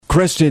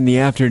Cresta in the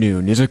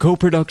Afternoon is a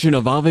co-production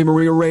of Ave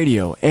Maria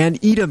Radio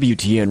and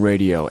EWTN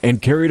Radio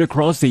and carried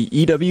across the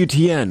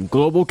EWTN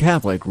Global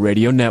Catholic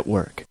Radio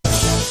Network.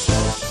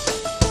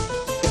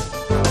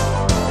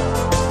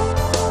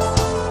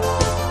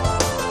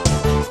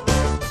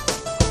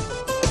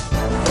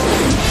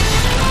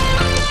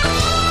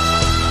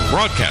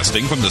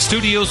 Broadcasting from the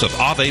studios of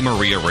Ave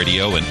Maria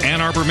Radio in Ann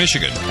Arbor,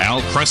 Michigan,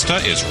 Al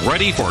Cresta is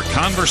ready for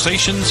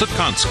conversations of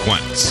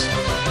consequence.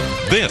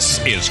 This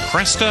is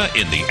Cresta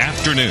in the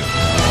Afternoon.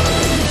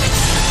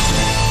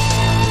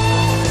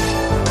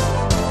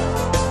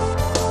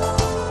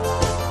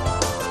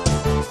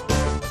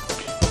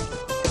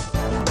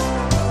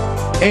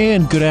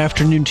 And good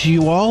afternoon to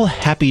you all.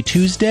 Happy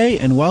Tuesday,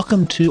 and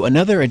welcome to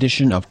another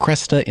edition of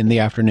Cresta in the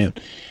Afternoon.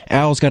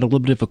 Al's got a little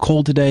bit of a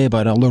cold today,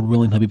 but Lord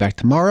willing, he'll be back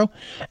tomorrow.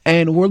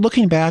 And we're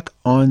looking back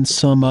on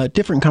some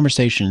different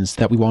conversations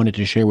that we wanted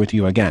to share with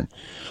you again.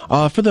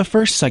 For the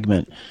first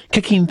segment,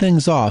 kicking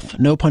things off,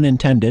 no pun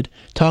intended,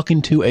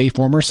 talking to a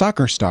former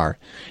soccer star.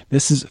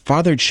 This is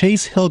Father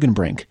Chase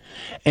Hilgenbrinck.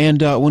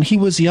 And when he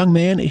was a young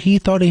man, he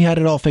thought he had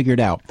it all figured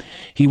out.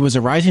 He was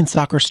a rising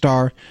soccer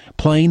star,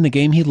 playing the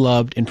game he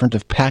loved in front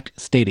of packed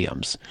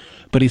stadiums.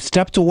 But he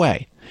stepped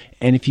away.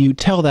 And if you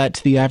tell that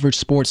to the average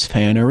sports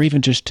fan, or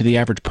even just to the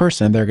average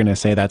person, they're going to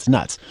say that's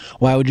nuts.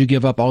 Why would you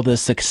give up all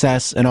this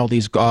success and all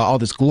this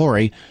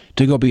glory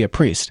to go be a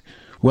priest?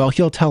 Well,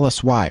 he'll tell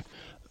us why.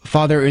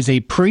 Father is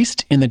a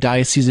priest in the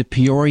Diocese of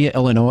Peoria,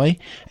 Illinois,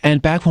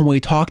 and back when we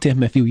talked to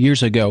him a few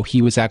years ago,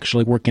 he was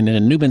actually working in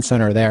a Newman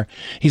Center there.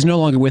 He's no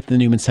longer with the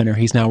Newman Center.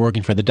 He's now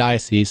working for the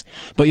diocese,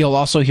 but you'll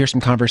also hear some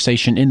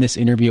conversation in this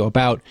interview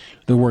about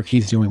the work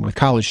he's doing with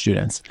college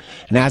students.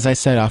 And as I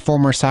said, a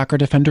former soccer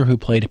defender who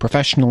played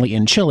professionally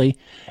in Chile,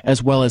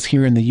 as well as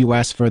here in the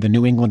U.S. for the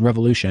New England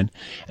Revolution.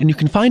 And you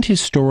can find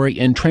his story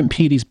in Trent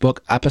Petey's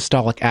book,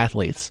 Apostolic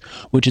Athletes,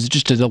 which is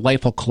just a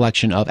delightful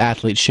collection of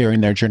athletes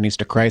sharing their journeys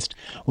to Christ.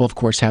 We'll, of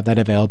course, have that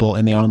available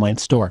in the online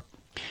store.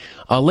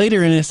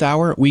 Later in this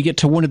hour, we get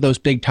to one of those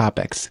big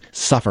topics,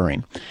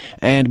 suffering,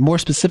 and more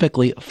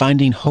specifically,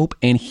 finding hope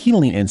and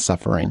healing in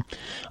suffering.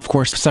 Of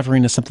course,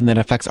 suffering is something that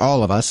affects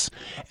all of us,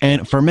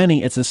 and for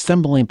many, it's a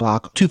stumbling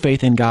block to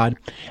faith in God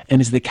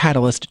and is the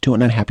catalyst to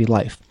an unhappy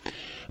life.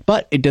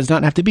 But it does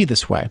not have to be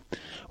this way.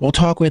 We'll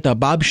talk with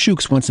Bob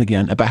Schuchts once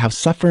again about how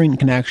suffering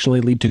can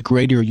actually lead to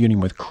greater union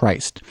with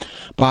Christ.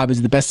 Bob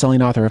is the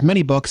best-selling author of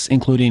many books,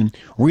 including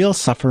Real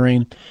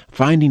Suffering,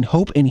 Finding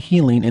Hope and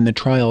Healing in the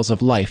Trials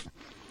of Life,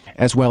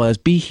 as well as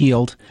Be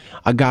Healed,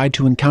 a guide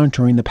to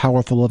encountering the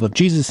powerful love of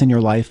Jesus in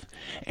your life,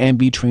 and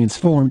Be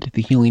Transformed,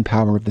 the healing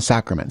power of the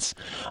sacraments.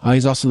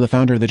 He's also the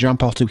founder of the John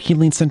Paul II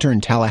Healing Center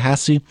in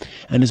Tallahassee,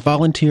 and has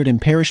volunteered in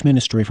parish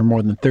ministry for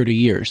more than 30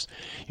 years.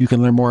 You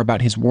can learn more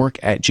about his work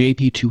at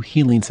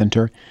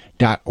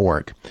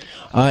jp2healingcenter.org.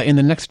 In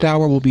the next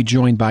hour, we'll be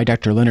joined by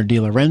Dr. Leonard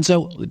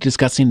DeLorenzo,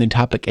 discussing the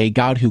topic A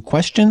God Who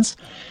Questions,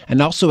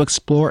 and also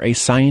explore a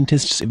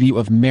scientist's view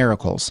of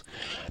miracles.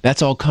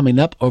 That's all coming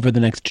up over the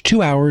next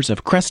 2 hours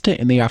of Cresta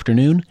in the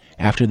Afternoon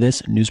after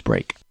this news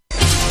break.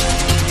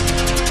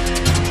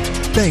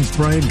 Thanks,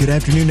 Brian. Good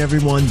afternoon,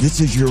 everyone.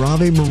 This is your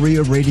Ave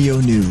Maria Radio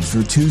News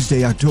for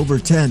Tuesday, October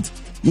 10th.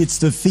 It's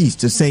the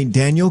Feast of St.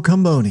 Daniel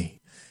Comboni.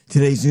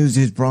 Today's news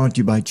is brought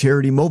to you by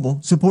Charity Mobile,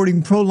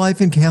 supporting pro-life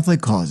and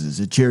Catholic causes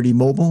at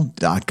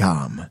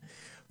CharityMobile.com.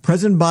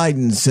 President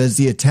Biden says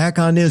the attack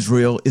on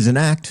Israel is an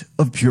act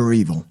of pure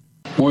evil.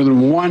 More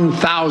than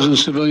 1,000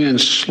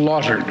 civilians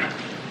slaughtered,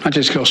 not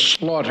just killed,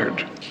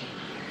 slaughtered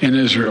in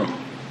Israel.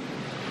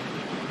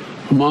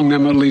 Among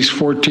them, at least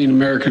 14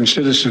 American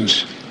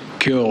citizens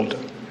killed.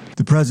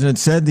 The president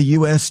said the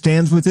U.S.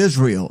 stands with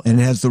Israel and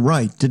has the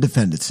right to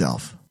defend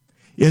itself.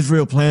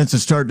 Israel plans to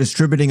start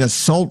distributing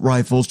assault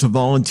rifles to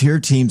volunteer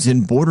teams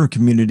in border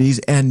communities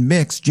and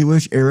mixed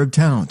Jewish-Arab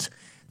towns.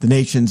 The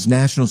nation's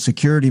national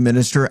security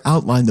minister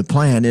outlined the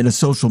plan in a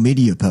social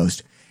media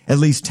post. At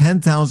least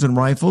 10,000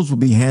 rifles will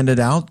be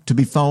handed out, to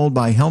be followed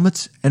by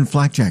helmets and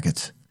flak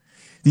jackets.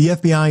 The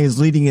FBI is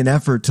leading an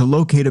effort to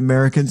locate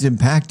Americans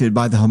impacted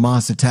by the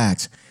Hamas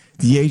attacks.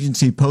 The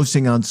agency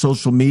posting on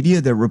social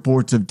media that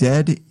reports of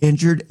dead,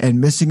 injured,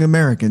 and missing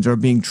Americans are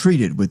being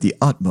treated with the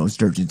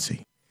utmost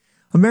urgency.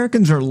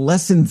 Americans are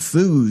less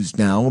enthused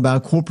now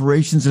about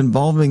corporations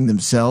involving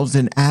themselves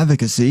in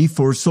advocacy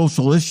for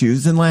social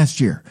issues than last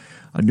year.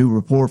 A new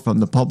report from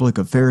the Public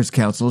Affairs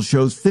Council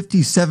shows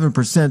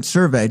 57%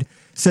 surveyed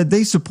said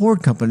they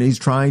support companies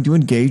trying to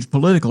engage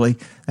politically.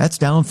 That's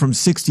down from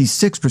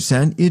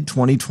 66% in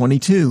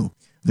 2022.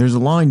 There's a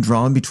line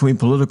drawn between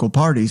political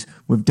parties,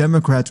 with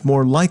Democrats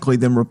more likely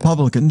than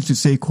Republicans to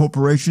say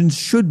corporations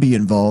should be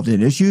involved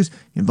in issues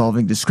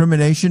involving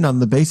discrimination on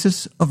the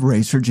basis of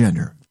race or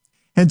gender.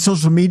 And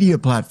social media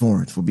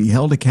platforms will be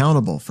held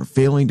accountable for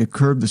failing to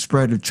curb the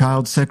spread of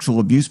child sexual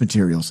abuse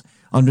materials.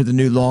 Under the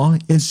new law,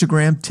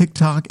 Instagram,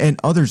 TikTok, and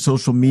other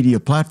social media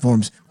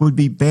platforms would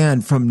be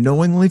banned from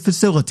knowingly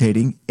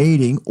facilitating,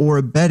 aiding, or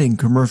abetting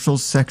commercial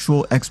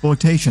sexual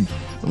exploitation.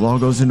 The law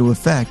goes into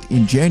effect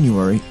in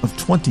January of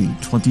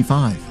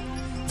 2025.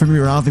 From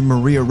your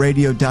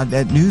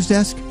AveMariaRadio.net news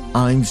desk,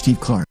 I'm Steve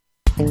Clark.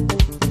 Good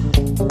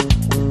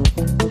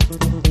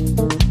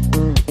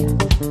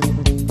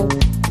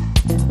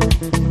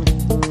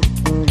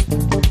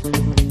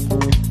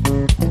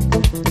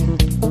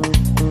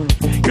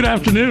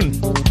afternoon.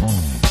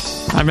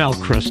 I'm Al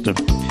Kresta.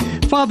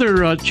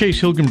 Father Chase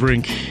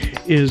Hilgenbrinck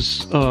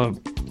is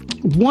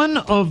one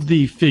of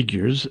the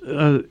figures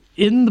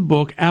in the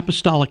book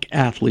Apostolic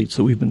Athletes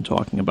that we've been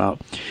talking about.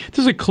 This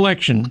is a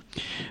collection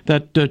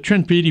that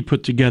Trent Beatty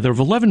put together of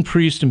 11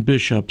 priests and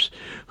bishops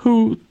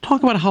who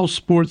talk about how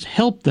sports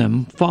help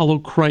them follow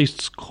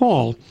Christ's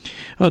call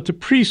to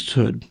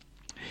priesthood.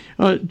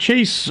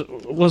 Chase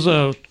was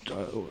a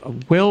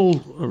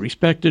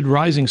well-respected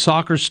rising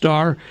soccer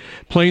star,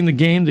 playing the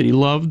game that he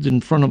loved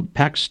in front of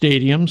packed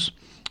stadiums.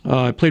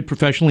 Played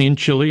professionally in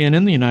Chile and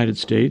in the United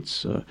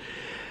States,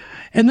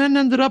 and then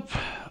ended up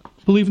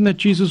believing that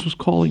Jesus was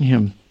calling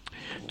him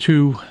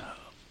to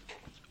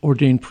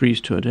ordained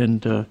priesthood.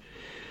 And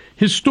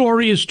his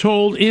story is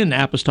told in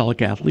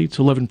Apostolic Athletes.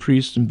 11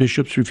 priests and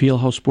bishops reveal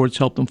how sports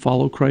help them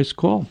follow Christ's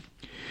call.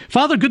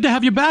 Father, good to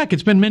have you back.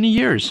 It's been many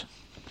years.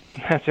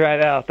 That's right,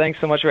 Al.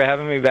 Thanks so much for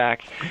having me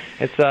back.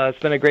 It's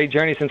been a great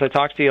journey since I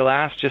talked to you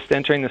last, just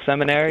entering the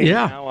seminary.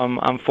 Yeah. Now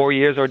I'm 4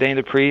 years ordained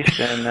a priest,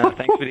 and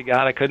thanks be to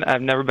God,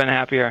 I've never been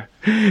happier.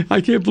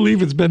 I can't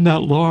believe it's been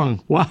that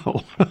long.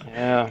 Wow.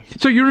 Yeah.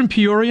 So you're in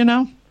Peoria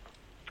now?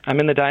 I'm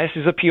in the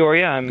Diocese of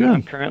Peoria.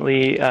 I'm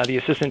currently the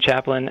assistant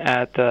chaplain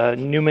at the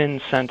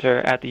Newman Center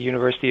at the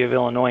University of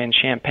Illinois in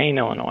Champaign,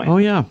 Illinois. Oh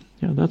yeah,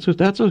 that's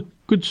a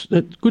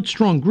good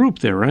strong group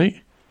there, right?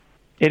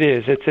 It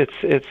is.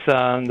 It's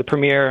the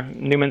premier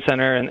Newman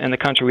Center in the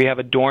country. We have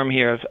a dorm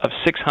here of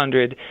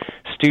 600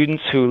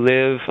 students who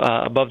live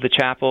above the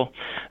chapel.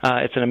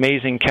 It's an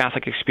amazing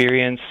Catholic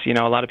experience. You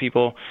know, a lot of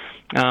people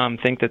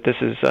think that this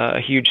is a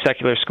huge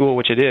secular school,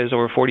 which it is,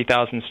 over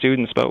 40,000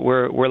 students, but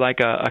we're like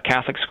a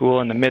Catholic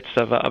school in the midst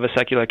of a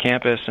secular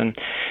campus, and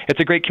it's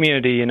a great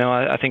community. You know,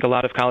 I think a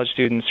lot of college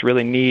students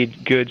really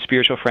need good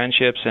spiritual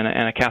friendships and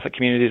a Catholic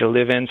community to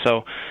live in,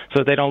 so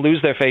that they don't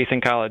lose their faith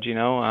in college. You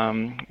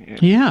know,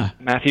 yeah.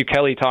 Matthew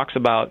Kelly talks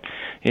about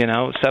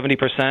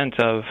 70%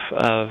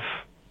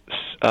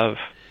 of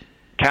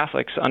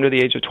Catholics under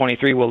the age of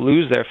 23 will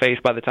lose their faith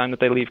by the time that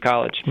they leave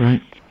college. Right.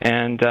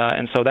 And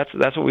so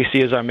that's what we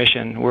see as our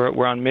mission.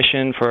 We're on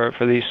mission for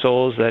these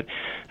souls that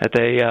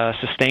they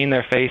sustain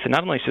their faith, and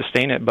not only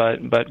sustain it,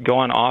 but go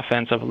on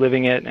offense of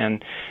living it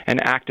and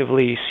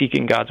actively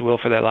seeking God's will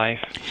for their life.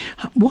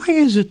 Why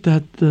is it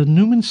that the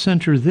Newman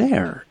Center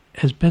there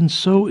has been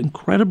so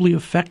incredibly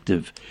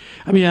effective?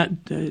 I mean,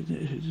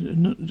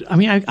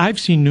 I've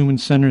seen Newman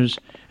Centers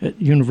at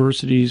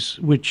universities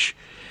which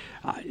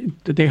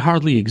they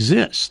hardly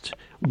exist.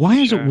 Why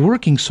is it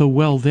working so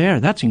well there?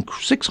 That's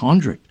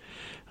 600.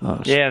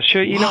 Yeah,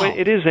 sure. You know,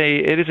 it is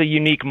a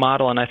unique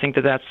model, and I think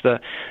that's the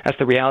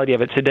reality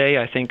of it today.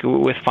 I think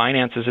with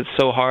finances, it's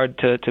so hard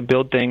to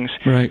build things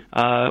right.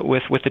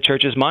 With the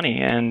church's money,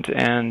 and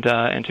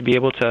to be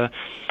able to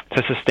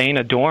sustain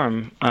a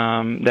dorm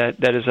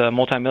that is a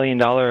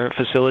multi-million-dollar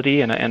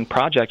facility and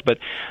project. But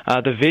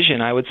the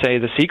vision, I would say,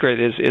 the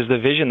secret is the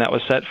vision that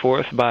was set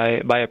forth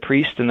by a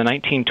priest in the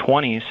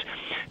 1920s,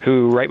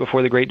 who right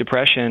before the Great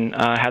Depression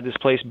had this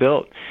place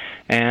built.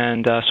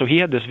 And so he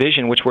had this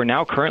vision, which we're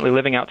now currently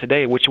living out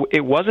today, which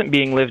it wasn't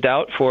being lived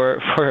out for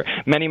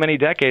many, many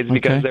decades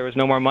because there was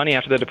no more money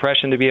after the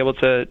Depression to be able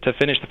to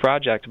finish the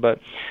project. But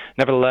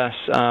nevertheless,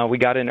 we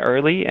got in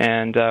early,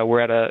 and we're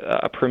at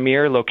a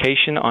premier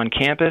location on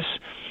campus,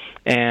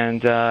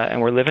 and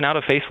we're living out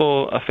a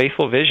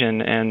faithful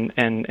vision, and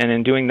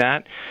in doing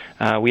that,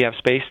 we have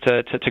space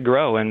to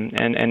grow,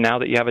 and now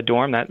that you have a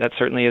dorm, that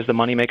certainly is the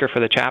moneymaker for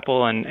the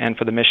chapel and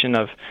for the mission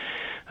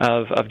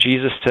of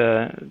Jesus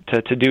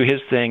to do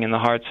his thing in the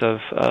hearts of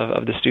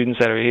the students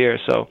that are here.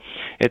 So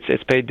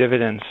it's paid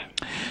dividends.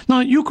 Now,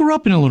 you grew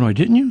up in Illinois,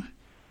 didn't you?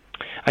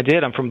 I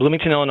did. I'm from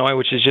Bloomington, Illinois,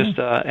 which is just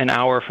an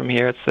hour from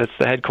here. It's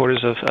the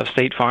headquarters of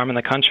State Farm in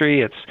the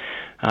country. It's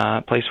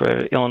a place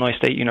where Illinois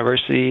State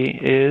University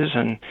is,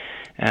 and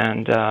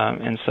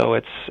so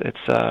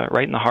it's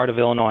right in the heart of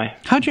Illinois.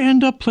 How'd you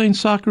end up playing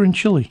soccer in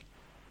Chile?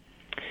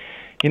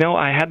 You know,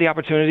 I had the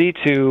opportunity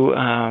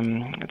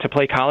to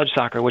play college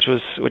soccer, which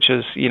was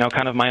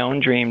kind of my own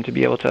dream, to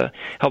be able to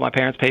help my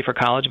parents pay for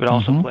college, but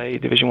also play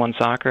Division I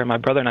soccer. My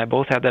brother and I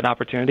both had that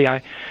opportunity.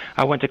 I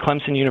went to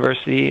Clemson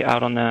University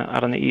out on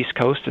the East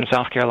Coast in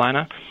South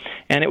Carolina,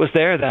 and it was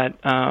there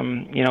that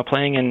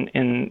playing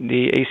in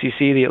the ACC,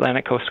 the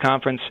Atlantic Coast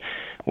Conference,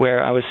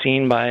 where I was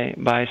seen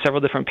by several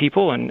different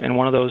people, and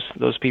one of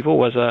those people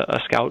was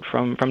a scout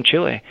from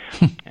Chile,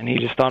 and he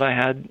just thought I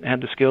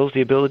had the skills,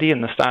 the ability,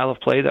 and the style of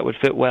play that would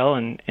fit well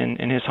in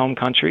his home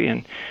country,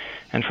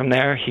 and from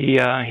there he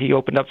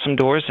opened up some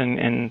doors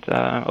and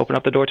opened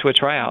up the door to a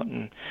tryout,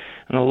 and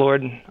the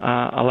Lord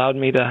allowed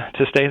me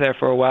to stay there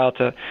for a while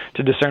to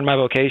discern my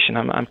vocation.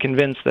 I'm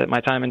convinced that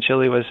my time in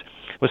Chile was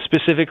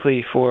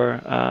specifically for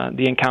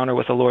the encounter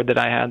with the Lord that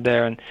I had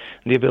there, and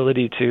the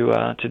ability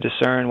to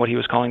discern what He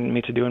was calling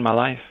me to do in my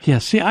life. Yeah,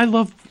 see, I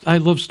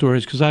love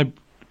stories because I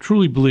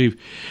truly believe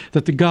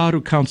that the God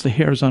who counts the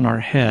hairs on our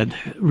head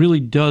really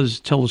does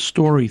tell a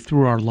story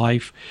through our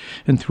life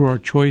and through our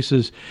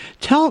choices.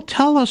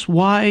 Tell us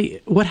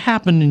what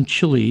happened in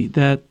Chile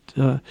that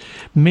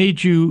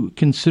made you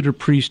consider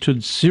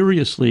priesthood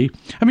seriously.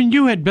 I mean,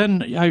 you had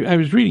been, I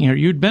was reading here,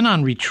 you'd been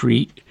on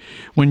retreat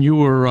when you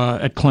were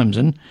at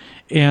Clemson,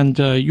 and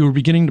you were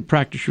beginning to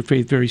practice your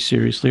faith very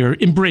seriously, or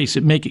embrace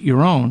it, make it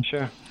your own.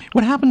 Sure.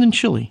 What happened in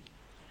Chile?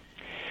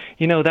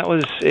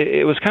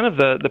 It was kind of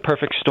the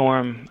perfect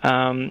storm.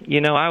 I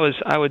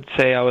would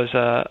say I was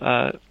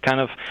kind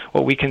of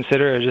what we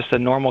consider just a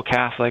normal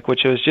Catholic,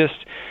 which was just,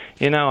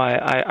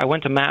 I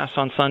went to Mass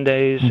on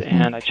Sundays,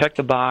 and I checked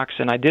the box,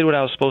 and I did what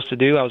I was supposed to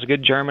do. I was a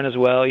good German as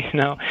well, just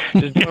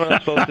doing what I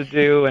was supposed to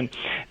do.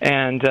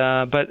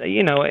 But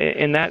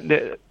in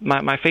that,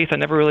 my faith, I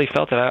never really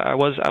felt it. I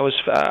was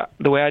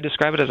the way I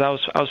describe it is I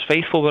was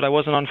faithful, but I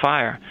wasn't on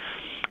fire.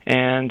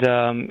 And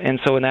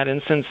so in that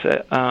instance,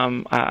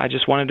 I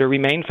just wanted to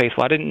remain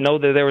faithful. I didn't know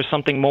that there was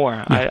something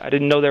more. I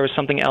didn't know there was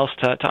something else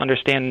to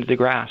understand and to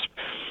grasp.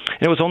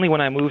 And it was only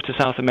when I moved to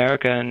South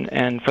America,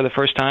 and for the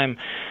first time,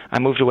 I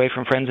moved away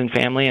from friends and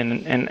family,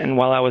 and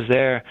while I was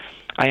there,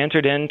 I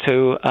entered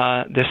into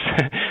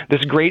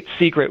this great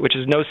secret, which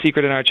is no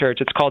secret in our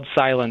church. It's called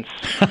silence.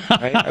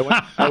 Right?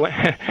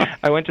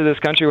 I went to this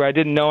country where I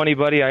didn't know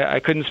anybody. I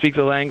couldn't speak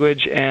the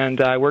language,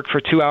 and I worked for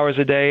 2 hours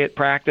a day at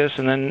practice,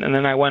 and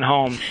then I went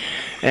home.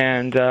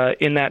 And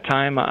in that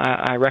time,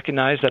 I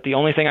recognized that the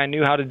only thing I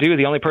knew how to do,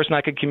 the only person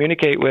I could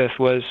communicate with,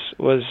 was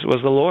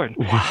the Lord.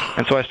 Wow.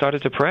 And so I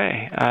started to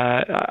pray.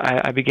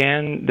 I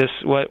began this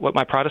what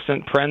my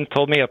Protestant friends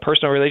told me, a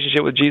personal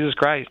relationship with Jesus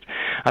Christ.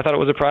 I thought it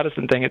was a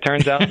Protestant thing. It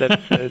turns out that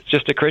it's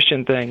just a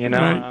Christian thing,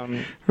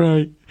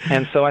 Right.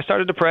 And so I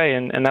started to pray,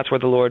 and that's where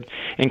the Lord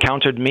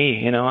encountered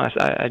me.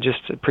 I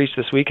just preached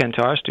this weekend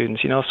to our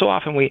students. So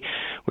often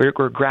we're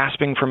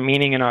grasping for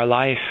meaning in our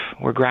life.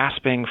 We're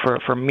grasping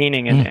for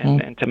meaning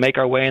and to make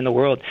our way in the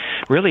world.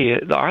 Really,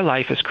 our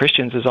life as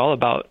Christians is all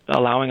about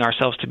allowing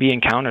ourselves to be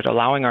encountered,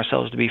 allowing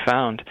ourselves to be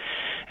found.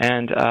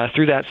 And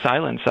through that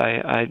silence,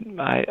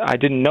 I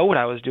didn't know what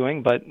I was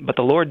doing, but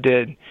the Lord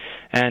did.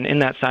 And in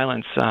that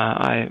silence,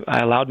 I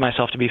allowed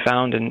myself to be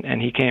found,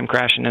 and He came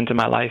crashing into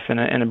my life in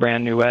a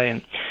brand new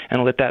way,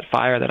 and lit that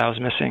fire that I was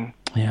missing.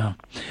 Yeah.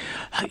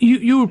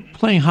 You were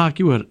playing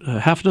hockey, what,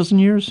 half a dozen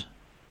years?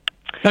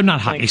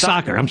 Not hockey,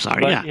 soccer. I'm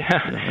sorry.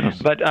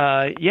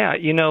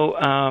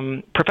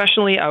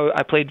 Professionally,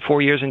 I played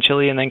 4 years in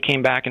Chile and then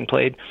came back and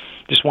played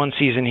just one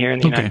season here in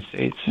the United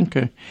States.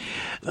 Okay.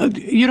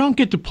 You don't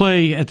get to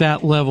play at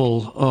that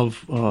level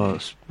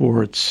of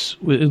sports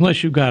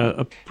unless you've got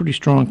a pretty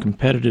strong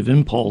competitive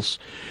impulse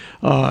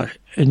and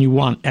you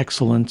want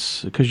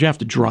excellence, because you have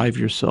to drive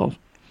yourself.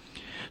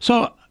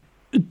 So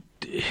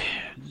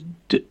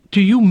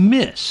do you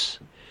miss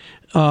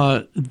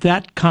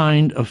that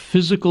kind of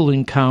physical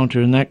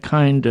encounter and that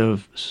kind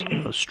of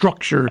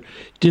structure,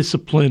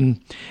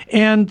 discipline,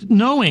 and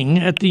knowing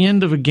at the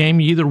end of a game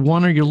you either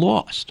won or you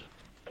lost?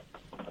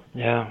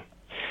 Yeah,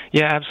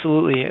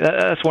 absolutely.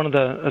 That's one of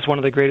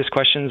the greatest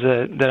questions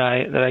that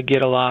I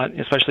get a lot,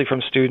 especially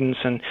from students,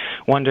 and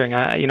wondering.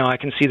 I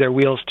can see their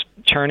wheels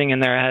churning in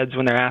their heads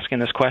when they're asking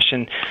this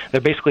question. They're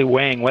basically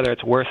weighing whether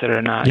it's worth it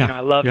or not. Yeah. I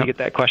love to get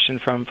that question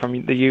from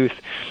the youth,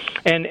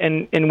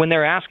 and when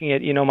they're asking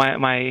it,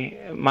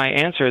 my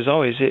answer is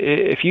always,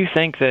 if you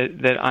think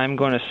that I'm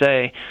going to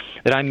say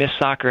that I miss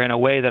soccer in a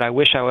way that I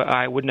wish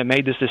I wouldn't have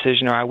made this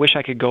decision, or I wish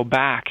I could go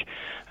back,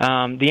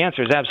 the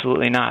answer is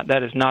absolutely not.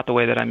 That is not the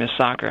way that I miss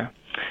soccer.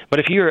 But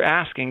if you're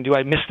asking, do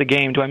I miss the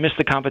game? Do I miss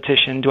the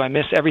competition? Do I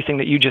miss everything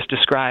that you just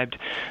described?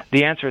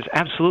 The answer is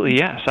absolutely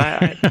yes.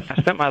 I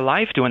spent my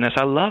life doing this.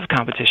 I love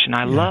competition.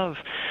 I love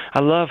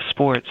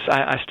sports.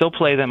 I still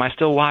play them. I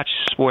still watch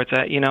sports.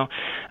 That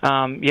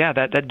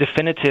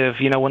definitive,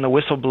 when the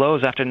whistle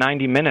blows after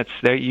 90 minutes,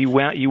 there you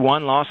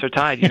won, lost, or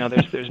tied.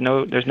 There's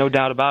no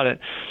doubt about it.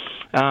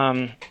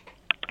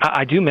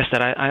 I do miss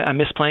that. I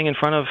miss playing in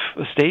front of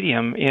a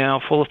stadium,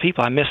 full of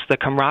people. I miss the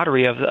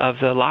camaraderie of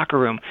the locker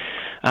room.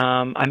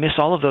 I miss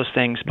all of those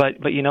things.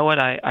 But you know what?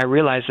 I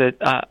realize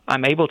that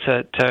I'm able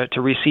to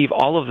receive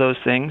all of those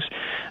things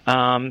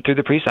through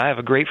the priesthood. I have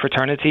a great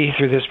fraternity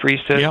through this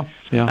priesthood. Yeah.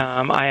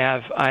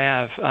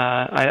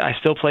 I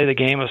still play the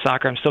game of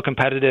soccer. I'm still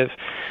competitive.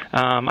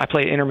 I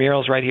play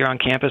intramurals right here on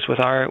campus with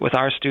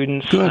our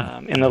students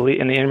in the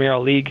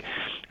intramural league.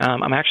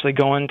 I'm actually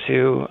going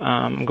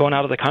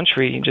out of the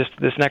country just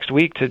this next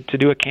week to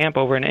do a camp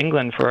over in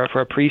England for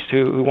a priest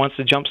who wants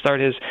to jumpstart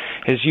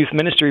his youth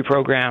ministry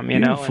program.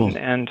 Beautiful.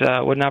 And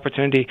what an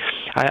opportunity!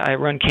 I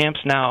run camps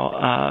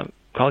now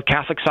called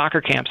Catholic soccer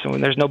camps,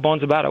 and there's no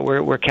bones about it.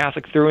 We're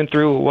Catholic through and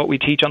through. What we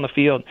teach on the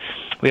field,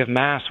 we have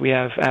Mass, we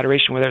have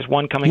adoration. Where there's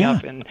one coming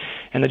up in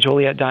the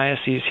Joliet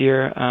diocese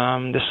here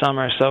this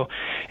summer. So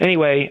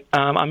anyway,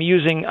 I'm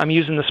using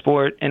the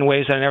sport in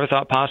ways that I never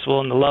thought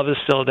possible, and the love is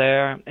still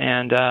there.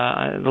 And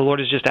the Lord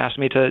has just asked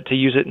me to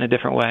use it in a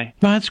different way.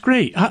 Well, that's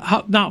great.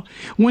 Now,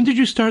 when did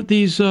you start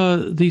these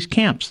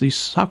camps, these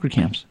soccer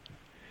camps?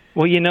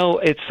 Well,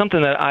 it's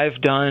something that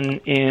I've done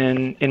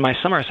in my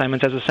summer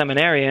assignments as a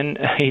seminarian.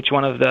 Each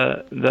one of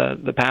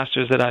the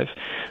pastors that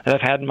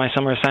I've had in my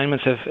summer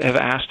assignments have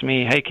asked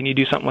me, "Hey, can you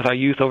do something with our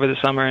youth over the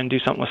summer and do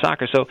something with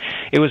soccer?" So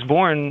it was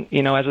born,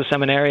 as a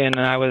seminarian,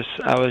 and I was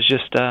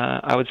just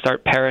I would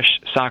start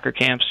parish soccer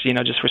camps,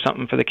 just for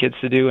something for the kids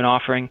to do, an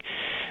offering,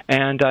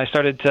 and I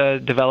started to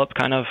develop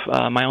kind of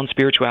my own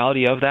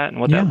spirituality of that and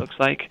what that looks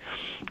like.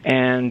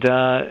 And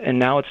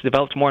now it's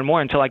developed more and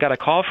more until I got a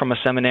call from a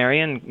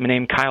seminarian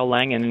named Kyle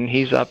Langen, and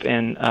he's up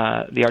in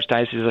the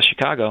Archdiocese of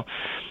Chicago.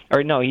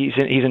 Or no, he's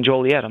in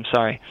Joliet. I'm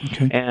sorry.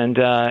 Okay.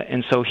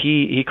 And so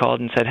he called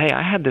and said, "Hey,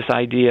 I had this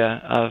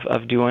idea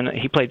of doing."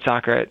 He played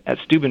soccer at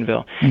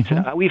Steubenville. He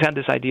said, "We've had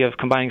this idea of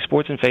combining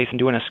sports and faith and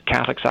doing a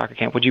Catholic soccer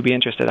camp. Would you be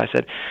interested?" I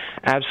said,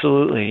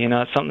 "Absolutely.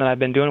 It's something that I've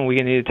been doing, and we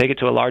need to take it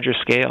to a larger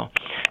scale."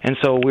 And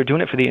so we're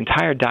doing it for the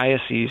entire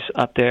diocese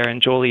up there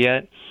in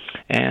Joliet,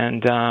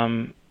 and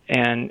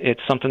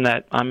it's something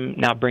that I'm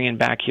now bringing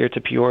back here to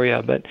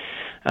Peoria, but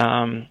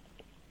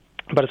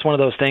it's one of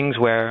those things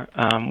where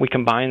we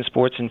combine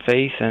sports and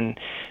faith, and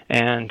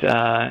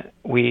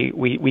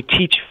we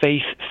teach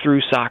faith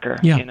through soccer.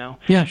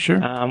 Yeah,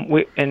 sure.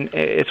 And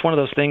it's one of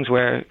those things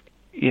where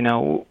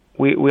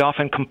we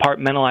often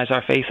compartmentalize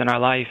our faith in our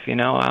life.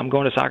 I'm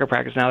going to soccer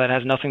practice now. That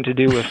has nothing to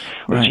do with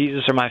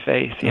Jesus or my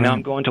faith.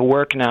 I'm going to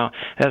work now.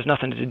 It has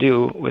nothing to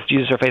do with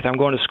Jesus or faith. I'm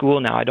going to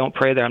school now. I don't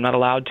pray there. I'm not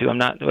allowed to. I'm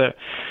not.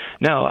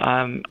 No,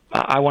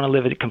 I want to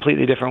live a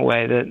completely different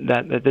way.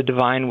 That the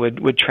divine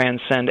would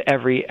transcend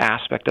every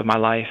aspect of my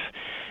life,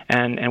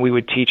 and we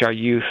would teach our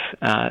youth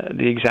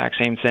the exact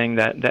same thing.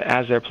 That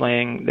as they're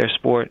playing their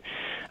sport,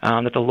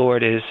 that the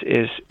Lord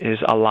is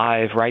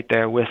alive right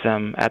there with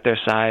them, at their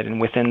side and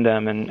within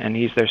them, and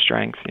He's their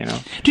strength.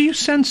 Do you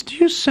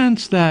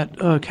sense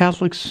that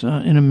Catholics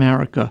in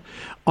America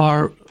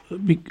are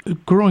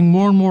growing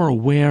more and more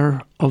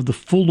aware of the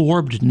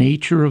full-orbed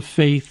nature of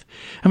faith?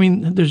 I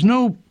mean, there's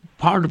no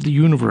part of the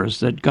universe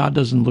that God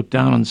doesn't look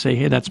down and say,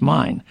 "Hey, that's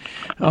mine."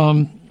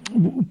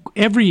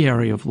 Every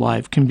area of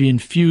life can be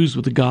infused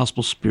with the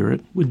gospel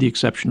spirit, with the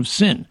exception of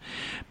sin.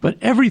 But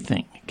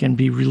everything can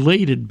be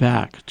related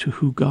back to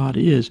who God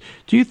is.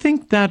 Do you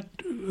think that,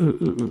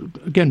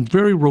 again,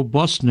 very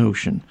robust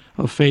notion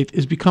of faith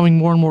is becoming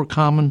more and more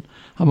common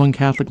among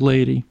Catholic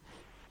laity?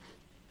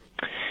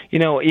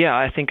 Yeah,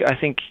 I think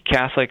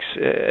Catholics,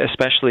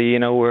 especially,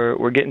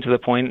 we're getting to the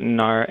point in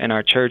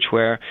our church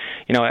where,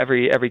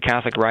 every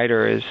Catholic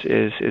writer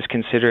is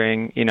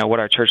considering, what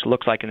our church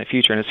looks like in the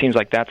future, and it seems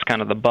like that's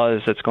kind of the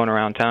buzz that's going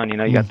around town.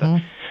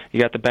 You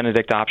got the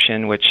Benedict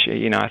option, which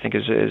I think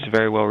is a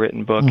very well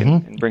written book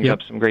and brings up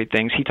some great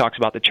things. He talks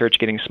about the church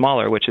getting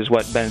smaller, which is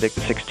what Benedict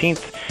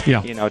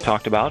XVI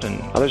talked about,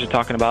 and others are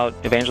talking about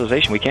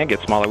evangelization. We can't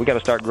get smaller. We got to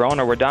start growing,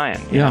 or we're dying.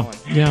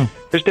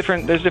 There's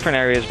different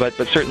areas, but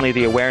certainly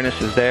the awareness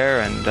is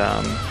there,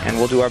 and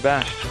we'll do our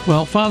best.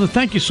 Well, Father,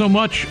 thank you so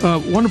much.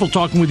 Wonderful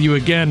talking with you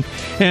again,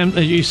 and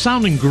you're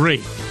sounding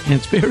great. And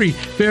it's very,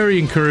 very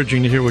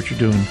encouraging to hear what you're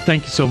doing.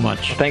 Thank you so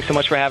much. Thanks so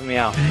much for having me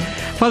out.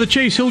 Father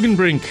Chase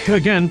Hilgenbrinck,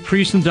 again,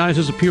 priest in the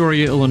Diocese of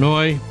Peoria,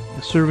 Illinois,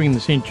 serving in the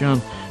St.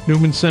 John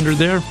Newman Center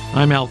there.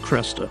 I'm Al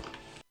Cresta.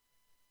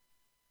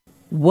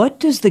 What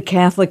does the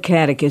Catholic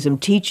Catechism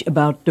teach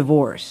about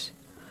divorce?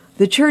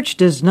 The Church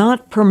does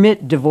not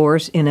permit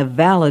divorce in a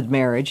valid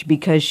marriage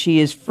because she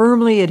is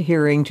firmly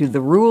adhering to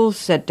the rules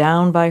set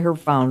down by her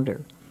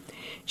founder.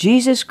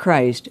 Jesus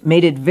Christ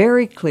made it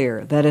very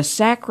clear that a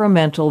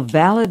sacramental,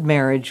 valid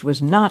marriage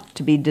was not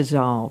to be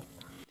dissolved.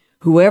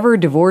 Whoever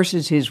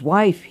divorces his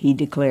wife, he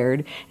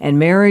declared, and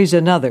marries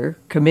another,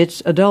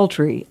 commits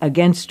adultery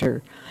against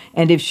her,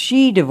 and if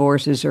she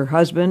divorces her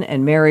husband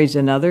and marries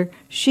another,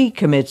 she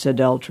commits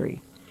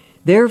adultery.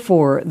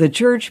 Therefore, the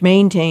Church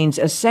maintains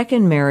a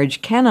second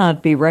marriage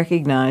cannot be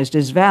recognized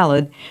as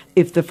valid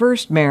if the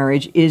first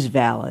marriage is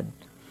valid.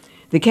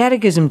 The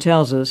Catechism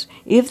tells us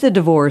if the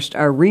divorced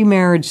are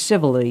remarried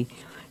civilly,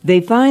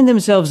 they find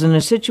themselves in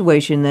a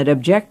situation that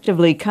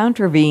objectively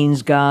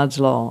contravenes God's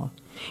law.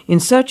 In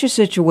such a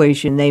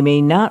situation, they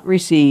may not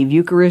receive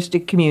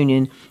Eucharistic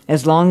communion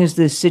as long as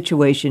this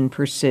situation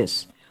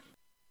persists.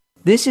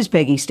 This is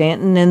Peggy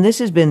Stanton, and this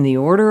has been the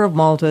Order of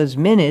Malta's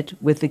Minute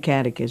with the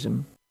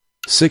Catechism.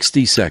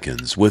 60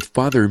 Seconds with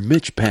Father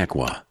Mitch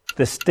Pacwa.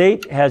 The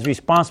state has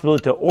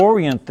responsibility to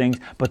orient things,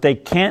 but they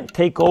can't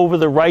take over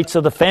the rights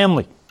of the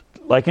family.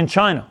 Like in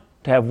China,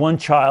 to have one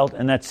child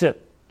and that's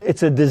it.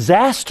 It's a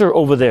disaster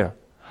over there.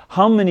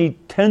 How many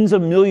tens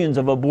of millions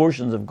of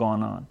abortions have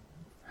gone on?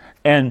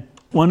 And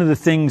one of the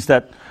things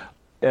that,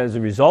 as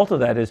a result of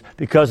that, is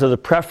because of the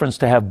preference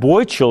to have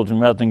boy children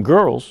rather than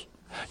girls,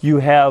 you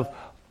have,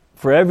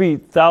 for every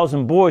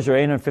 1,000 boys, there are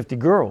 850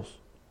 girls.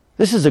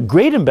 This is a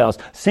great imbalance.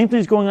 Same thing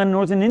is going on in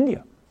northern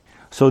India.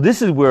 So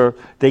this is where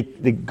the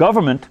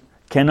government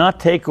cannot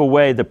take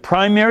away the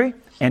primary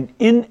and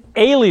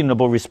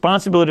inalienable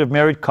responsibility of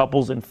married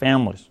couples and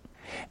families.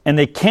 And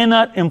they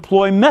cannot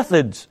employ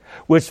methods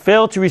which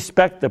fail to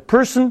respect the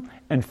person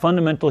and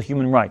fundamental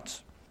human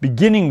rights.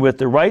 Beginning with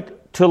the right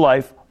to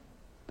life,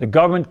 the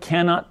government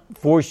cannot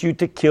force you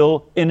to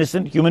kill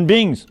innocent human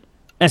beings.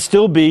 and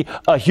still be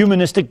a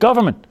humanistic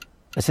government.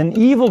 It's an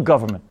evil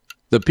government.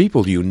 The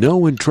people you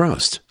know and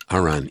trust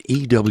are on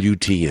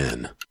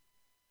EWTN.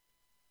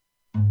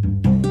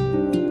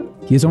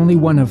 He is only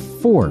one of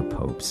 4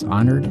 popes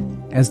honored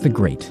as the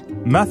Great.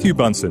 Matthew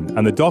Bunson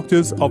and the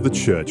Doctors of the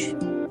Church.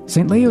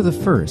 St. Leo I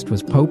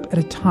was pope at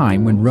a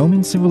time when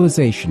Roman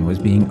civilization was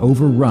being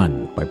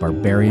overrun by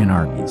barbarian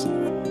armies.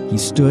 He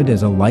stood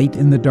as a light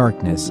in the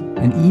darkness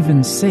and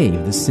even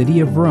saved the city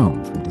of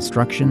Rome from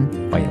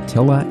destruction by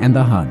Attila and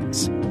the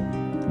Huns.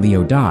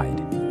 Leo died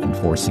in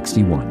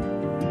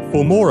 461.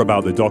 For more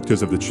about the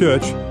Doctors of the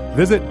Church,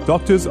 visit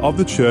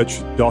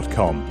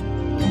doctorsofthechurch.com.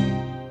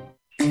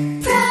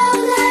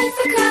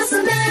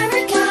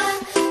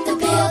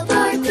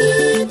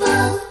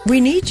 We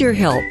need your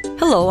help.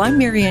 Hello, I'm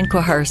Marianne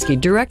Koharski,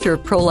 Director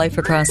of Pro-Life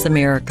Across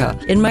America.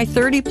 In my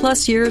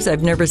 30-plus years,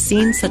 I've never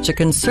seen such a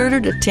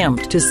concerted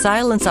attempt to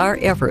silence our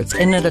efforts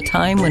and at a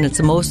time when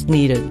it's most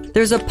needed.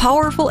 There's a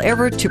powerful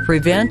effort to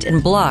prevent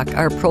and block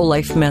our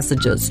pro-life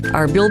messages.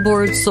 Our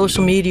billboards,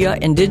 social media,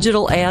 and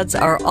digital ads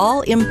are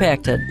all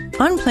impacted.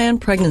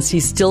 Unplanned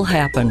pregnancies still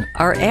happen.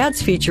 Our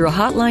ads feature a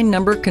hotline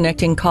number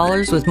connecting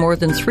callers with more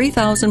than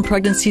 3,000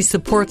 pregnancy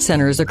support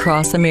centers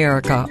across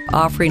America,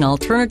 offering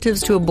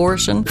alternatives to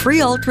abortion, free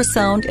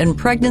ultrasound, and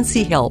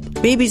pregnancy help.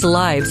 Babies'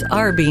 lives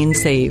are being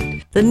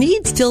saved. The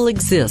need still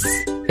exists.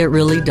 It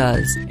really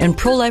does. And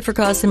Pro-Life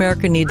Across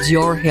America needs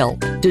your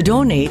help. To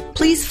donate,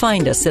 please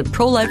find us at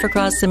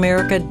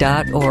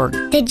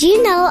prolifeacrossamerica.org. Did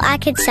you know I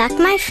could suck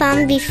my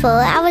thumb before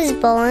I was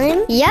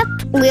born? Yep,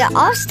 we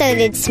all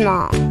started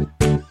small.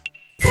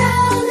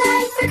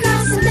 Pro-Life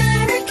Across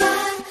America,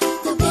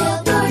 the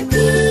Billboard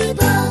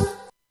people.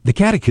 The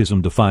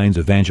Catechism defines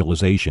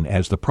evangelization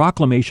as the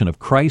proclamation of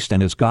Christ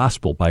and His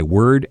gospel by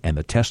word and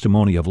the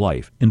testimony of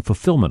life in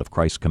fulfillment of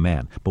Christ's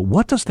command. But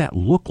what does that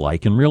look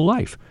like in real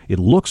life? It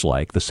looks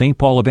like the St.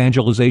 Paul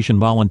Evangelization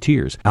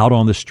volunteers out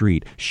on the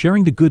street,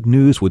 sharing the good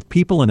news with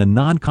people in a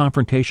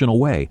non-confrontational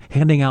way,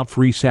 handing out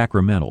free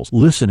sacramentals,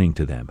 listening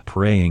to them,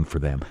 praying for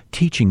them,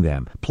 teaching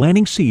them,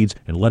 planting seeds,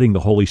 and letting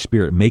the Holy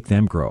Spirit make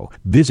them grow.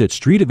 Visit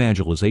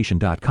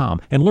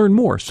streetevangelization.com and learn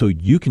more so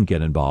you can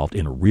get involved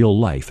in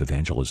real-life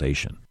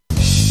evangelization.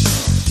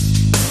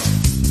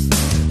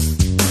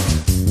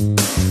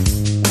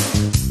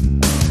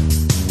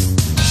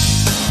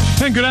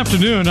 And good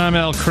afternoon, I'm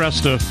Al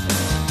Cresta.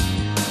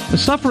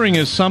 Suffering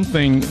is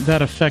something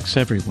that affects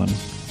everyone.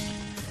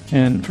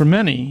 And for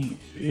many,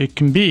 it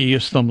can be a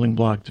stumbling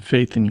block to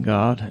faith in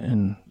God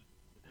and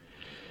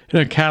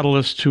a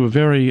catalyst to a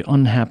very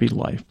unhappy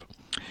life.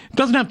 It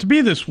doesn't have to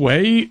be this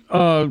way.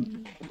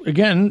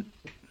 Again,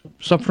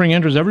 suffering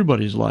enters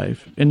everybody's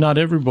life, and not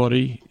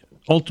everybody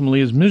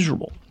ultimately is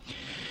miserable.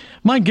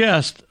 My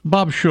guest,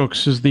 Bob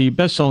Schuchts, is the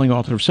best-selling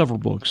author of several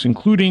books,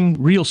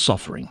 including Real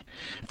Suffering,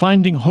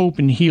 Finding Hope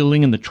and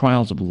Healing in the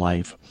Trials of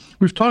Life.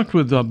 We've talked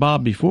with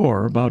Bob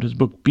before about his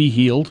book, Be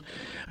Healed,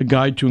 a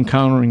guide to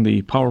encountering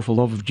the powerful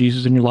love of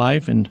Jesus in your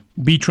life, and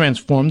Be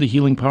Transformed, the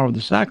healing power of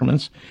the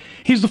sacraments.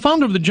 He's the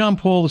founder of the John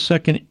Paul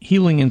II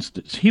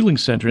Healing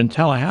Center in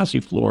Tallahassee,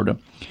 Florida,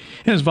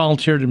 and has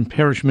volunteered in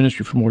parish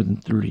ministry for more than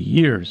 30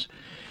 years.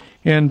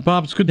 And,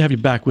 Bob, it's good to have you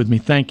back with me.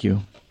 Thank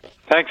you.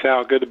 Thanks,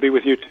 Al. Good to be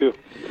with you, too.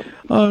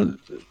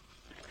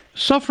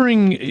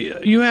 Suffering,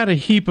 you had a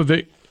heap of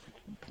it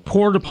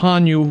poured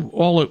upon you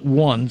all at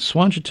once.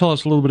 Why don't you tell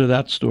us a little bit of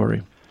that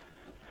story?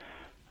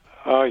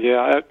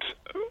 Yeah,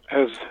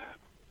 as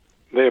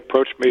they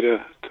approached me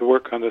to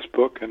work on this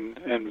book and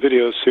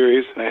video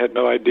series, I had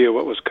no idea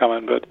what was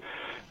coming, but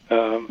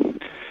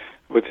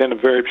within a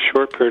very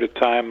short period of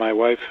time, my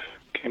wife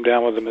came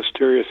down with a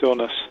mysterious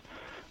illness.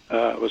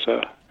 It was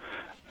a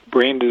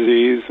brain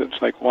disease.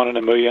 It's like 1 in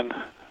a million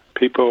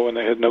people, and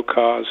they had no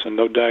cause and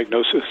no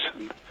diagnosis.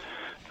 And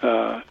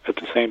at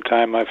the same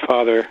time, my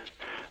father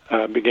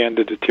began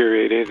to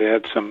deteriorate. He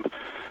had some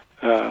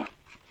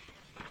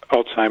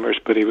Alzheimer's,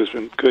 but he was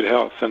in good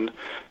health. And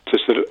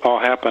just that it all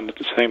happened at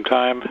the same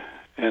time,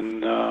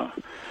 and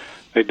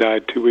they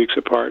died 2 weeks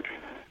apart.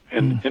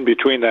 And in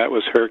between that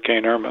was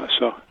Hurricane Irma.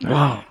 So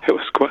wow. It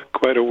was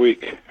quite a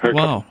week, or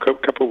wow. a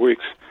couple of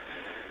weeks.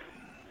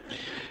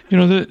 You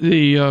know,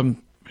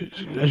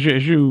 as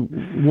you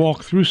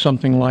walk through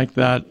something like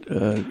that,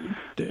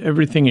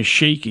 everything is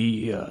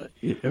shaky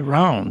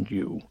around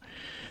you.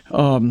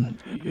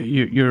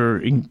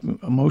 You're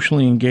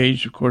emotionally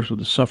engaged, of course, with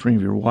the suffering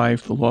of your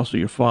wife, the loss of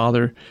your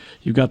father.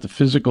 You've got the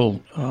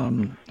physical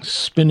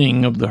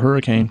spinning of the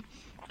hurricane.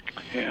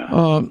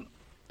 Yeah.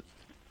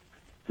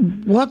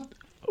 What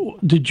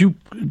did you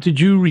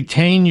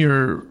retain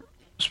your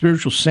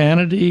spiritual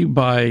sanity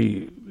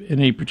by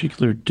any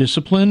particular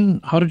discipline?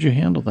 How did you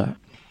handle that?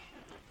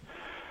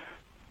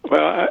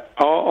 Well,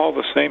 all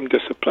the same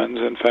disciplines.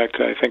 In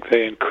fact, I think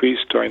they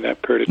increased during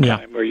that period of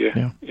time where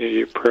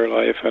your prayer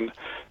life, and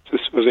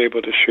just was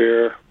able to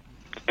share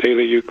the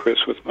daily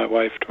Eucharist with my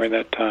wife during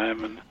that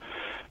time and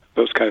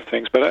those kind of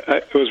things. But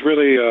it was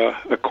really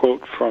a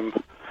quote from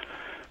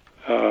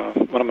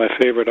one of my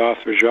favorite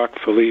authors, Jacques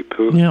Philippe,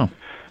 who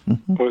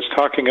was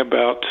talking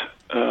about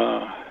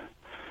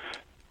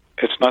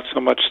it's not so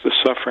much the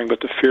suffering,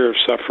 but the fear of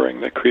suffering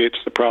that creates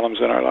the problems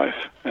in our life.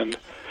 And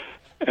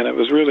it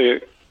was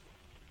really,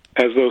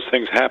 as those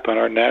things happen,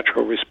 our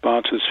natural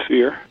response is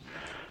fear.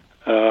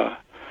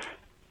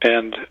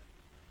 And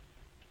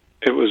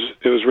it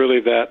was really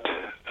that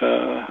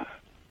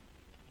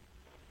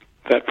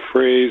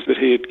phrase that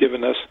he had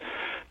given us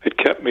that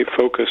kept me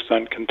focused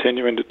on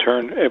continuing to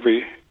turn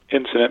every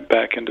incident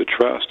back into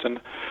trust. And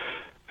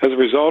as a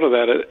result of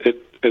that,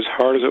 it as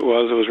hard as it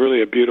was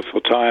really a beautiful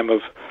time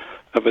of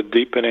a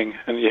deepening.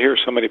 And you hear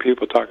so many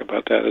people talk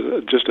about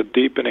that, just a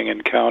deepening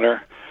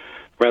encounter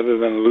rather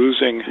than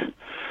losing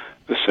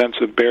the sense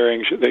of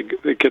bearing. They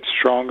get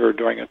stronger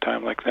during a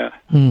time like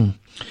that.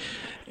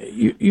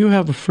 You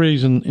have a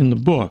phrase in the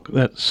book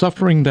that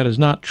suffering that is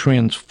not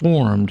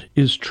transformed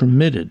is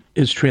transmitted.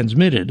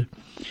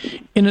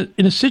 In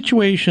a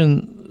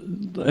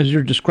situation, as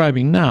you're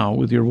describing now,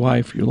 with your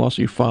wife, your loss of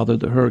your father,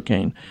 the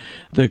hurricane,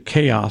 the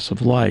chaos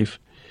of life,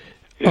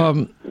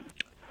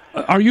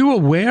 are you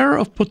aware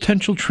of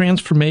potential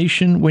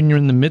transformation when you're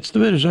in the midst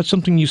of it? Or is that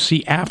something you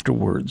see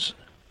afterwards?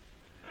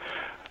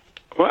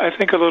 Well, I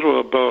think a little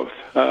of both.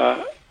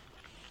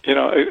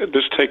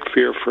 Just take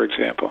fear, for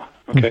example.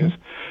 Okay. Mm-hmm.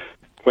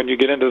 When you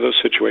get into those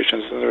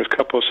situations, and there's a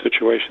couple of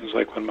situations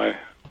like when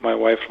my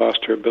wife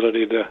lost her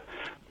ability to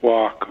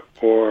walk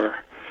or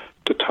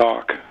to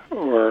talk,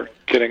 or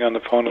getting on the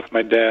phone with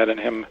my dad and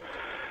him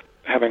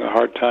having a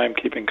hard time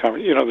keeping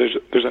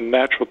conversation. There's a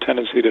natural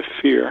tendency to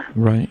fear.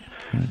 Right.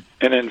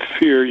 And in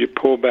fear, you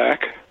pull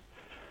back,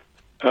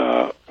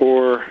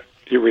 or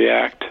you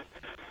react,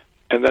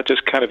 and that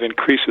just kind of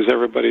increases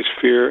everybody's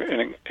fear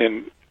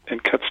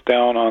and cuts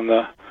down on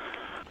the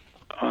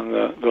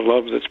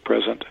love that's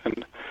present.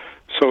 And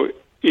so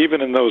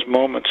even in those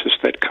moments,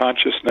 just that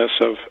consciousness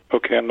of,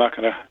 okay, I'm not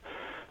going to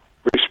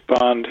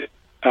respond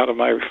out of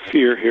my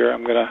fear here.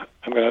 I'm going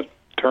to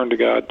turn to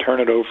God, turn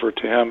it over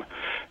to Him,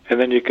 and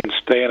then you can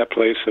stay in a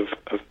place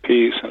of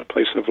peace and a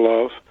place of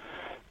love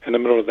in the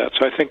middle of that.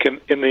 So I think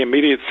in the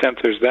immediate sense,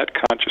 there's that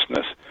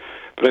consciousness.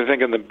 But I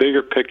think in the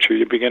bigger picture,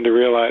 you begin to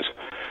realize,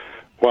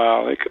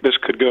 wow, this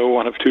could go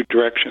one of two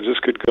directions. This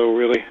could go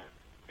really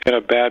in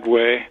a bad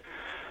way,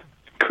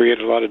 create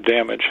a lot of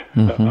damage,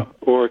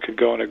 or it could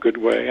go in a good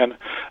way. And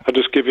I'll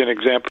just give you an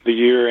example, the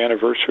year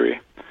anniversary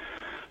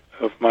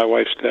of my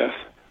wife's death.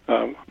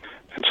 And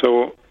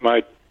so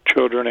my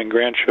children and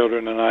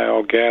grandchildren and I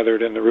all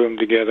gathered in the room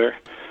together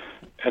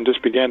and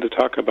just began to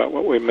talk about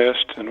what we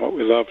missed and what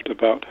we loved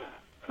about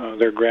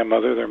their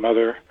grandmother, their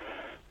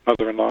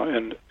mother-in-law,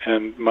 and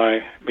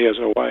me as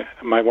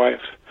my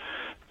wife.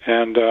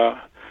 And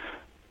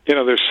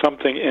there's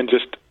something in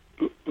just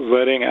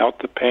letting out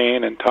the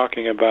pain and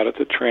talking about it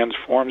that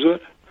transforms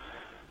it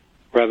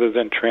rather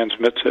than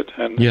transmits it.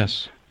 And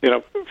yes,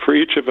 for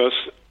each of us,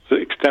 the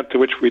extent to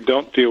which we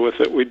don't deal with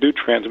it, we do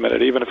transmit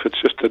it, even if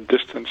it's just a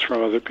distance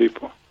from other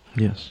people.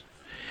 Yes.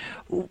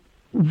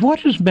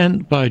 What is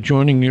meant by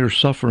joining your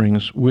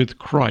sufferings with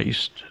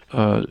Christ?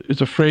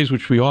 It's a phrase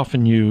which we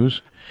often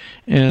use,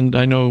 and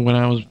I know when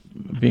I was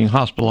being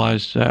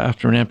hospitalized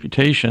after an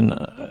amputation,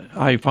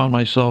 I found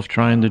myself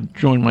trying to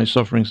join my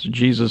sufferings to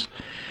Jesus.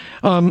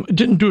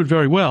 Didn't do it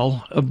very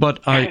well,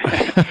 but I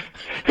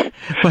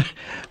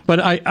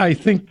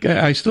think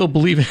I still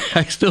believe in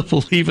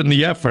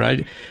the effort.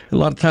 A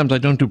lot of times I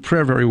don't do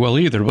prayer very well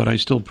either, but I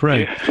still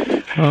pray.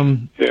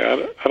 I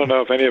don't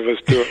know if any of us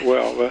do it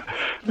well, but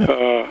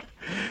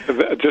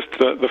just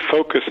the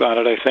focus on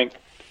it, I think,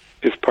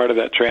 is part of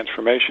that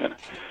transformation.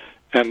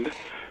 And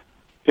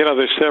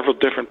there's several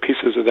different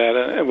pieces of that,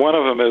 and one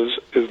of them is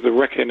the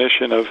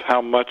recognition of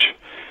how much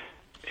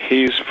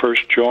He's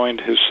first joined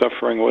His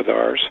suffering with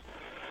ours,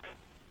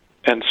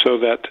 and so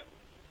that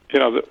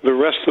the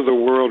rest of the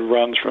world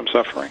runs from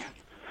suffering,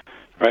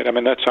 right? I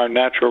mean, that's our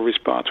natural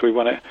response. We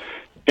want to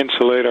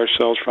insulate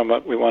ourselves from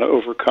it. We want to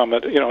overcome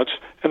it.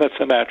 And that's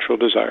a natural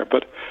desire.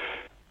 But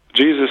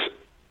Jesus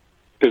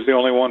is the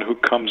only one who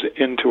comes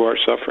into our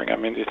suffering. I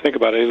mean, you think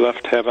about it. He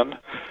left heaven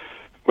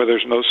where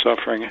there's no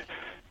suffering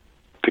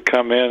to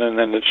come in and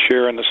then to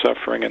share in the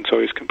suffering, and so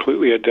He's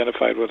completely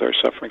identified with our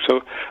suffering.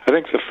 So I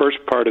think the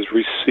first part is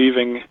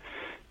receiving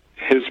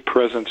His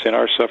presence in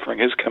our suffering,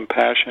 His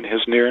compassion,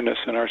 His nearness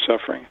in our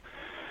suffering.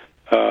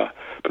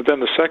 But then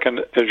the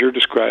second, as you're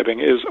describing,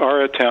 is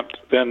our attempt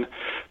then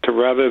to,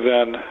 rather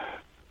than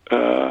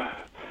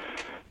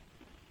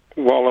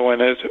wallow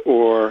in it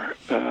or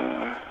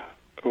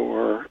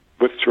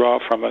withdraw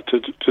from it,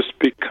 to just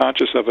be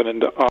conscious of it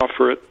and to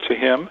offer it to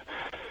Him,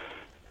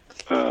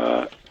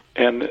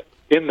 and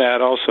in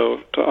that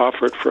also to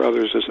offer it for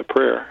others as a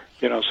prayer.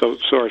 So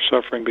our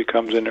suffering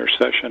becomes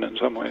intercession in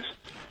some ways.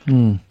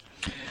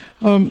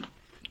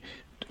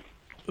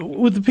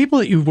 With the people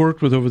that you've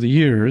worked with over the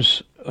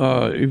years,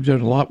 you've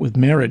done a lot with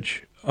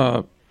marriage.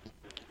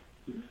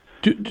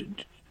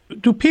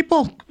 Do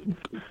people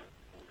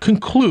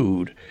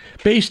conclude,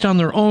 based on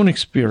their own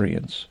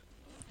experience,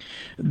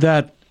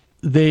 that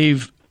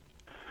they've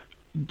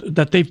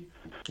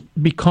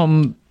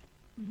become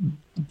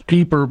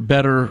deeper,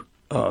 better,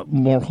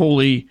 more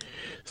holy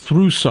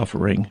through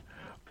suffering,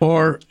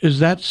 Or is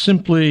that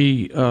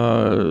simply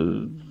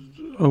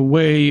a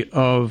way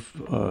of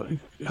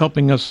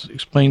helping us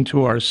explain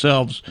to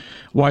ourselves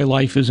why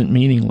life isn't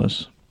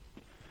meaningless?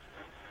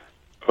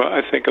 Well,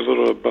 I think a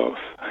little of both.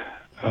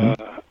 I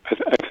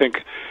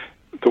think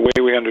the way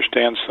we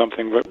understand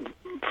something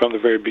from the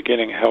very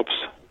beginning helps.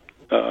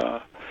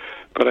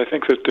 But I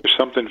think that there's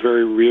something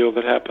very real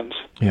that happens.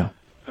 Yeah.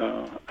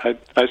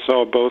 I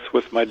saw both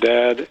with my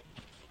dad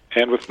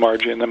and with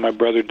Margie, and then my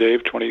brother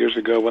Dave 20 years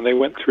ago when they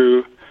went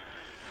through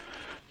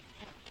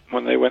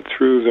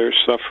their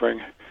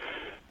suffering.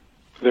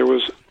 There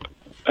was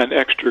an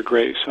extra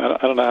grace. I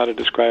don't know how to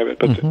describe it,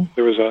 but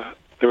there was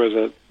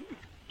a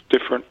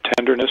different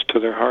tenderness to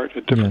their heart,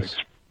 a different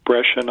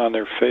expression on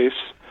their face,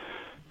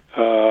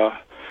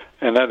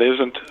 and that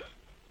isn't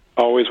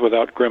always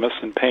without grimace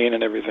and pain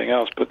and everything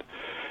else.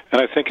 And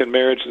I think in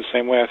marriage the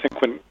same way. I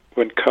think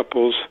when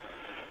couples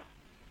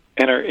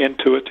enter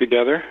into it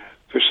together,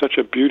 there's such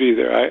a beauty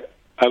there.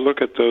 I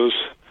look at those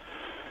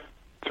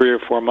 3 or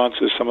 4 months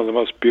as some of the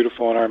most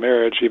beautiful in our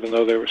marriage, even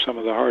though they were some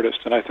of the hardest.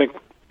 And I think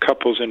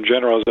couples in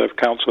general, as I've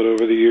counseled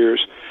over the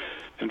years,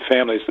 and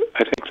families,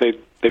 I think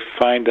they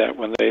find that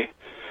when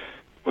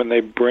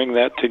they bring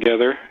that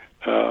together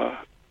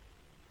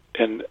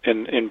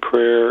in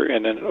prayer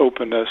and in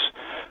openness,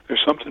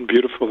 there's something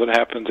beautiful that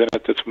happens in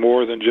it that's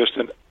more than just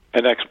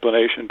an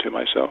explanation to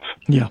myself.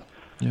 Yeah.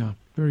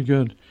 Very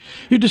good.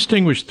 You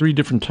distinguish 3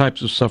 different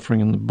types of suffering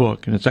in the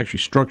book, and it's actually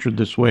structured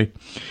this way: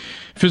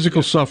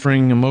 physical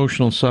suffering,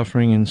 emotional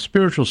suffering, and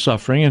spiritual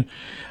suffering.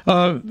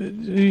 And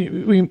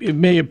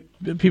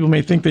people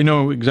may think they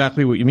know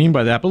exactly what you mean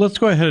by that, but let's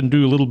go ahead and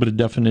do a little bit of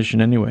definition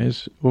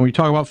anyways. When we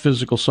talk about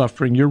physical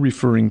suffering, you're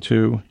referring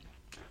to?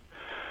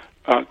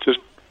 Just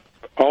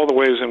all the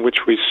ways in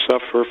which we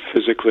suffer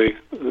physically,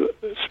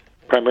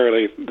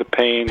 primarily the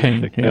pain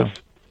sickness,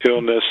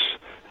 illness,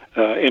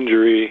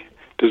 injury,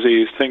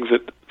 disease, things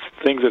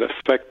that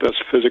affect us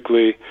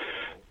physically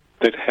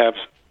that have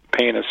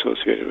pain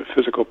associated with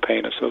physical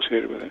pain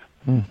associated with it.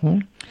 Mm-hmm.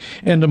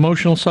 And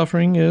emotional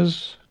suffering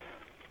is?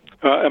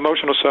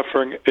 Emotional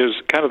suffering is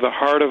kind of the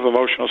heart of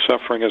emotional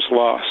suffering is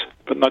loss,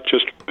 but not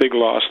just big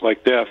loss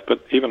like death,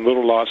 but even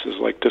little losses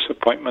like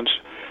disappointments,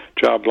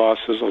 job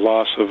losses, a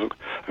loss of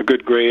a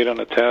good grade on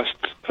a test,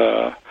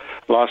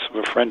 loss of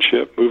a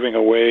friendship, moving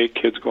away,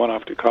 kids going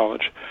off to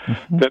college.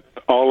 Mm-hmm. That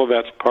all of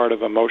that's part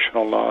of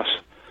emotional loss.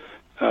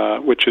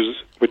 Which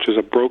is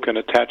a broken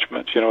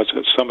attachment.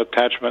 It's some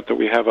attachment that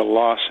we have a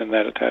loss in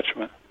that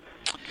attachment.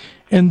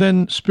 And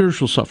then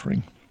spiritual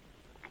suffering.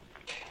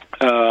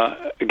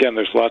 Again,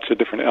 there's lots of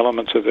different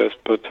elements of this,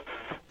 but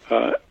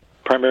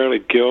primarily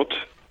guilt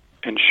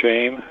and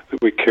shame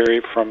that we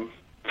carry from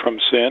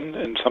sin,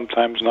 and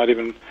sometimes not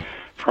even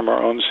from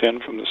our own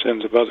sin, from the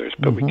sins of others,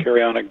 but we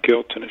carry on a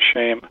guilt and a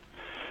shame,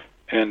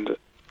 and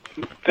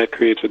that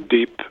creates a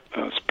deep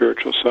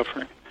spiritual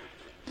suffering.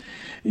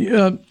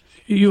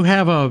 You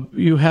have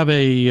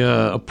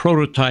a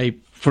prototype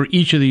for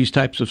each of these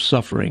types of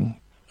suffering.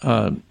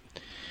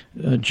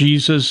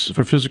 Jesus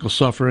for physical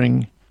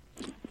suffering,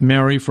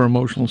 Mary for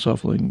emotional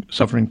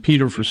suffering,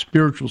 Peter for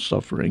spiritual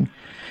suffering.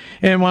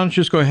 And why don't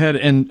you just go ahead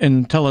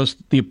and tell us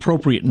the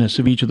appropriateness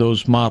of each of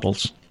those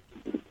models?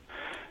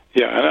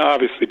 Yeah, and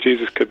obviously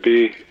Jesus could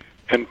be,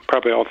 and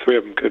probably all 3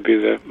 of them could be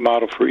the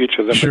model for each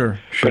of them. Sure.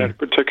 But in a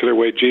particular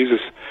way,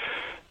 Jesus'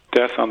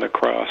 death on the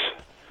cross,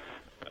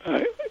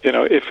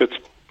 if it's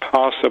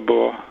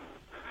possible,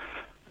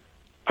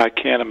 I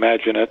can't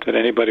imagine it that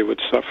anybody would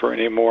suffer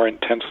any more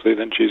intensely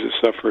than Jesus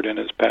suffered in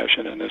his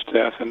passion and his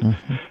death, and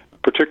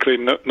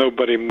particularly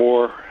nobody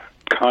more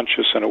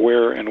conscious and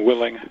aware and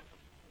willing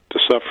to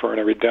suffer in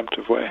a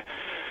redemptive way.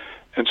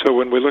 And so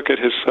when we look at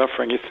his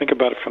suffering, you think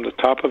about it from the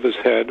top of his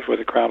head, where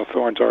the crown of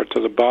thorns are, to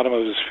the bottom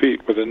of his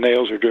feet, where the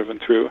nails are driven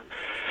through,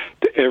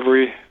 to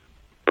every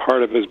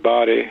part of his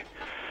body,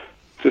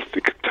 just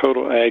the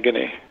total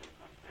agony.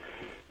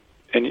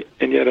 And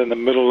yet in the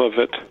middle of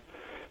it,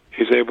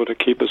 he's able to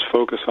keep his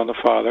focus on the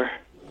Father.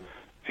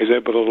 He's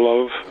able to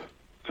love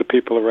the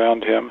people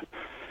around him,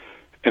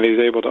 and he's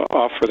able to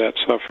offer that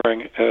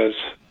suffering as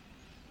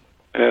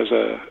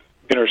a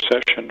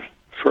intercession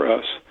for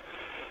us.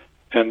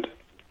 And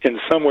in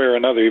some way or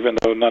another, even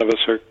though none of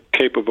us are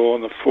capable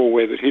in the full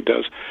way that he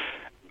does,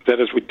 that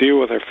as we deal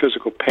with our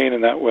physical pain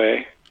in that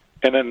way,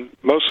 and then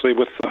mostly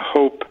with the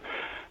hope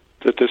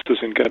that this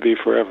isn't going to be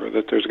forever,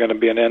 that there's going to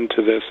be an end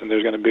to this and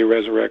there's going to be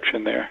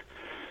resurrection there.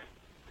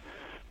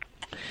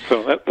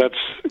 So that's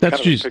kind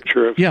of Jesus. A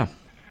picture of... Yeah.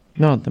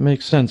 No, that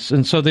makes sense.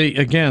 And so,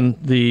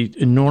 the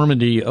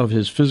enormity of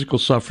his physical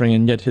suffering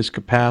and yet his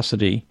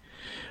capacity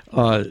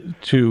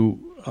to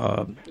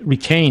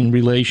retain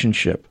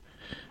relationship.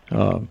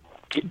 All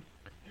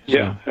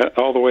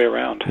the way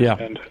around. Yeah,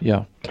 and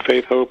yeah.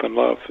 Faith, hope, and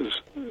love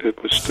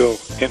it was still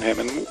in him.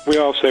 And we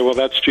all say, well,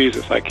 that's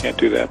Jesus. I can't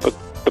do that. But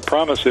the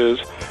promise is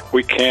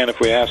we can if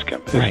we ask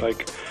him. It's right.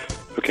 Like,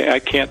 okay, I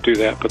can't do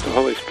that, but the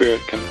Holy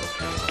Spirit can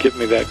give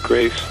me that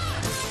grace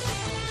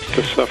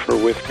to suffer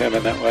with him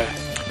in that way.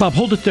 Bob,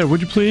 hold it there,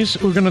 would you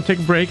please? We're going to take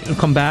a break and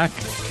come back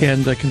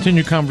and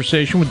continue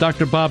conversation with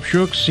Dr. Bob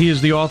Schuchts. He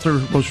is the author,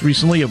 most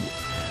recently, of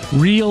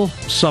Real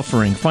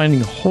Suffering,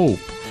 Finding Hope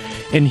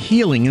and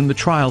Healing in the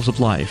Trials of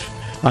Life.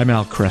 I'm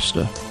Al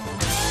Cresta.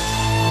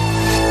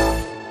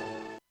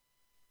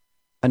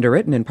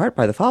 Underwritten in part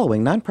by the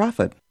following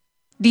nonprofit.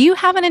 Do you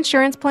have an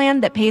insurance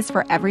plan that pays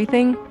for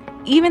everything,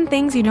 even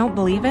things you don't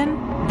believe in?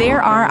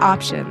 There are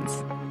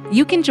options.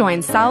 You can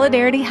join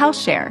Solidarity Health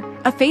Share,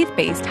 a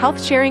faith-based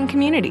health-sharing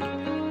community.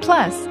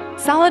 Plus,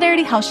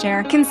 Solidarity Health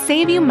Share can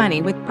save you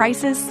money with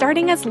prices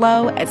starting as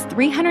low as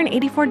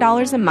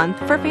 $384 a month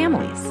for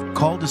families.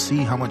 Call to see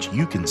how much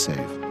you can save.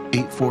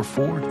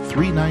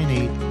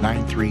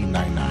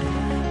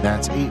 844-398-9399.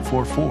 That's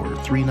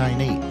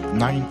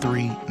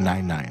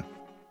 844-398-9399.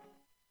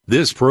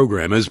 This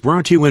program is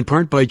brought to you in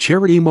part by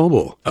Charity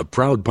Mobile, a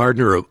proud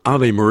partner of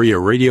Ave Maria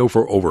Radio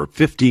for over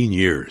 15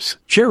 years.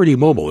 Charity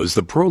Mobile is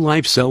the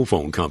pro-life cell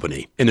phone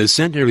company and has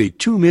sent nearly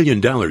 $2 million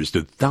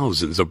to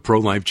thousands of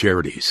pro-life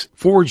charities.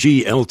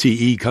 4G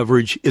LTE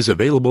coverage is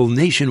available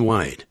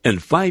nationwide, and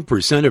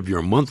 5% of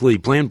your monthly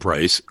plan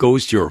price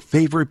goes to your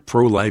favorite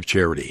pro-life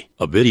charity.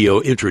 A video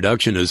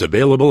introduction is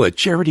available at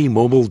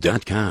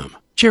CharityMobile.com.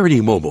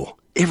 Charity Mobile,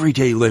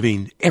 everyday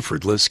living,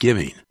 effortless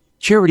giving.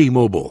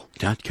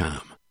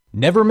 CharityMobile.com.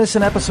 Never miss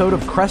an episode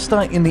of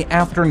Cresta in the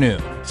Afternoon.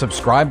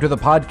 Subscribe to the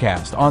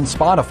podcast on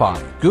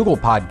Spotify, Google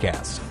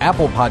Podcasts,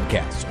 Apple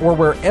Podcasts, or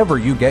wherever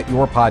you get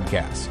your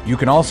podcasts. You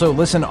can also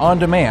listen on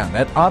demand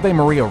at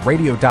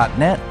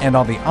AveMariaRadio.net and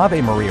on the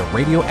Ave Maria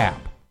Radio app.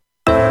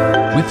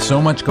 With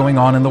so much going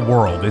on in the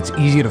world, it's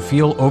easy to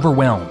feel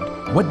overwhelmed.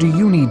 What do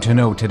you need to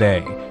know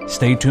today?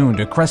 Stay tuned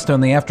to Cresta in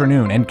the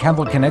Afternoon and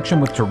Catholic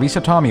Connection with Teresa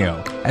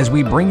Tomeo as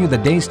we bring you the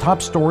day's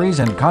top stories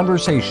and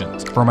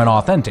conversations from an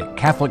authentic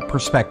Catholic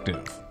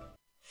perspective.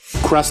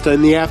 Cresta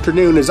in the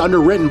Afternoon is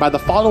underwritten by the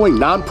following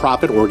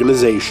nonprofit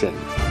organization: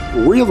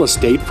 Real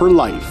Estate for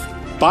Life.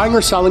 Buying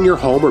or selling your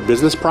home or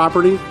business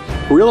property?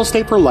 Real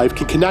Estate for Life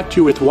can connect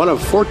you with one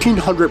of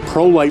 1,400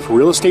 pro-life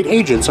real estate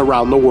agents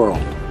around the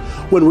world.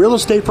 When Real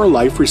Estate for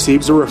Life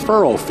receives a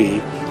referral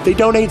fee, they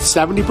donate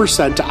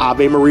 70% to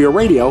Ave Maria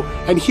Radio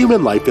and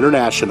Human Life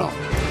International.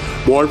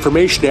 More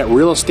information at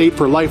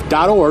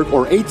realestateforlife.org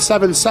or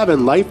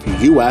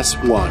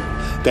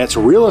 877-LIFE-US1. That's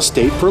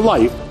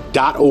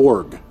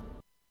realestateforlife.org.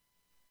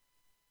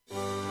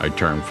 I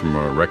turned from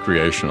a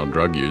recreational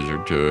drug user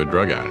to a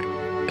drug addict.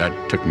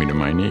 That took me to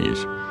my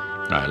knees.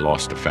 I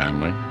lost a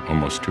family,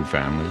 almost two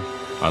families.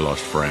 I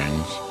lost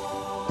friends.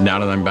 Now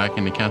that I'm back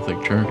in the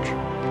Catholic Church,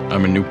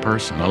 I'm a new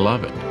person. I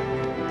love it.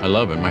 I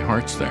love it. My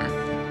heart's there.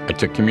 I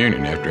took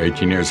communion after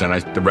 18 years, and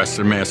the rest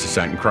of the Mass I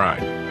sat and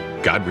cried.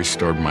 God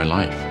restored my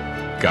life.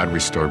 God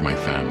restored my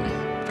family.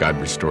 God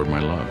restored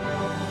my love.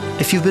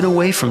 If you've been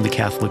away from the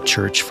Catholic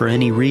Church for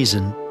any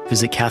reason,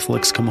 visit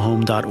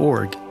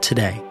CatholicsComeHome.org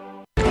today.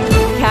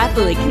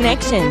 Catholic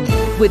Connection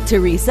with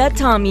Teresa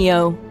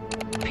Tomeo.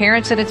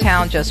 Parents in a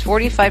town just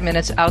 45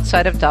 minutes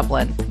outside of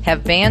Dublin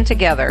have band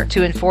together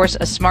to enforce a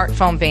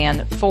smartphone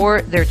ban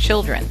for their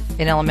children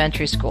in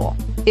elementary school.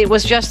 It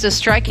was just a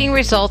striking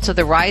result of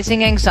the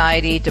rising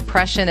anxiety,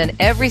 depression, and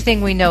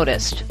everything we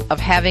noticed of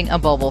having a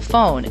mobile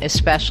phone,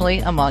 especially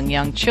among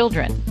young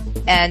children.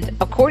 And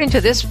according to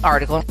this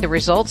article, the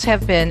results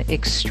have been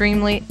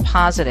extremely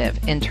positive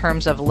in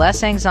terms of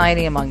less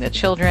anxiety among the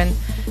children,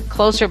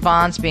 closer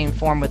bonds being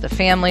formed with the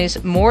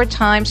families, more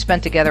time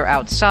spent together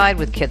outside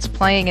with kids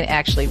playing and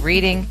actually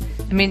reading.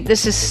 I mean,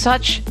 this is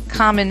such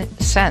common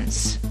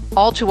sense.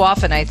 All too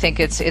often, I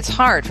think it's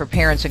hard for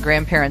parents and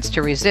grandparents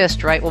to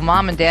resist, right? Well,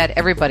 mom and dad,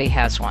 everybody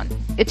has one.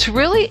 It's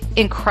really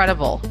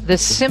incredible,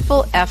 this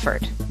simple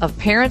effort of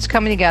parents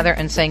coming together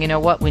and saying, you know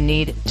what, we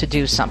need to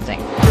do something.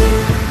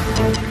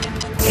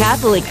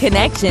 Catholic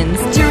Connections,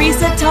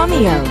 Teresa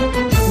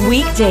Tomeo.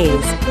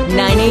 Weekdays,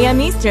 9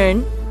 a.m.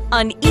 Eastern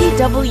on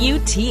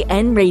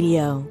EWTN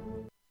Radio.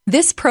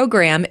 This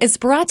program is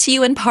brought to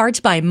you in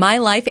part by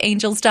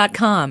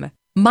MyLifeAngels.com.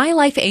 My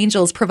Life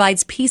Angels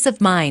provides peace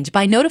of mind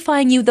by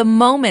notifying you the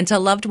moment a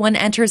loved one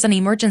enters an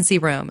emergency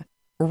room.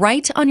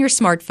 Right on your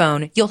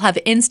smartphone, you'll have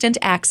instant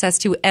access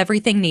to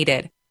everything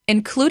needed,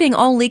 including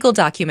all legal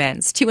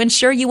documents, to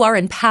ensure you are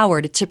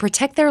empowered to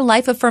protect their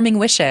life-affirming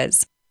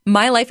wishes.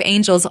 My Life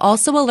Angels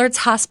also alerts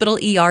hospital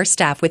ER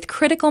staff with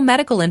critical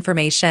medical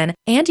information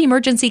and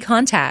emergency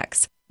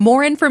contacts.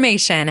 More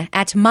information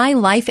at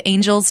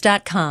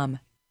MyLifeAngels.com.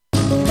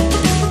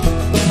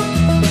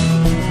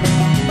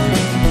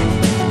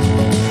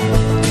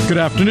 Good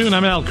afternoon.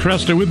 I'm Al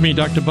Cresta. With me,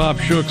 Dr. Bob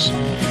Schuchts,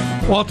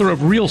 author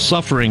of Real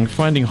Suffering,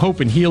 Finding Hope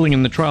and Healing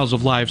in the Trials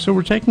of Life. So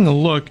we're taking a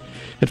look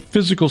at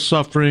physical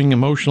suffering,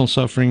 emotional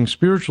suffering,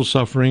 spiritual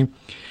suffering.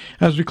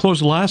 As we close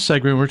the last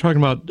segment, we're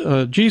talking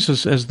about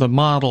Jesus as the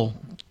model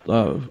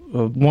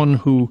of one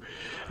who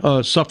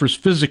suffers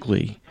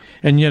physically,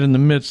 and yet in the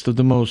midst of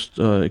the most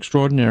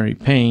extraordinary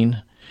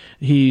pain,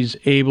 he's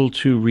able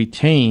to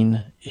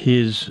retain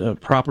his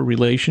proper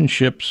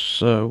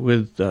relationships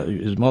with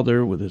his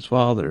mother, with his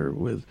father,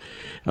 with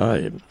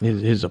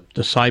his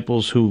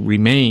disciples who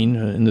remain,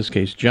 in this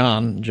case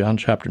John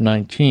chapter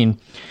 19.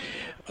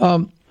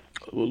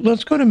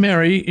 Let's go to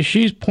Mary.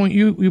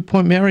 You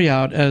point Mary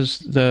out as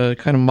the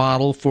kind of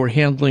model for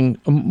handling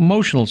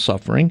emotional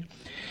suffering,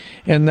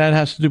 and that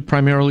has to do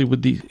primarily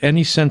with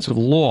any sense of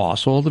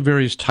loss, all the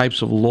various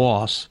types of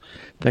loss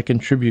that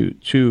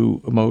contribute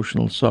to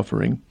emotional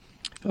suffering.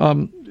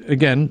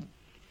 Again,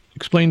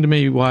 explain to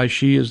me why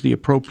she is the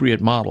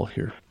appropriate model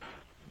here.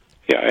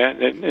 Yeah,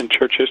 in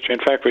church history, in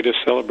fact, we just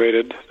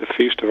celebrated the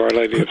Feast of Our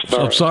Lady of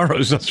Sorrows. Of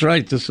Sorrows, that's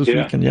right, this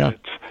weekend, yeah.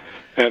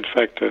 In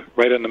fact,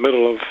 right in the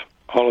middle of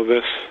all of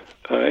this,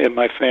 in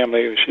my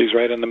family, she's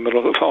right in the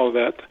middle of all of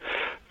that,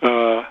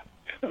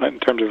 in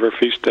terms of her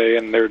feast day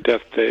and their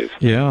death days.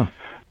 Yeah.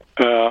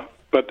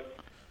 But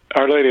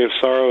Our Lady of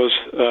Sorrows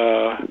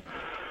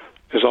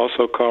is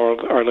also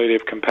called Our Lady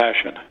of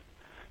Compassion,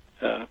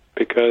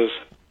 because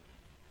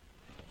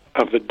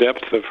of the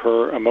depth of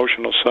her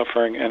emotional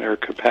suffering and her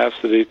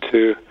capacity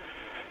to,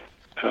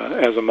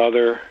 as a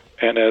mother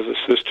and as a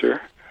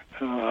sister,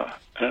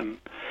 and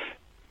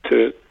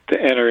to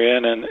enter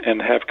in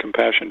and have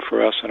compassion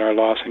for us and our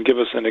loss and give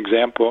us an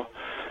example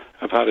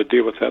of how to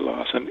deal with that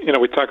loss. And,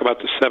 we talk about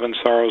the 7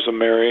 sorrows of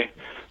Mary,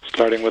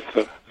 starting with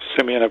the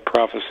Simeon of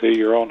prophecy,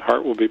 your own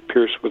heart will be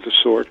pierced with a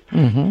sword,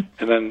 and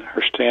then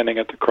her standing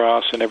at the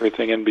cross and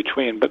everything in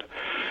between. But,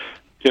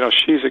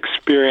 she's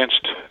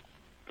experienced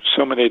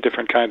so many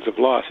different kinds of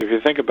loss. If you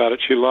think about it,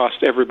 she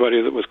lost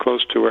everybody that was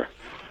close to her.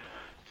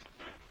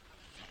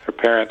 Her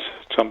parents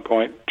at some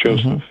point,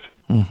 Joseph,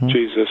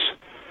 Jesus,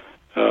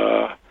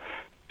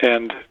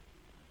 and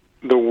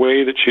the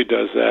way that she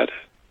does that,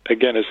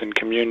 again, is in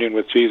communion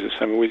with Jesus.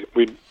 I mean,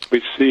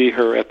 we see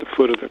her at the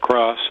foot of the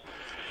cross,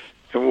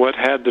 and what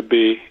had to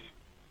be,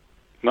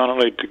 not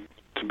only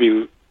to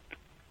be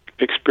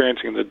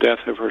experiencing the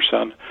death of her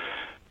son,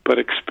 but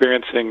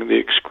experiencing the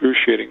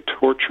excruciating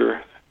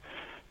torture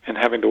and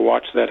having to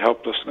watch that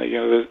helplessly.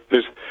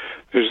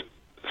 There's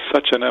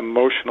such an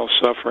emotional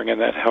suffering in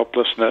that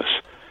helplessness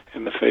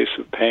in the face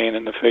of pain,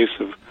 in the face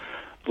of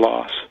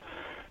loss.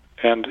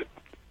 And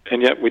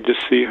yet we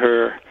just see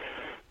her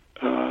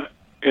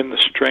in the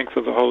strength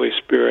of the Holy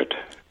Spirit,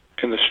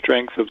 in the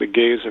strength of the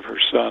gaze of her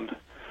son,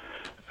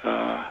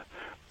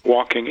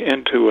 walking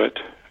into it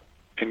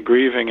and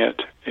grieving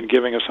it and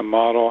giving us a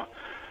model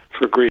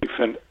for grief.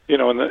 And,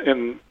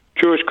 in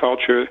Jewish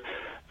culture,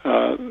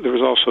 there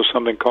was also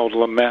something called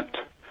lament,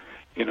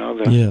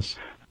 yes,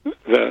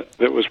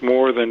 that was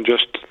more than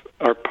just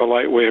our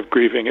polite way of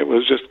grieving. It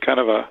was just kind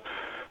of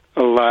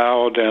a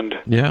loud and...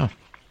 Yeah.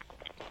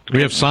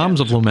 We have Psalms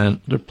of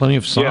lament. There are plenty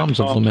of Psalms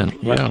of lament.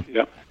 Yeah.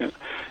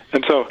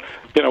 And so,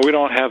 we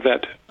don't have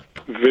that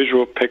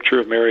visual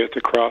picture of Mary at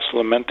the cross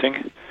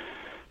lamenting,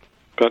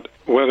 but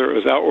whether it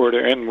was outward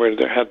or inward,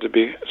 there had to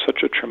be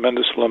such a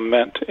tremendous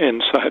lament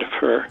inside of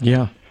her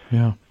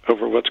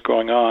over what's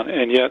going on.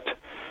 And yet,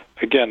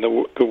 again,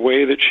 the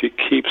way that she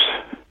keeps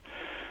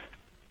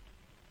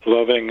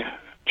loving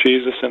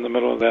Jesus in the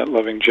middle of that,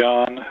 loving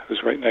John,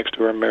 who's right next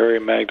to her, Mary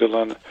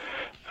Magdalene,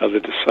 the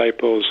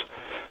disciples,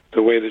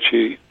 the way that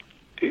she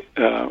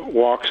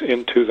walks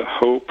into the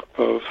hope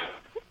of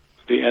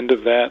the end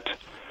of that.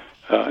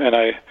 And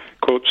I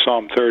quote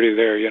Psalm 30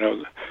 there,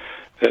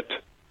 that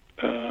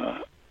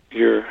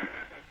your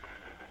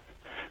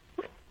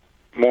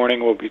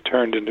mourning will be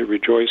turned into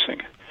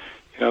rejoicing.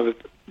 That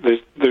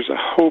there's a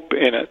hope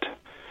in it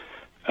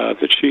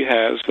that she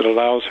has that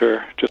allows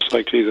her, just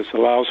like Jesus,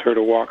 allows her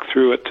to walk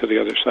through it to the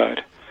other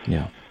side.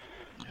 Yeah.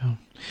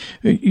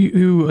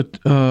 You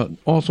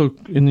also,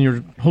 in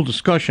your whole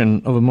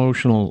discussion of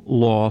emotional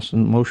loss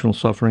and emotional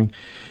suffering,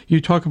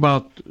 you talk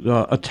about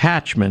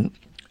attachment,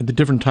 the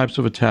different types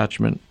of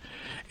attachment.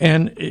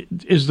 And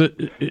is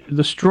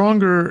the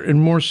stronger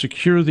and more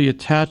secure the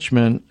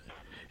attachment,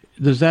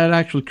 does that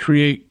actually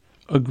create,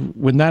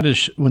 when that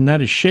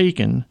is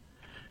shaken,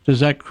 does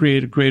that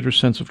create a greater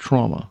sense of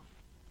trauma?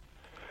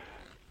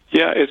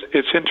 Yeah,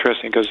 it's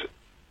interesting because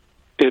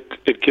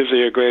it gives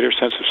you a greater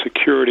sense of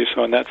security,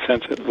 so in that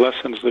sense it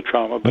lessens the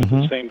trauma, but at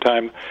the same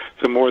time,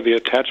 the more the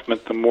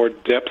attachment, the more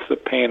depth the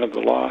pain of the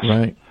loss.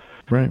 Right.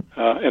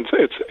 And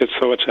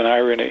so it's an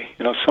irony.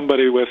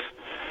 Somebody with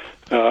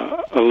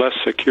a less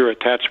secure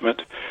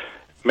attachment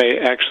may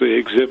actually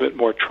exhibit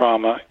more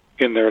trauma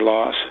in their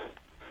loss,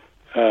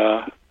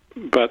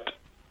 but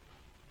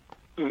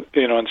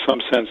in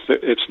some sense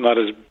it's not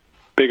as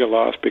big a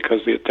loss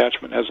because the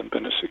attachment hasn't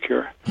been as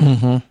secure.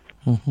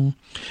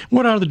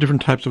 What are the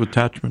different types of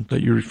attachment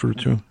that you refer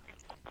to?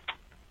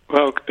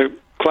 Well,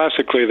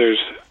 classically,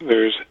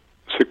 there's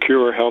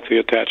secure, healthy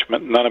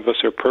attachment. None of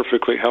us are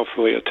perfectly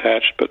healthily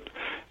attached, but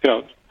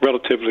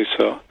relatively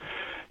so.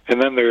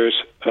 And then there's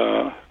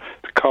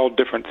called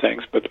different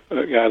things, but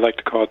I like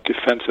to call it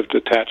defensive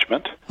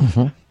detachment,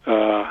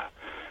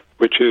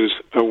 which is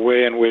a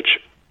way in which,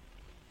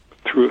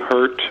 through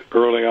hurt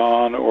early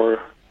on or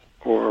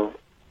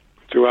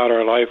throughout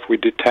our life, we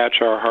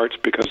detach our hearts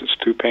because it's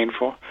too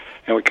painful,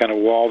 and we kind of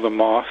wall them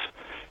off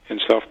in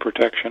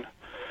self-protection.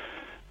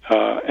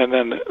 And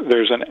then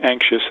there's an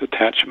anxious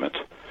attachment,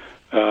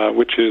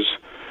 which is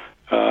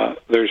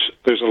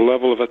there's a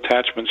level of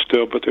attachment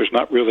still, but there's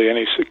not really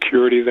any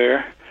security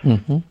there.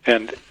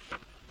 And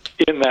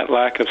in that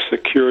lack of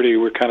security,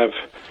 we're kind of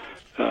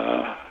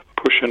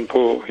push and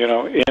pull,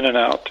 in and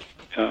out,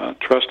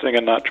 trusting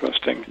and not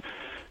trusting,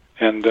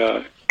 and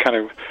kind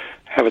of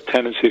have a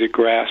tendency to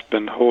grasp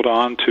and hold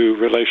on to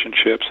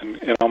relationships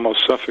and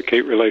almost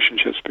suffocate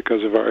relationships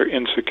because of our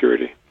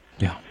insecurity.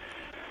 Yeah.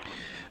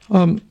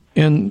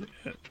 And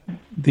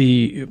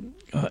the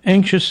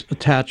anxious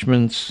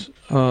attachments,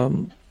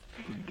 do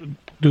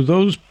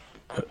those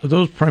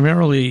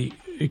primarily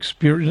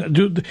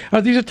experience?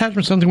 Are these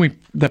attachments something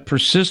that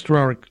persist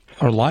through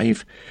our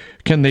life?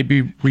 Can they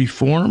be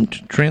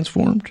reformed,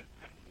 transformed?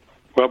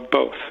 Well,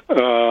 both.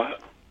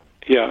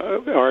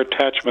 Our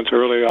attachments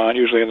early on,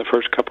 usually in the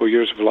first couple of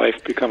years of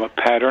life, become a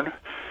pattern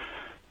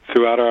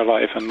throughout our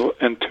life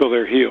until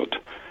they're healed.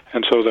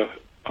 And so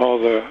all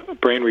the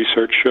brain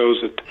research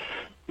shows that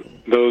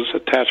those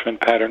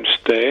attachment patterns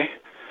stay,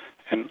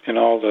 and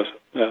all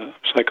the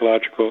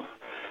psychological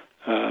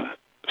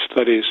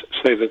studies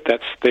say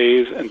that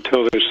stays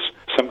until there's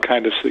some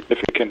kind of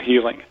significant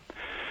healing.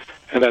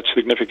 And that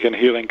significant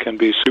healing can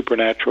be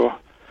supernatural,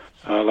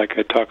 like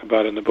I talk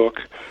about in the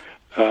book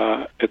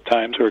at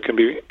times, or it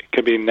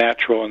can be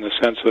natural in the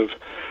sense of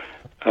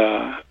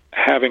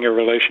having a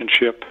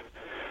relationship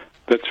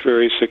that's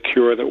very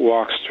secure, that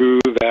walks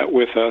through that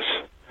with us,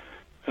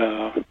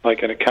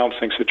 like in a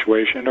counseling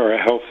situation or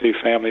a healthy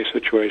family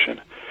situation,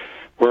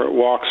 where it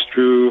walks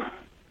through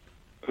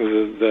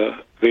the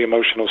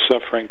emotional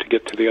suffering to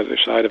get to the other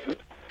side of it.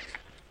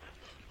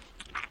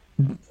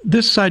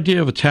 This idea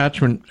of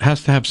attachment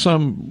has to have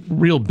some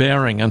real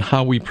bearing on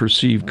how we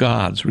perceive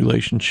God's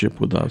relationship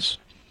with us.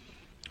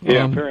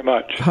 Yeah, very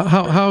much.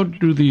 How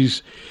do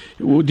these,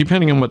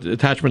 depending on what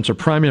attachments are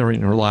primary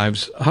in our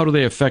lives, how do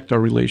they affect our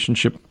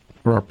relationship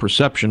or our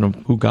perception of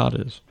who God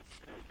is?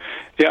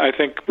 Yeah, I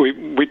think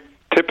we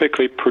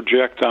typically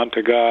project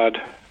onto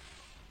God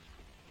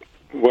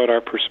what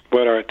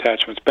our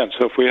attachment's been.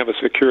 So if we have a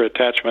secure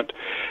attachment,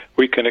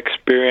 we can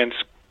experience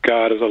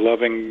God as a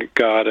loving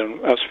God and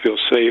us feel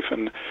safe,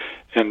 and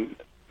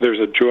there's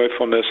a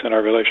joyfulness in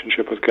our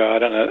relationship with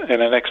God and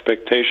an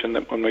expectation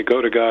that when we go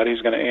to God,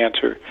 He's going to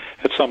answer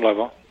at some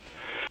level,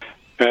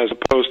 as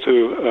opposed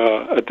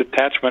to a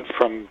detachment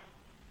from,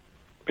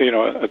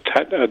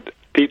 a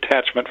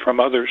detachment from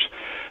others.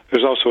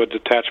 There's also a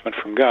detachment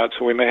from God.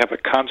 So we may have a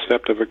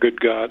concept of a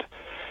good God,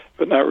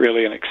 but not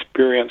really an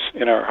experience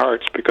in our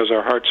hearts, because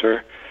our hearts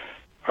are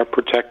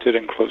protected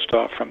and closed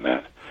off from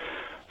that.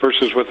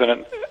 Versus with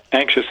an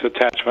anxious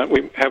attachment,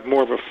 we have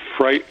more of a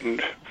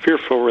frightened,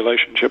 fearful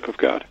relationship with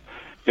God.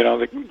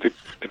 That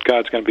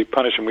God's going to be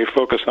punished, and we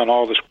focus on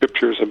all the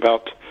scriptures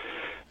about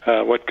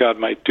what God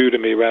might do to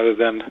me, rather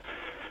than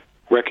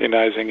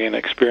recognizing and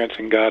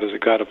experiencing God as a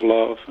God of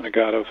love and a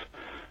God of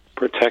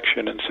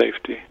protection and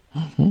safety.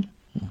 Mm-hmm.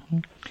 Mm-hmm.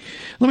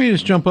 Let me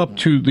just jump up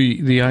to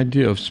the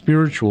idea of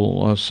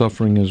spiritual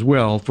suffering as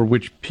well, for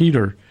which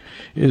Peter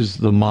is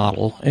the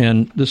model,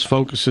 and this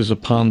focuses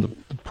upon the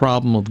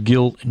problem of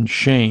guilt and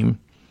shame.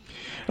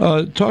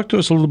 Talk to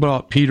us a little bit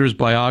about Peter's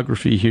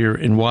biography here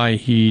and why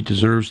he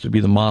deserves to be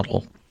the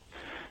model.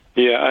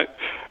 Yeah,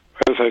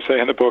 as I say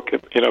in the book,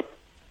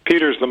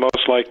 Peter's the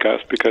most like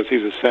us because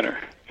he's a sinner.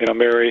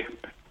 Mary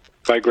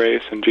by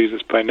grace and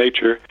Jesus by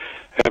nature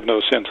have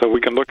no sin. So we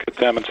can look at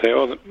them and say,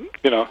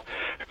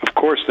 of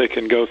course they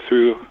can go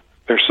through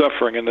their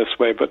suffering in this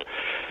way, but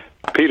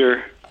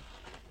Peter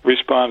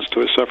responds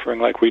to his suffering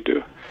like we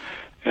do.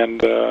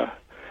 And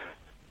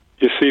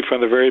you see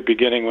from the very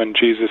beginning when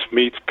Jesus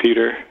meets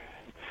Peter,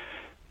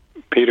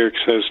 Peter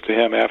says to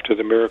him after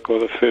the miracle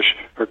of the fish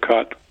are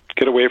caught,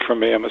 "Get away from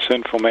me, I'm a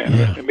sinful man."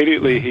 Yeah.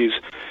 Immediately he's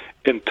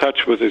in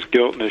touch with his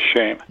guilt and his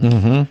shame.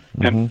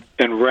 Mm-hmm.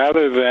 And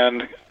rather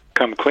than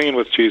come clean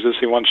with Jesus,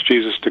 he wants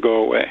Jesus to go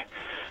away.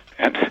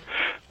 And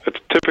that's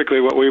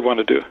typically what we want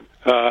to do.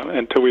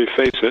 Until we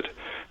face it,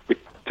 we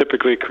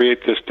typically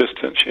create this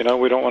distance. We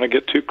don't want to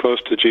get too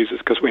close to Jesus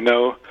because we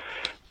know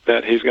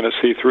that He's going to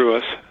see through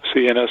us,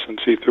 see in us and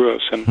see through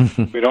us.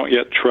 And we don't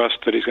yet trust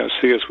that He's going to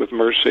see us with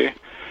mercy,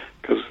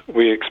 because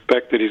we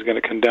expect that He's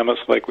going to condemn us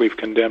like we've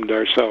condemned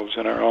ourselves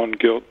in our own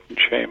guilt and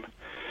shame.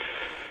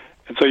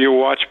 And so you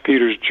watch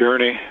Peter's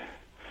journey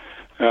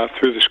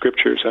through the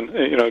Scriptures, and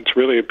it's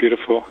really a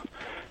beautiful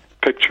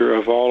picture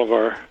of all of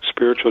our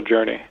spiritual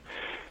journey.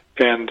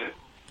 And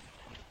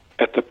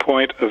at the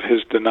point of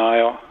his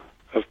denial,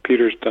 of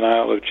Peter's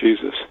denial of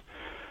Jesus,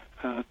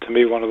 to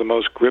me one of the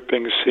most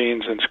gripping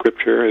scenes in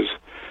Scripture is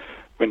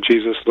when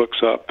Jesus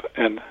looks up,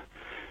 and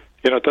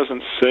it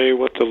doesn't say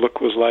what the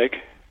look was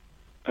like,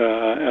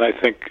 and I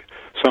think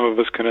some of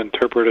us can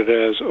interpret it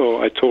as,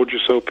 "Oh, I told you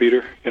so,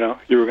 Peter.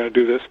 You were going to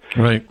do this."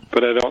 Right.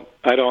 But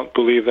I don't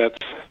believe that's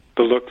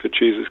the look that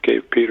Jesus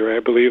gave Peter. I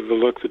believe the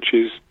look that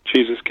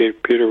Jesus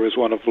gave Peter was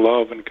one of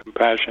love and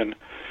compassion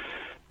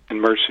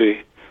and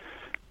mercy,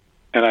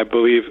 and I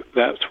believe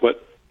that's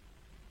what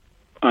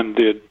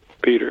undid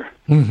Peter.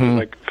 Mm-hmm.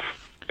 Like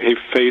he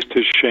faced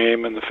his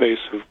shame in the face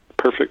of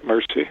perfect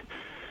mercy,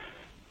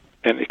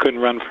 and he couldn't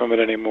run from it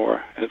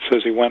anymore. And it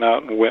says he went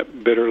out and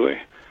wept bitterly.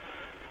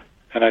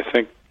 And I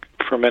think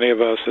for many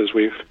of us, as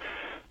we've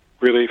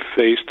really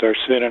faced our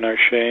sin and our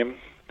shame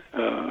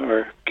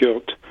or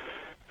guilt.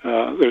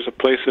 There's a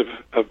place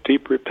of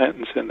deep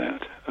repentance in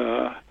that.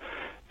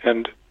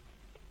 And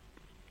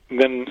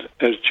then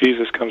as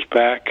Jesus comes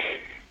back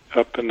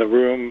up in the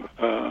room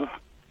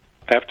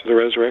after the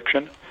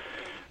resurrection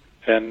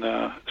and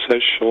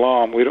says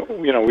shalom, we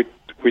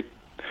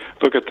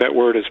look at that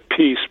word as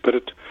peace, but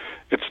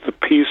it's the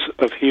peace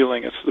of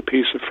healing. It's the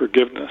peace of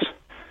forgiveness.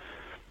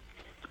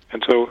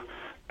 And so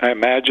I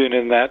imagine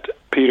in that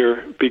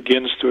Peter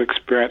begins to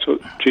experience,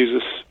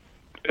 Jesus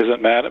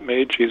isn't mad at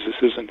me, Jesus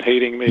isn't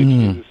hating me,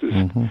 Jesus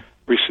is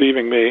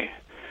receiving me,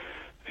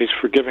 he's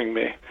forgiving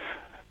me.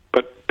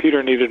 But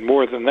Peter needed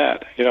more than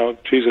that.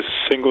 Jesus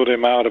singled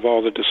him out of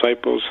all the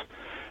disciples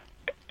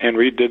and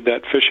redid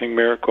that fishing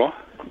miracle,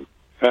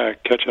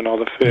 catching all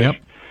the fish.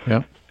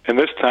 Yep. And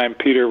this time,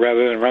 Peter,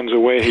 rather than runs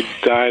away, he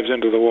dives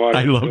into the water.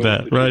 I love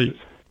that, right?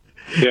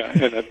 Yeah,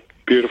 and that's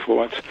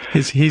beautiful.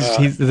 There's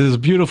a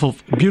beautiful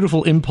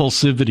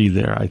impulsivity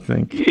there, I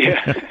think.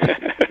 Yeah.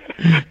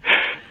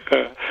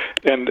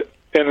 And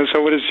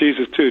so what does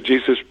Jesus do?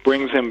 Jesus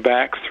brings him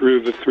back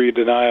through the 3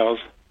 denials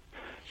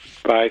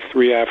by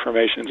 3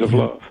 affirmations of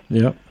love.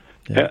 Yep.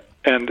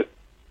 And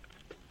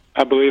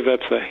I believe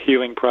that's a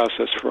healing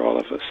process for all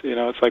of us.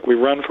 It's like we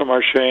run from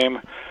our shame,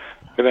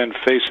 we then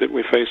face it,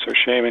 we face our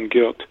shame and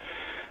guilt.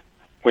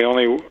 We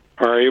only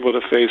are able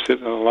to face it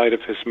in the light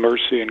of his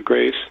mercy and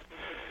grace,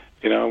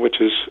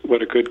 which is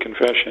what a good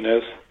confession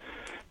is.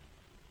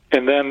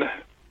 And then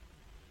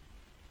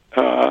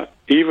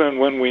even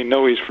when we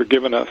know he's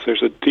forgiven us,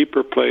 there's a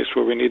deeper place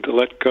where we need to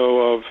let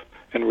go of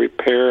and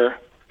repair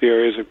the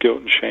areas of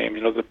guilt and shame.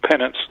 The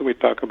penance that we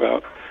talk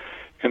about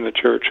in the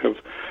church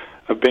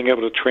of being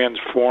able to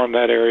transform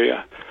that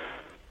area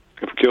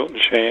of guilt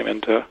and shame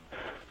into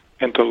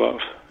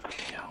love.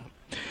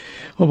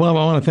 Well, Bob,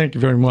 I want to thank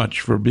you very much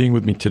for being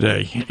with me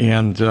today,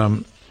 and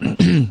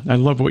I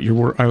love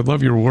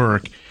your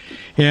work.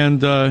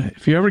 And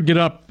if you ever get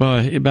up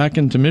back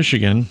into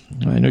Michigan,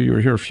 I know you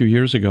were here a few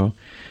years ago.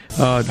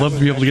 I'd love to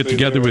be able to get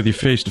together with you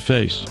face to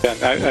face. Yeah,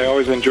 I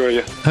always enjoy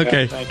you.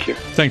 Okay, thank you.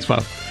 Thanks,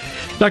 Bob.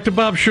 Dr.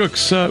 Bob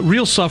Schuchts,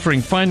 Real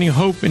Suffering: Finding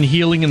Hope and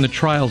Healing in the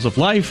Trials of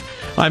Life.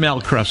 I'm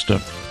Al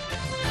Kresta.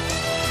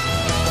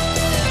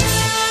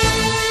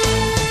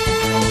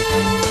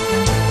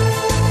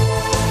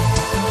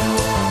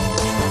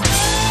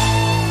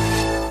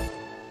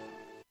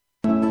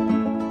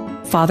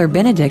 Father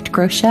Benedict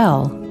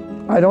Groeschel.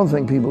 I don't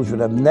think people should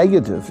have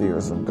negative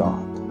fears of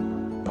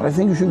God, but I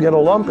think you should get a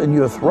lump in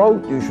your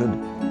throat. You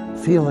should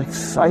feel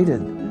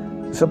excited.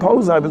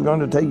 Suppose I was going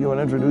to take you and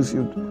introduce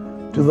you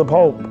to the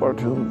Pope or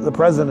to the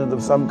President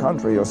of some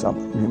country or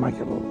something. You might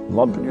get a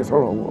lump in your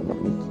throat.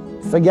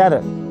 Forget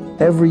it.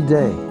 Every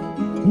day,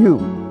 you,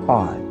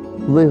 I,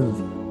 live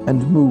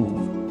and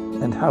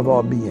move and have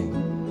our being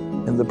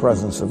in the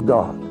presence of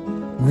God.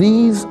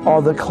 These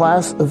are the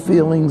class of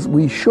feelings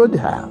we should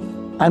have.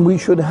 And we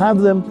should have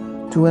them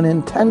to an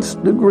intense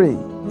degree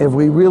if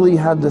we really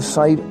had the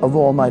sight of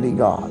Almighty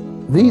God.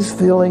 These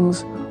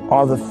feelings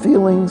are the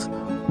feelings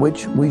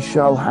which we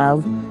shall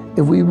have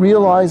if we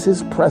realize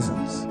His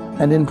presence.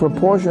 And in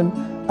proportion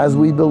as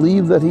we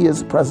believe that He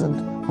is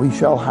present, we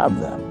shall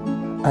have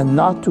them. And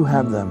not to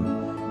have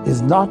them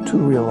is not to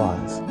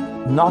realize,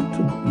 not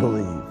to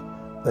believe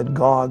that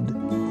God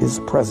is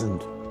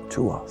present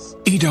to us.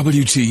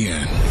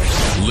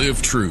 EWTN.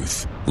 Live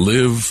truth.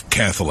 Live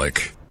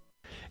Catholic.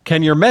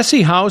 Can your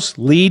messy house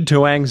lead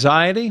to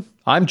anxiety?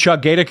 I'm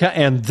Chuck Gatica,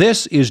 and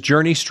this is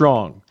Journey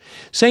Strong.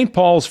 St.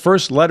 Paul's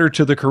first letter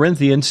to the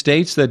Corinthians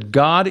states that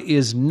God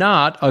is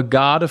not a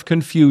God of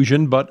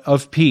confusion, but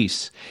of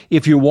peace.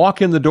 If you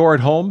walk in the door at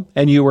home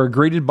and you are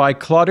greeted by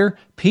clutter,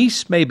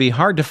 peace may be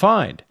hard to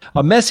find.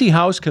 A messy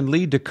house can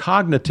lead to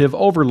cognitive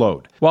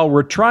overload. While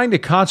we're trying to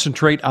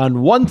concentrate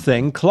on one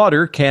thing,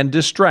 clutter can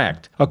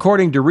distract.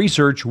 According to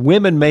research,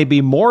 women may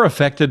be more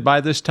affected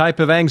by this type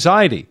of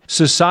anxiety.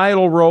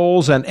 Societal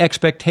roles and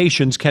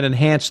expectations can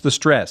enhance the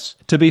stress.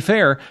 To be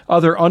fair,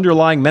 other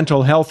underlying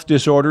mental health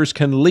disorders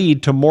can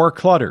lead to more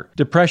clutter: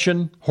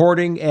 depression,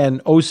 hoarding,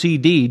 and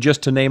OCD,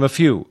 just to name a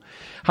few.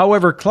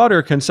 However,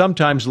 clutter can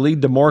sometimes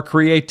lead to more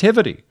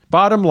creativity.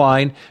 Bottom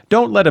line,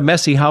 don't let a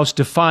messy house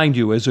define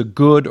you as a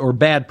good or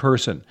bad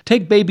person.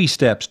 Take baby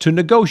steps to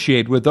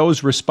negotiate with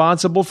those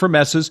responsible for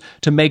messes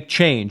to make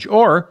change,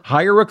 or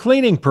hire a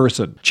cleaning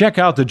person. Check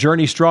out the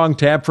Journey Strong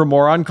tab for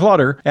more on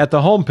clutter at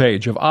the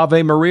homepage of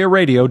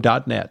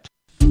AveMariaRadio.net.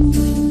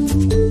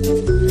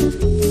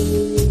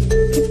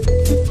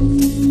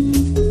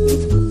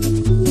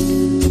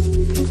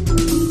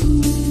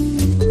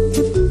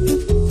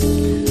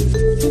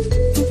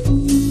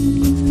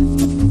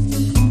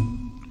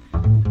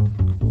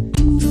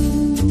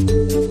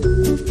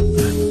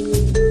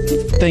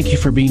 Thank you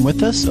for being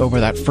with us over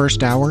that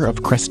first hour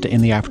of Cresta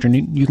in the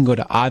Afternoon. You can go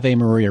to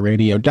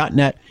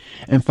AveMariaRadio.net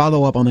and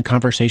follow up on the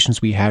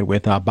conversations we had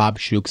with Bob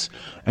Schuchts,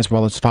 as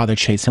well as Father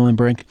Chase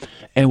Hilgenbrinck.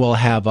 And we'll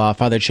have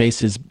Father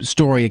Chase's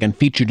story again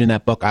featured in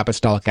that book,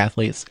 Apostolic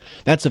Athletes.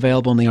 That's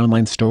available in the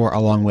online store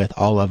along with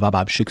all of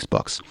Bob Schuchts'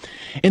 books.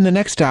 In the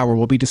next hour,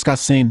 we'll be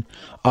discussing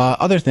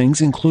other things,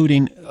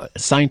 including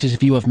scientific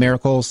view of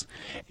miracles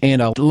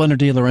and Leonard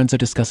DeLorenzo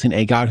discussing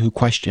a God who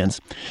questions.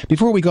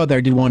 Before we go there,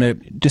 I did want to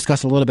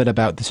discuss a little bit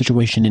about the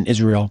situation in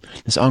Israel,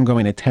 this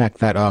ongoing attack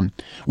that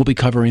we'll be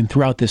covering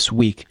throughout this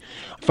week.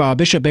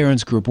 Bishop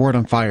Barron's group, Word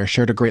on Fire,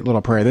 shared a great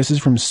little prayer. This is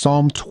from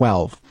Psalm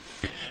 12.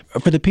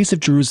 For the peace of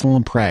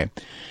Jerusalem, pray.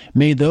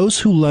 May those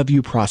who love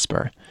you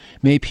prosper.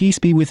 May peace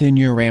be within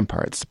your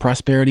ramparts,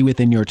 prosperity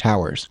within your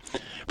towers.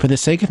 For the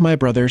sake of my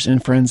brothers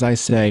and friends, I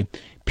say,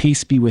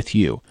 peace be with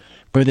you.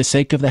 For the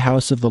sake of the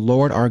house of the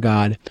Lord our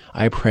God,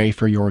 I pray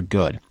for your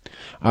good.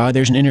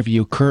 There's an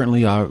interview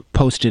currently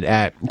posted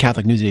at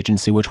Catholic News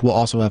Agency, which we'll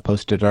also have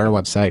posted at our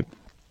website.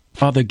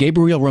 Father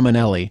Gabriel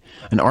Romanelli,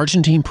 an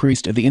Argentine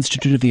priest of the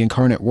Institute of the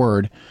Incarnate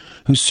Word,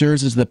 who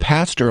serves as the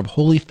pastor of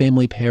Holy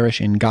Family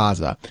Parish in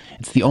Gaza.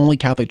 It's the only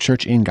Catholic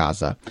church in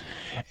Gaza.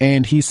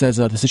 And he says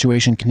the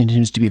situation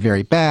continues to be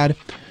very bad.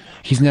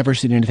 He's never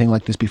seen anything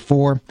like this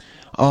before.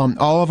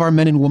 All of our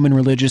men and women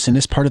religious in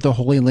this part of the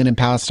Holy Land in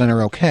Palestine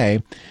are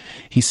okay,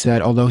 he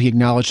said, although he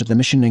acknowledged that the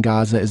mission in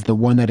Gaza is the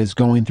one that is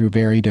going through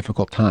very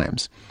difficult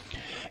times.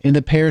 In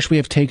the parish we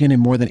have taken in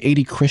more than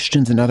 80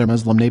 Christians and other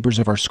Muslim neighbors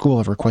of our school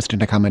have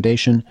requested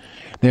accommodation.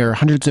 There are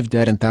hundreds of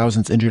dead and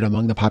thousands injured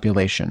among the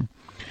population.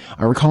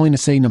 Recalling a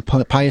saying of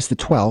Pius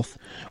XII,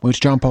 which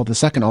John Paul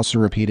II also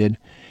repeated,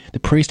 the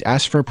priest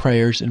asked for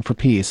prayers and for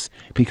peace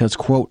because,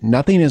 quote,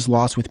 nothing is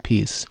lost with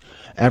peace.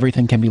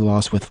 Everything can be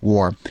lost with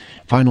war.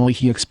 Finally,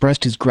 he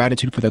expressed his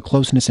gratitude for the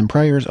closeness in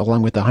prayers,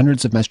 along with the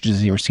hundreds of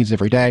messages he receives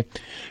every day.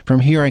 From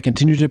here, I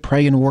continue to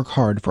pray and work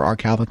hard for our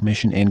Catholic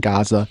mission in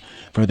Gaza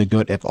for the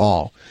good of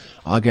all.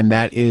 Again,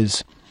 that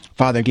is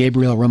Father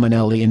Gabriel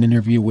Romanelli, an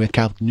interview with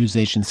Catholic News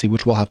Agency,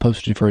 which we'll have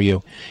posted for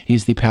you.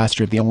 He's the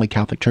pastor of the only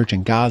Catholic church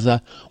in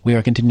Gaza. We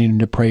are continuing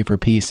to pray for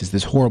peace as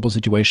this horrible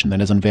situation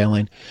that is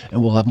unveiling,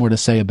 and we'll have more to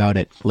say about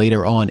it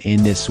later on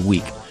in this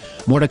week.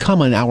 More to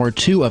come on Hour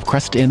 2 of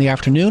Cresta in the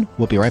Afternoon.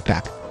 We'll be right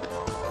back.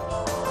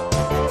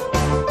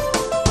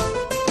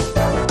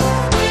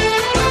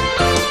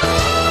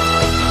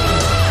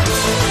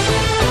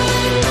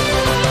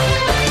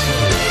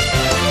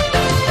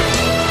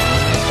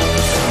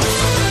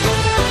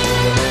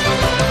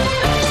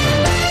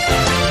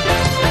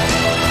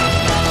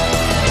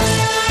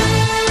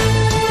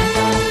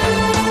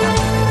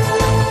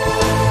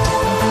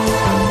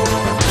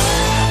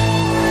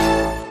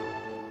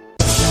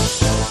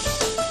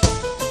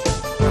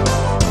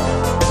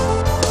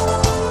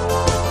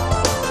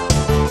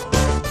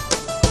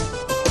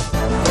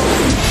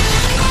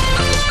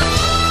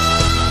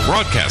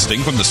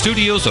 Broadcasting from the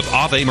studios of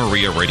Ave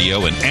Maria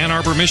Radio in Ann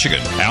Arbor,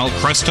 Michigan, Al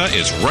Cresta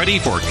is ready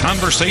for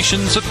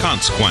conversations of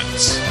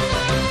consequence.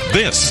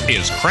 This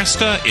is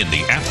Cresta in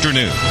the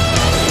Afternoon.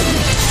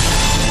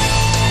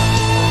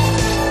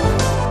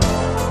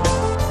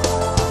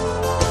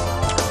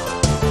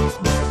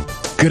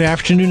 Good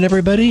afternoon,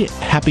 everybody.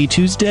 Happy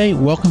Tuesday.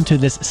 Welcome to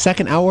this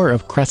second hour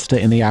of Cresta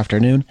in the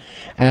Afternoon.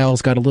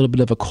 Al's got a little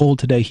bit of a cold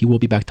today. He will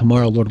be back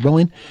tomorrow, Lord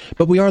willing.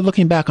 But we are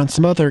looking back on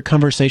some other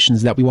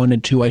conversations that we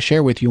wanted to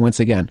share with you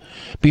once again.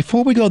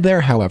 Before we go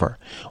there, however,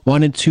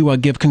 wanted to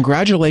give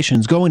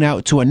congratulations going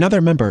out to another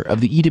member of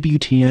the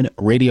EWTN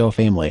radio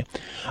family.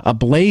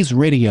 Blaze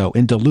Radio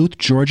in Duluth,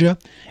 Georgia,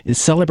 is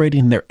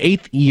celebrating their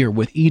 8th year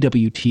with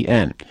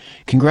EWTN.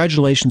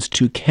 Congratulations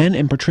to Ken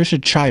and Patricia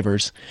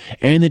Chivers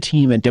and the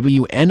team at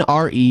WNRE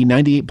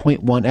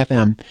 98.1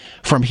 FM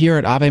from here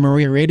at Ave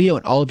Maria Radio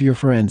and all of your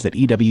friends at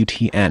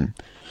EWTN.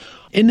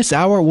 In this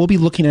hour, we'll be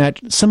looking at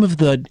some of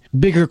the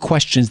bigger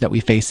questions that we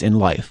face in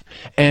life.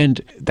 And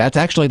that's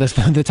actually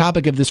the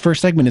topic of this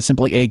first segment is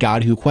simply a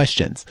God who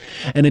questions.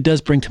 And it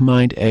does bring to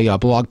mind a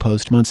blog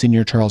post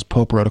Monsignor Charles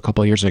Pope wrote a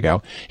couple of years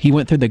ago. He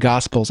went through the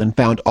Gospels and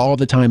found all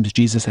the times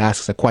Jesus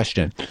asks a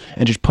question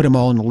and just put them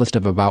all in a list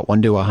of about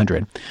 1 to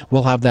 100.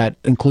 We'll have that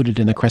included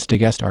in the Cresta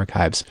Guest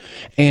Archives.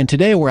 And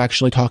today we're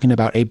actually talking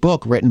about a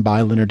book written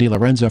by Leonard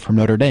DeLorenzo from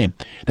Notre Dame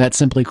that's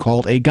simply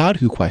called A God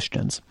Who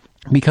Questions.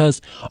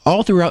 Because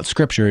all throughout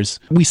scriptures,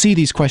 we see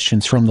these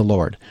questions from the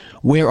Lord.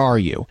 Where are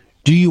you?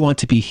 Do you want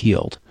to be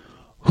healed?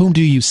 Whom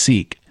do you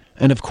seek?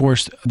 And of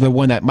course, the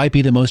one that might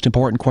be the most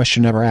important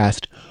question ever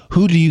asked,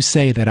 who do you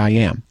say that I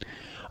am?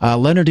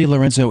 Leonard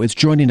DeLorenzo is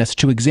joining us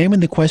to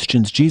examine the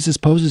questions Jesus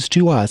poses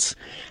to us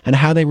and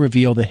how they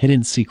reveal the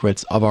hidden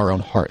secrets of our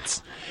own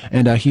hearts.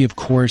 And he, of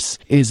course,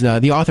 is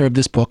the author of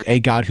this book, A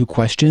God Who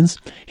Questions.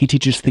 He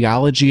teaches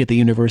theology at the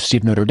University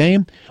of Notre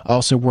Dame,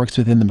 also works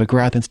within the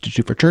McGrath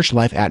Institute for Church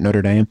Life at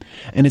Notre Dame,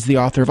 and is the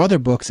author of other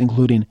books,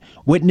 including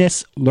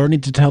Witness,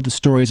 Learning to Tell the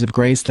Stories of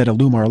Grace That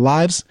Illume Our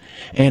Lives,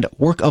 and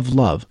Work of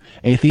Love,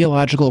 a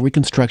theological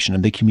reconstruction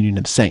of the communion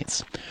of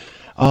saints.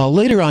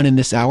 Later on in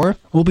this hour,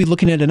 we'll be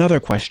looking at another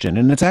question,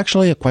 and it's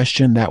actually a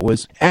question that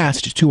was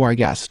asked to our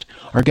guest.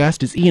 Our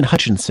guest is Ian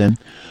Hutchinson,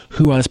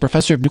 who is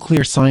professor of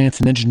nuclear science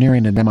and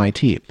engineering at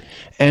MIT.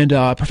 And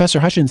Professor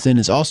Hutchinson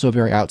is also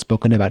very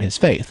outspoken about his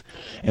faith.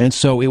 And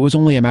so it was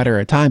only a matter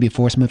of time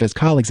before some of his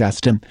colleagues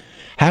asked him,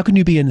 how can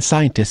you be a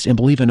scientist and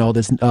believe in all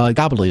this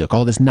gobbledygook,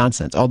 all this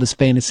nonsense, all this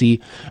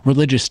fantasy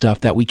religious stuff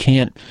that we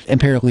can't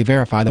empirically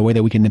verify the way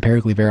that we can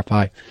empirically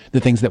verify the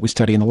things that we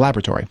study in the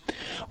laboratory?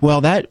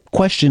 Well, that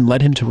question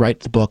led him to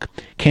write the book,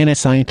 Can a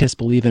Scientist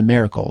Believe in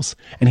Miracles?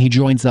 And he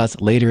joins us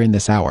later in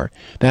this hour.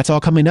 That's all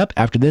coming up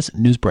after this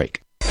news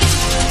break.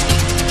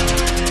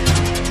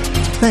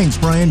 Thanks,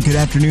 Brian. Good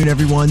afternoon,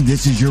 everyone.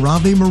 This is your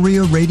Ave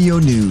Maria Radio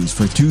News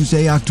for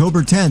Tuesday,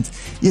 October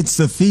 10th. It's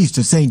the Feast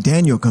of St.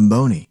 Daniel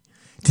Comboni.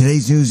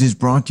 Today's news is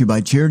brought to you by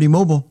Charity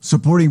Mobile,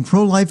 supporting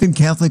pro-life and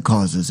Catholic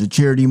causes at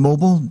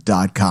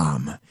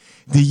CharityMobile.com.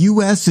 The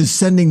U.S. is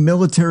sending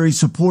military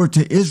support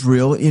to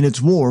Israel in its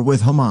war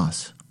with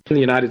Hamas. The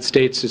United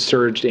States has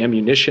surged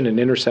ammunition and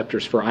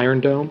interceptors for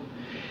Iron Dome,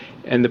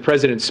 and the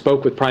President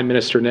spoke with Prime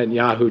Minister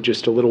Netanyahu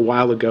just a little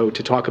while ago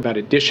to talk about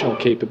additional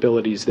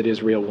capabilities that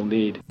Israel will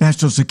need.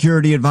 National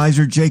Security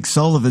Advisor Jake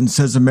Sullivan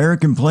says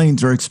American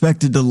planes are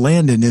expected to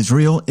land in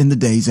Israel in the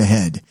days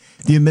ahead.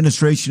 The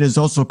administration is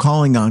also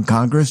calling on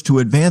Congress to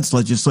advance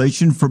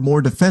legislation for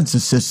more defense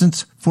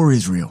assistance for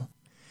Israel.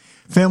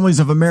 Families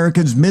of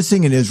Americans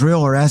missing in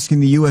Israel are asking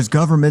the U.S.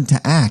 government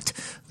to act.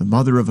 The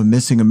mother of a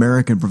missing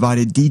American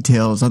provided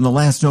details on the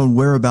last known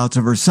whereabouts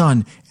of her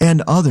son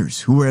and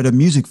others who were at a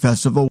music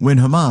festival when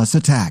Hamas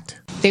attacked.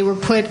 They were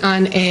put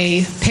on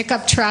a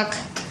pickup truck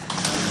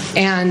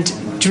and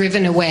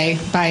driven away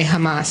by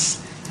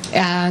Hamas.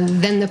 And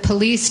then the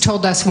police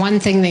told us one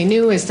thing they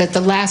knew is that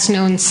the last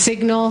known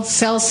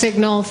cell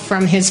signal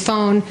from his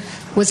phone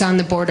was on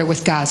the border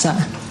with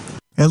Gaza.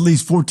 At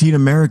least 14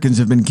 Americans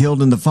have been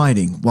killed in the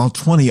fighting, while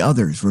 20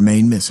 others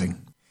remain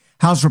missing.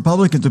 House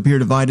Republicans appear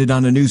divided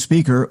on a new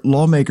speaker.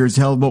 Lawmakers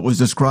held what was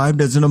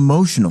described as an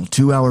emotional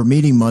 2-hour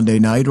meeting Monday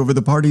night over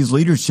the party's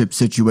leadership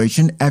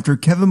situation after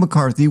Kevin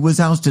McCarthy was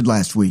ousted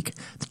last week.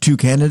 The two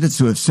candidates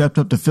who have stepped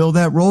up to fill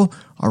that role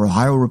are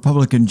Ohio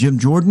Republican Jim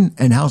Jordan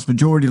and House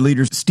Majority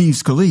Leader Steve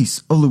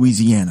Scalise of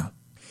Louisiana.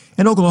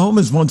 And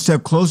Oklahoma is one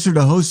step closer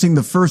to hosting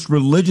the first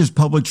religious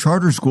public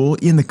charter school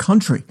in the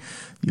country.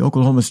 The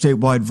Oklahoma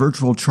statewide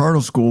virtual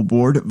charter school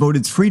board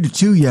voted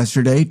 3-2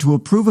 yesterday to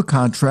approve a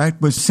contract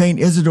with St.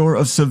 Isidore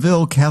of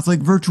Seville Catholic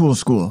Virtual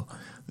School.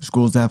 The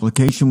school's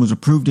application was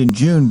approved in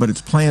June, but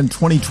its planned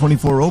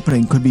 2024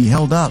 opening could be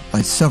held up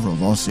by several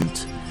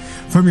lawsuits.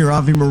 From your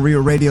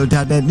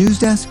AveMariaRadio.net news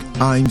desk,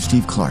 I'm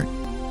Steve Clark.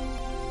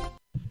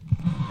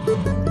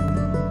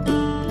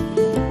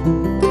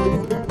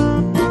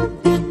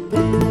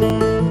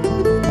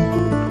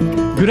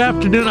 Good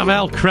afternoon, I'm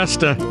Al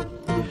Cresta.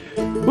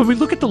 When we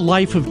look at the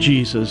life of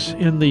Jesus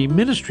and the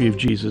ministry of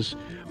Jesus,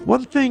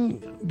 one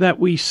thing that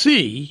we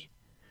see,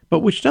 but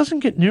which doesn't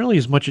get nearly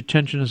as much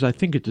attention as I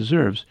think it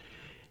deserves,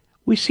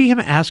 we see him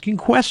asking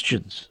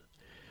questions.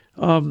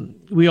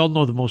 We all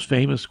know the most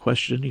famous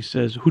question. He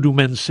says, "Who do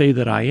men say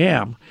that I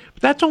am?"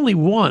 But that's only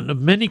one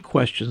of many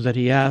questions that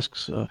he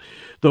asks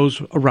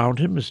those around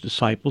him, his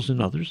disciples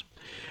and others.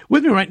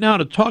 With me right now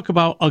to talk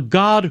about a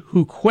God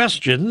who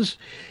questions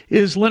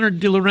is Leonard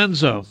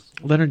DeLorenzo.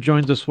 Leonard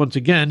joins us once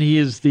again. He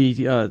is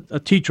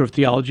a teacher of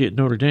theology at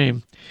Notre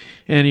Dame,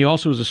 and he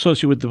also is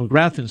associated with the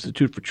McGrath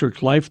Institute for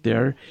Church Life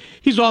there.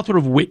 He's author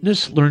of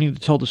Witness, Learning to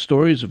Tell the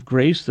Stories of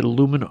Grace that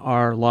Illumine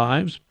Our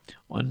Lives,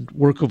 on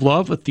Work of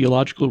Love, a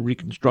theological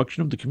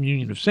reconstruction of the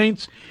communion of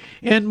saints,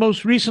 and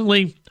most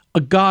recently,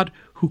 A God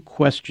Who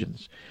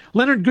Questions.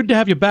 Leonard, good to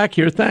have you back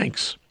here.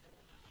 Thanks.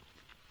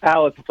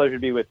 Al, it's a pleasure to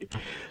be with you.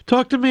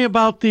 Talk to me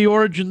about the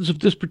origins of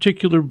this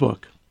particular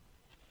book.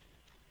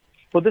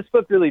 Well, this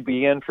book really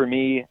began for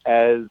me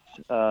as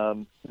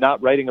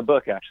not writing a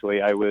book,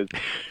 actually. I was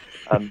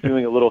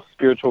doing a little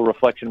spiritual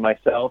reflection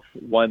myself,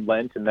 one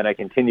Lent, and then I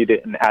continued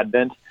it in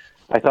Advent.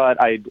 I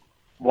thought I'd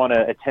want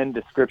to attend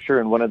to Scripture,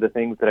 and one of the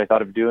things that I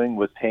thought of doing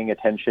was paying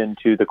attention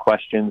to the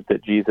questions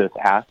that Jesus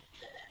asked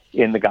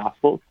in the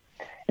Gospels.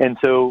 And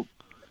so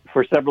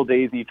for several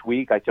days each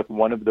week, I took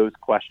one of those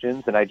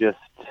questions, and I just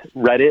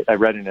read it. I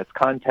read it in its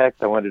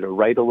context. I wanted to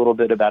write a little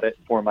bit about it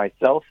for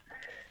myself.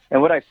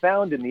 And what I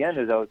found in the end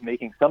is I was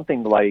making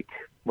something like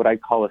what I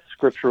call a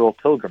scriptural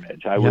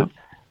pilgrimage. I was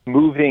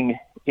moving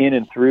in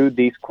and through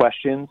these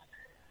questions,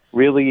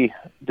 really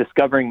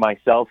discovering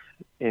myself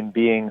in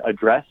being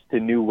addressed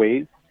in new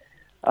ways.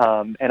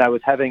 And I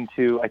was having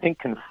to, I think,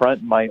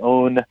 confront my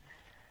own,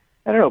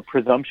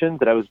 presumptions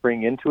that I was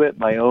bringing into it,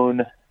 my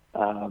own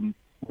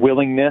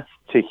willingness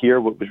to hear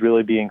what was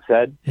really being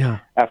said. Yeah.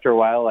 After a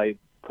while, I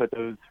put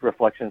those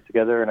reflections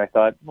together, and I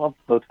thought, well,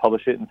 let's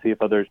publish it and see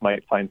if others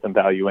might find some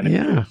value in it.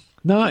 Yeah,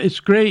 no, it's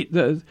great.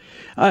 The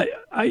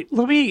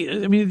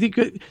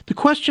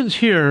questions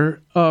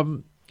here.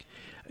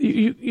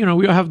 We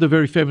have the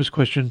very famous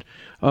question,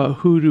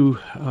 "Who do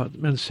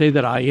men say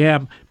that I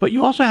am?" But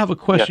you also have a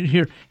question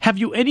here: "Have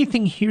you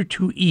anything here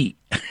to eat?"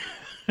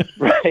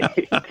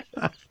 Right.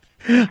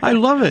 I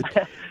love it.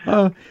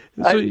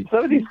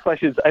 Some of these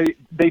questions,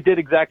 they did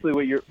exactly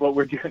what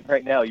we're doing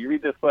right now. You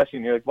read this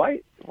question, you're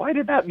like, why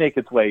did that make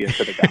its way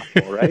into the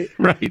gospel, right?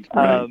 Right.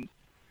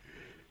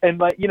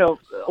 And a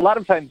lot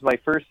of times my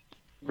first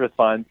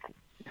response,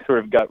 sort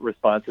of gut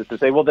response, is to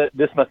say, well,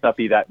 this must not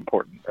be that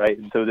important, right?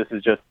 And so this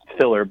is just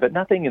filler. But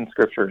nothing in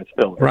Scripture is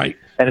filler, right?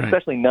 And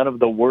especially none of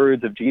the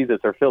words of Jesus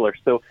are filler.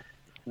 So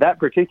that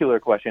particular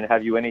question,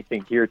 have you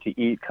anything here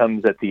to eat,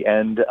 comes at the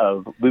end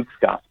of Luke's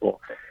gospel.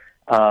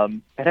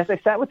 And as I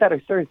sat with that, I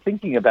started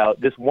thinking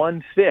about this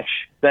one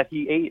fish that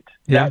he ate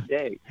that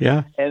day.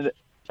 Yeah. And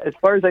as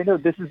far as I know,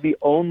 this is the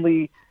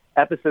only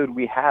episode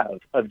we have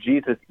of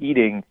Jesus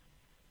eating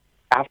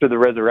after the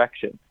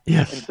resurrection.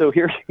 Yes. And so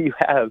here you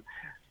have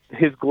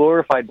his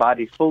glorified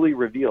body fully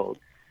revealed,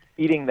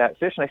 eating that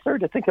fish. And I started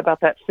to think about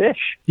that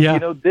fish.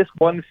 Yeah. This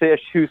one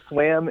fish who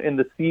swam in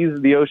the seas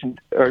of the ocean,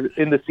 or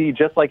in the sea,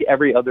 just like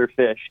every other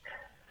fish.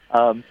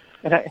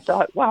 And I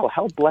thought, wow,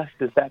 how blessed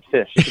is that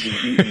fish to be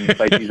eaten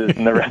by Jesus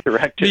in the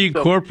resurrection? Be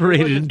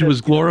incorporated into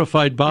his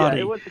glorified body.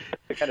 Yeah, it wasn't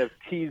to kind of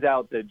tease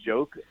out the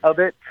joke of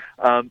it,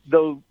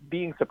 though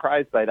being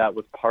surprised by that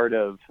was part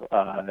of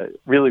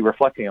really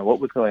reflecting on what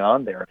was going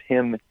on there, of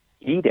him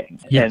eating,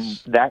 and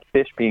that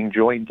fish being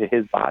joined to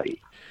his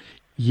body.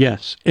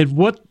 Yes, and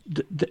what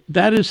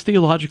that is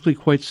theologically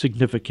quite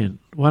significant.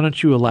 Why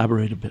don't you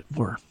elaborate a bit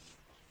more?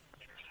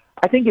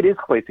 I think it is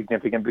quite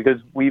significant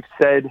because we've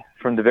said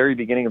from the very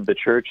beginning of the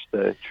church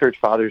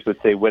fathers would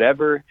say,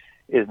 whatever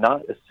is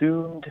not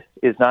assumed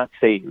is not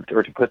saved.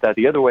 Or to put that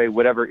the other way,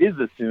 whatever is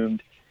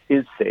assumed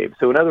is saved.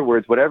 So in other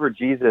words, whatever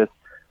Jesus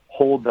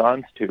holds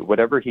on to,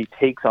 whatever he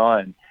takes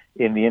on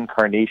in the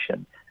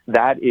incarnation,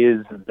 that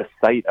is the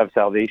site of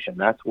salvation.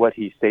 That's what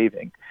he's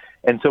saving.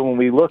 And so when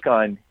we look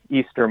on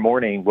Easter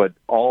morning, what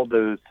all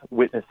those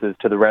witnesses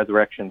to the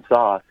resurrection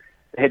saw,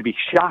 they had to be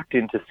shocked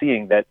into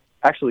seeing that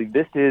actually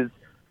this is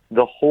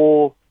the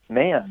whole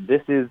man.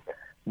 This is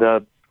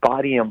the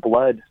body and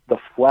blood, the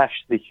flesh,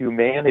 the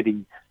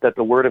humanity that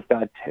the Word of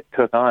God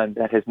took on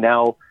that has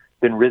now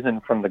been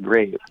risen from the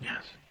grave.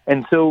 Yes.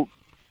 And so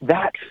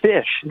that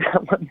fish,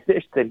 that one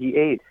fish that he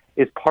ate,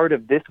 is part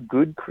of this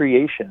good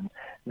creation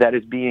that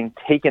is being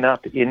taken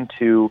up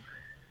into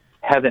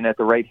heaven at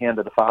the right hand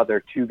of the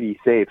Father to be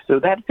saved. So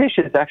that fish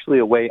is actually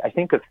a way, I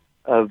think,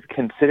 of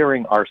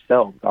considering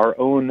ourselves, our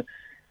own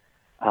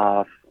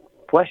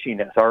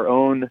fleshiness, our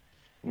own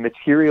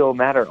material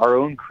matter, our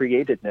own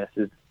createdness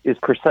is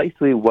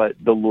precisely what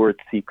the Lord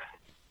seeks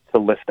to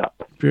lift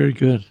up. Very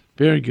good,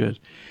 very good.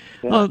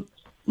 Yeah.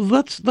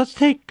 Let's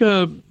take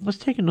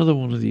another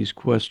one of these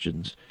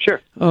questions.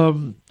 Sure.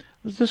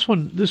 This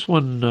one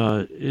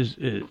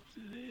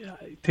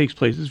takes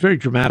place. It's a very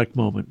dramatic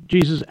moment.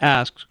 Jesus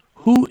asks,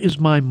 "Who is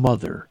my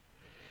mother?"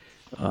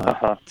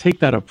 Take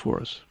that up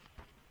for us.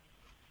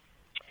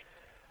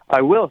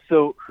 I will.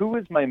 So, who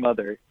is my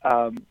mother?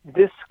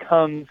 This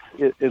comes,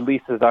 at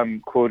least as I'm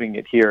quoting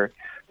it here,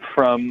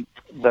 from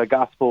the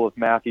Gospel of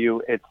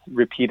Matthew. It's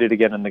repeated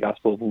again in the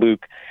Gospel of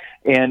Luke.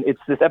 And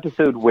it's this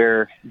episode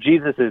where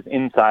Jesus is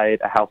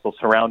inside a household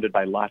surrounded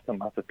by lots and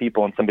lots of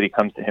people, and somebody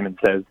comes to him and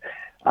says,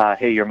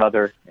 hey, your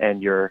mother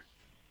and your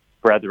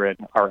brethren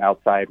are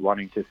outside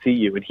wanting to see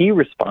you. And he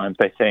responds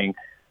by saying,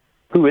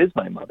 who is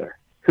my mother?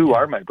 Who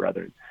are my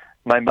brethren?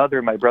 My mother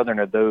and my brethren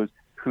are those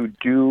who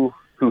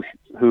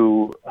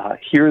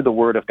hear the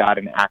word of God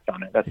and act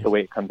on it. That's the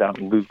way it comes out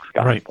in Luke's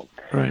gospel.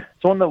 Right.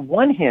 So on the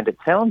one hand, it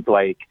sounds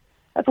like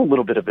that's a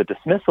little bit of a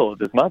dismissal of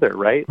his mother,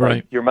 right? Right.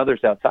 Like, your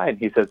mother's outside. And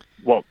he says,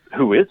 well,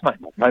 who is my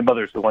mother? My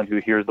mother's the one who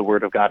hears the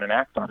word of God and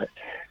acts on it.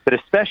 But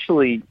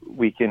especially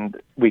we can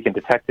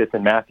detect this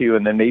in Matthew,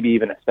 and then maybe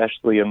even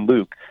especially in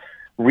Luke.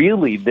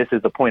 Really, this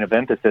is a point of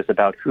emphasis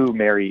about who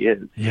Mary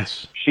is.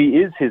 Yes. She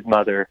is his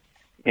mother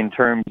in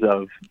terms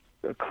of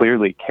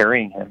clearly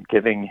carrying him,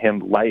 giving him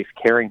life,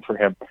 caring for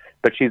him.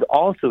 But she's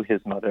also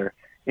his mother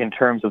in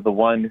terms of the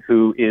one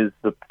who is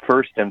the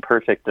first and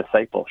perfect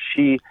disciple.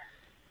 She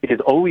is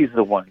always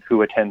the one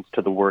who attends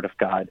to the word of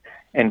God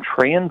and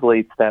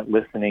translates that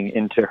listening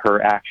into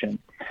her action.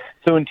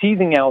 So in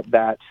teasing out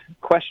that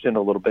question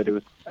a little bit,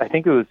 I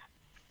think it was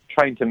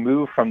trying to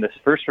move from this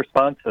first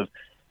response of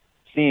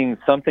seeing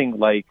something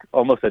like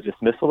almost a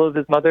dismissal of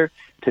his mother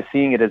to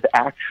seeing it as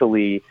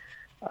actually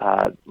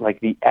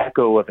like the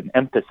echo of an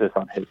emphasis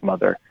on his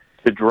mother,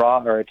 to draw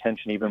our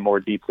attention even more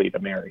deeply to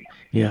Mary.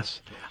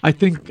 Yes. I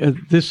think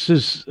this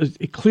is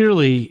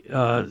clearly,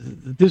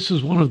 this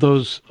is one of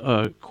those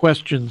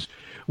questions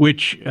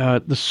which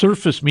the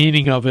surface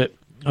meaning of it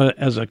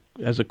as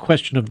a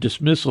question of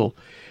dismissal,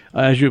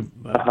 as you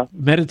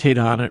meditate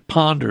on it,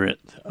 ponder it,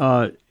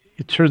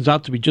 it turns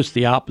out to be just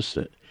the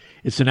opposite.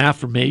 It's an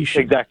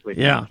affirmation. Exactly.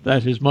 Yeah,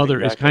 that his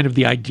mother is kind of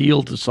the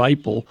ideal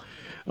disciple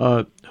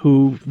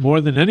who,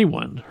 more than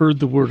anyone, heard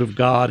the word of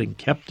God and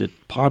kept it,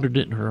 pondered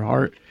it in her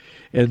heart,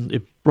 and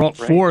it brought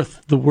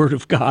forth the word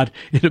of God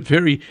in a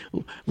very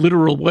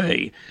literal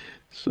way.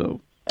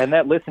 So, and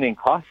that listening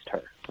cost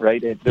her,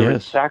 right? There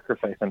was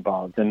sacrifice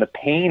involved, and the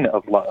pain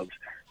of love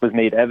was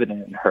made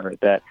evident in her,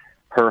 that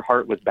her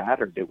heart was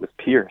battered, it was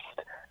pierced.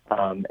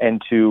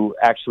 and to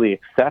actually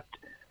accept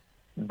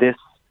this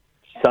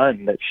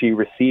son that she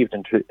received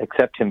and to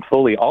accept him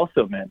fully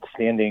also meant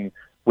standing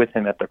with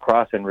him at the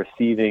cross and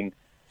receiving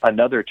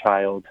another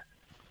child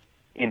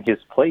in his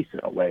place in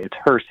a way. It's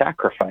her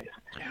sacrifice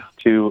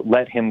to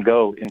let him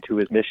go into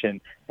his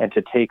mission and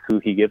to take who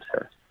he gives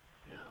her.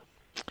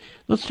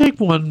 Let's take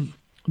one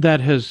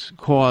that has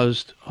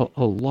caused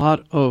a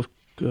lot of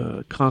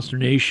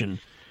consternation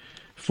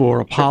for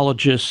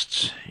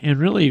apologists and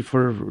really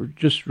for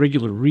just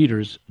regular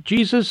readers.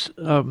 Jesus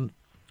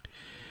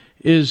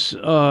is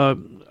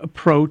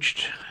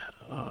approached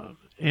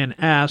and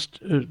asked,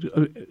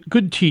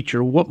 "Good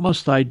teacher, what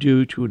must I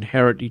do to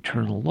inherit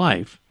eternal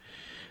life?"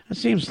 It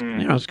seems,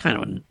 it's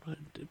kind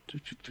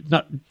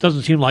of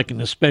doesn't seem like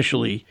an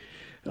especially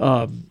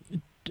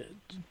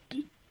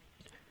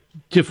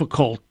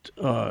difficult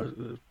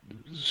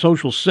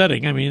social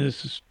setting. I mean,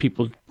 this is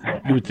people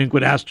you would think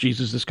would ask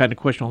Jesus this kind of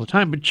question all the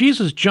time, but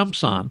Jesus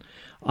jumps on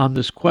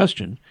this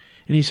question,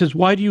 and he says,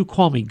 "Why do you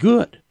call me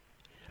good?"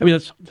 I mean,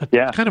 that's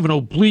kind of an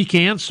oblique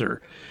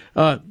answer.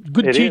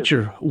 Good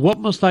teacher, what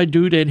must I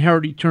do to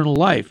inherit eternal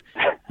life?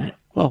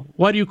 Well,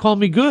 why do you call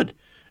me good?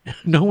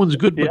 No one's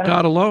good but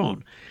God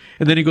alone.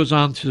 And then he goes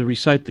on to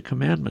recite the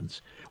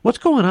commandments. What's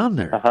going on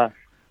there?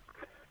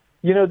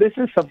 This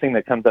is something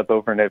that comes up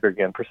over and over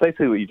again,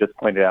 precisely what you just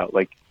pointed out.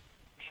 Like,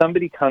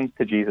 somebody comes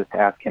to Jesus to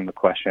ask him a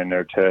question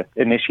or to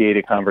initiate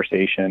a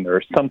conversation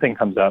or something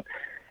comes up,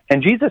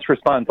 and Jesus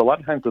responds a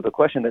lot of times with a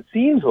question that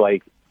seems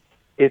like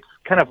it's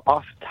kind of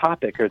off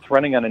topic or it's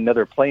running on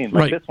another plane,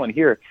 like this one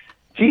here.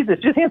 Jesus,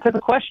 just answer the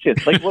question.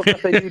 Like, what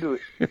must I do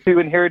to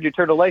inherit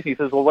eternal life? He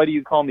says, well, why do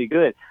you call me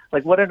good?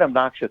 Like, what an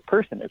obnoxious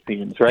person it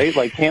seems, right?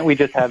 Like, can't we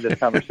just have this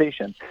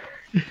conversation?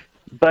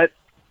 But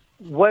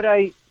what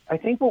I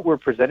think what we're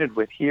presented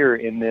with here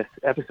in this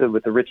episode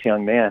with the rich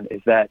young man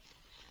is that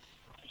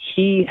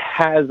he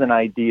has an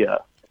idea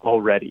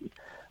already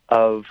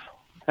of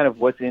kind of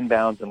what's in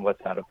bounds and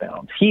what's out of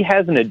bounds. He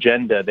has an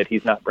agenda that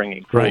he's not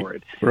bringing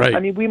forward. Right. I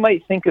mean, we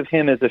might think of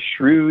him as a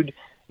shrewd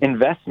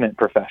investment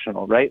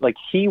professional, right? Like,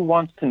 he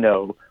wants to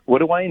know, what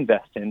do I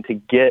invest in to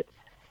get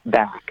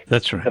back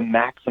the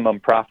maximum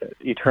profit,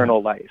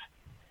 eternal life?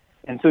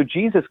 And so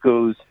Jesus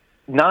goes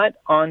not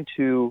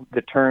onto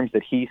the terms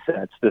that he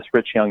sets, this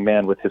rich young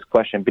man with his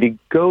question, but he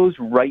goes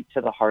right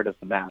to the heart of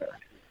the matter.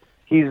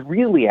 He's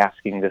really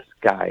asking this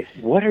guy,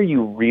 what are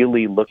you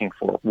really looking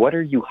for? What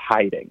are you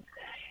hiding?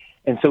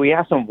 And so he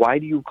asks him, why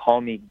do you call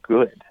me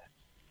good?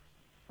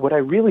 What I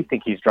really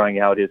think he's drawing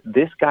out is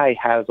this guy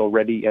has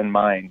already in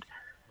mind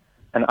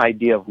an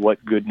idea of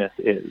what goodness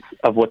is,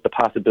 of what the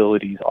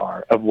possibilities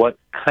are, of what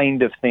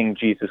kind of thing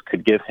Jesus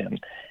could give him.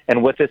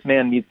 And what this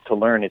man needs to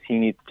learn is he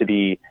needs to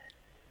be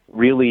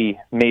really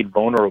made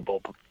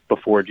vulnerable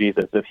before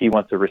Jesus if he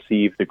wants to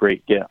receive the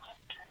great gifts.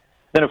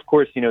 Then, of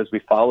course, as we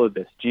follow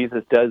this,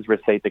 Jesus does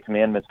recite the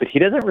commandments, but he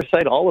doesn't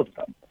recite all of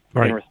them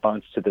in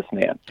response to this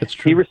man. That's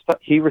true.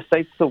 He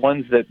recites the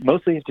ones that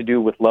mostly have to do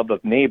with love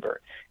of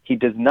neighbor. He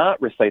does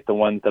not recite the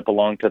ones that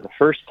belong to the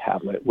first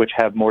tablet, which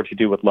have more to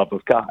do with love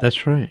of God.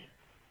 That's right.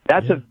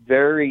 That's a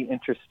very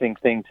interesting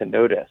thing to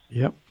notice.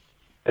 Yep.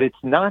 But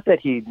it's not that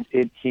he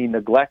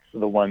neglects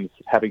the ones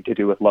having to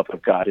do with love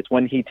of God. It's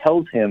when he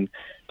tells him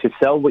to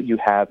sell what you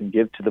have and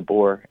give to the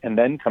poor, and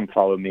then come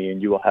follow me,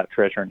 and you will have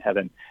treasure in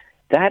heaven.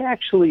 That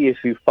actually, if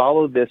you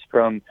follow this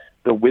from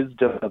the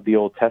wisdom of the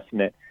Old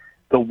Testament,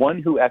 the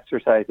one who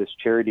exercises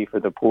charity for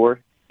the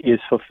poor is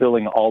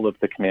fulfilling all of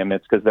the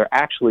commandments because they're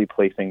actually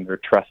placing their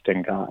trust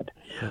in God.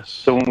 Yes.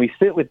 So when we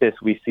sit with this,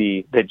 we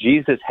see that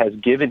Jesus has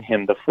given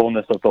him the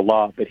fullness of the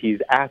law, but he's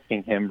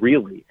asking him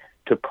really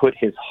to put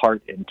his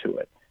heart into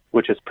it,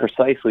 which is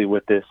precisely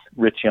what this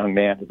rich young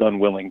man is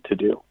unwilling to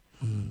do.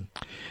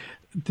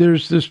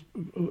 There's this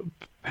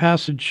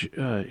passage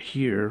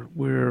here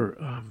where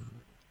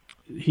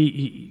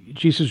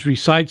Jesus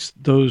recites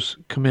those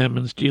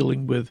commandments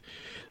dealing with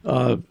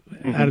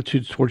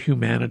attitudes toward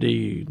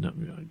humanity.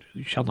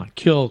 You shall not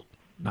kill,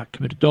 not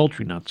commit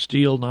adultery, not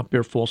steal, not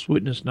bear false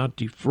witness, not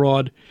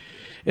defraud.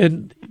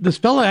 And this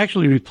fellow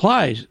actually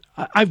replies,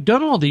 I've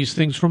done all these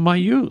things from my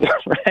youth.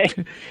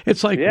 Right.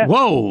 It's like,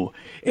 whoa.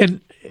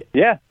 And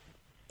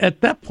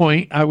at that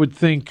point, I would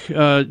think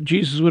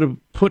Jesus would have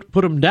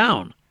put him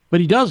down, but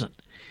he doesn't.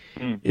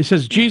 It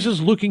says, Jesus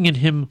looking at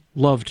him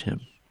loved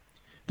him.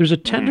 There's a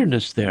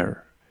tenderness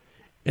there.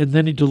 And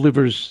then he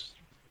delivers,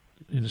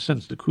 in a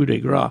sense, the coup de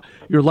grace.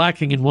 You're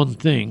lacking in one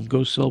thing.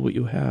 Go sell what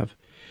you have.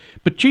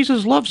 But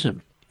Jesus loves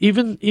him,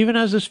 even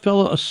as this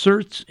fellow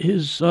asserts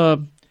his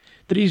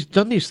that he's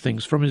done these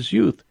things from his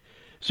youth.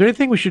 Is there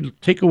anything we should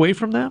take away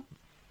from that?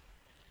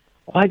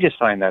 Well, I just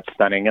find that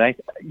stunning. And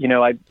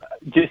I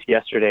just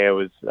yesterday I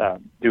was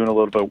doing a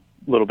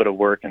little bit of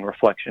work and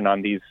reflection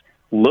on these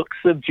looks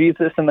of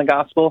Jesus in the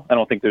gospel. I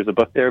don't think there's a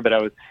book there, but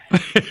I was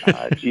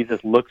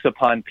Jesus looks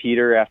upon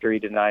Peter after he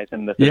denies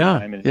him the third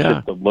time, and it's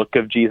just the look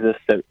of Jesus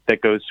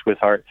that goes to his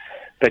heart.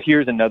 But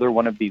here's another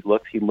one of these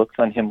looks. He looks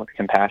on him with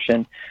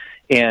compassion,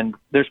 and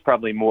there's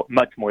probably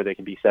much more that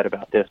can be said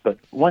about this, but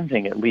one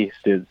thing at least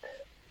is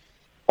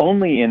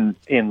only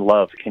in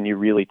love can you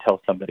really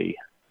tell somebody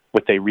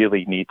what they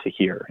really need to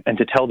hear and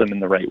to tell them in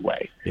the right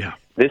way. Yeah.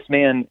 This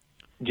man,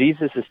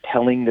 Jesus is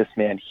telling this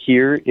man,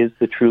 here is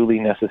the truly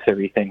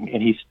necessary thing.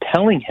 And he's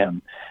telling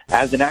him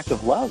as an act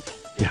of love,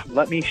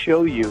 let me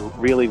show you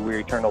really where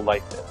eternal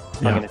life is.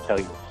 I'm going to tell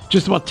you.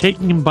 Just about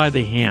taking him by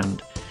the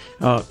hand,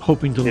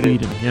 hoping to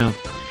lead him. Yeah.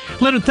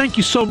 Leonard, thank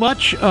you so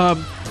much.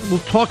 We'll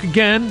talk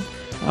again.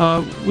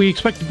 We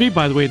expect to be,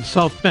 by the way, in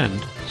South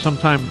Bend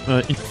sometime,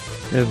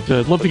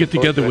 and love to get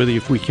together with you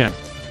if we can.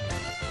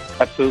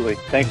 Absolutely.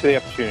 Thanks for the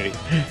opportunity.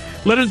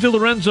 Leonard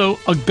DeLorenzo,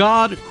 A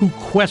God Who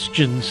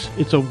Questions.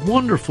 It's a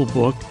wonderful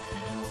book.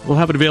 We'll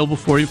have it available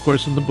for you, of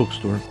course, in the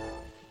bookstore.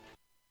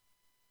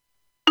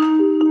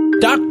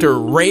 Dr.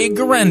 Ray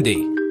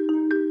Guarendi.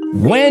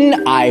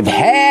 When I've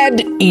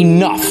had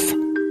enough.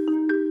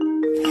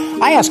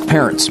 I ask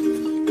parents,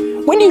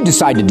 when do you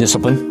decide to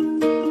discipline?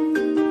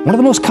 One of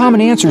the most common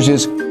answers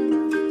is,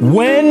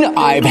 when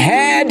I've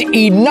had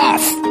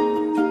enough.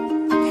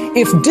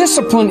 If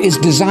discipline is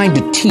designed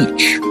to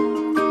teach,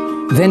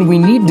 then we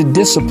need to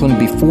discipline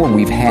before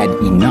we've had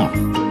enough.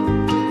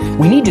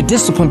 We need to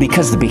discipline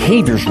because the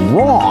behavior's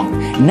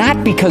wrong,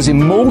 not because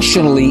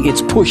emotionally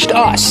it's pushed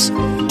us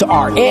to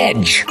our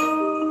edge.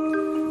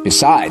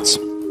 Besides,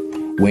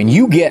 when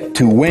you get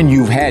to when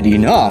you've had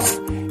enough,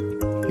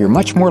 you're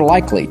much more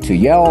likely to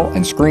yell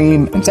and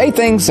scream and say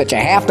things that you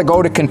have to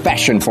go to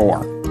confession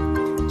for.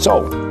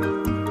 So,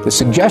 the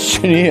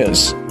suggestion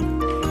is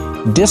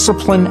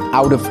discipline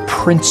out of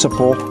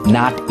principle,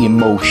 not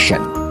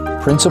emotion.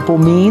 Principle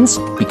means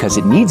because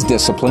it needs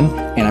discipline,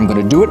 and I'm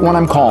going to do it when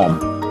I'm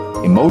calm.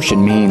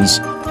 Emotion means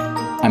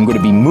I'm going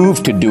to be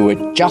moved to do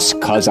it just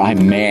because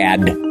I'm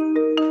mad.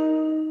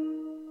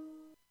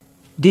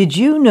 Did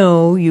you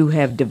know you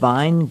have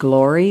divine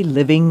glory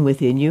living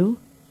within you?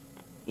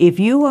 If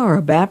you are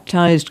a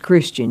baptized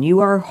Christian, you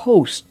are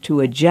host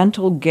to a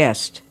gentle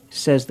guest,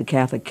 says the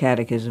Catholic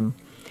Catechism.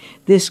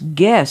 This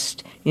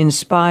guest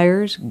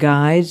inspires,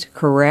 guides,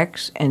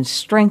 corrects, and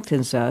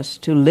strengthens us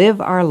to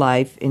live our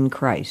life in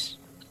Christ.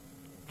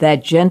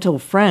 That gentle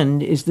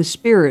friend is the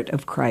Spirit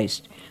of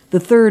Christ, the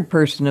third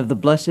person of the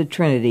Blessed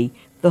Trinity,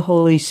 the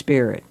Holy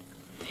Spirit.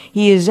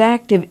 He is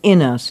active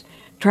in us,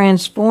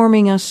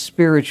 transforming us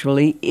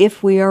spiritually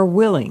if we are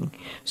willing,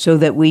 so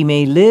that we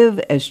may live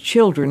as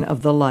children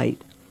of the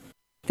light.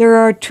 There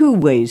are two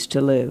ways to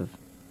live.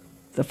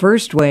 The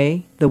first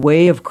way, the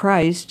way of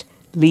Christ,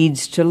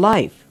 leads to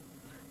life.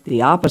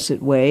 The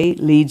opposite way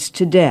leads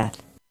to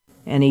death,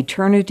 an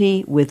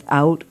eternity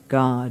without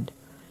God.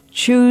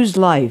 Choose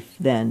life,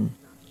 then.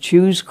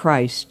 Choose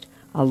Christ,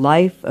 a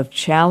life of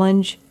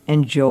challenge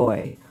and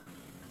joy.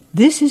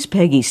 This is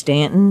Peggy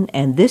Stanton,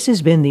 and this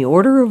has been the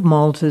Order of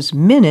Malta's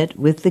Minute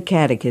with the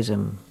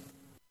Catechism.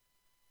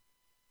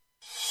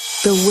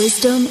 The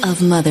wisdom of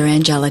Mother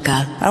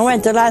Angelica. I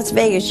went to Las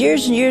Vegas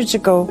years and years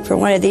ago for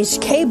one of these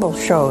cable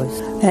shows,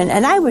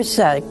 and I was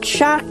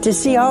shocked to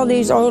see all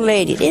these old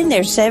ladies in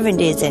their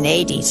 70s and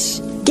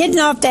 80s getting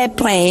off that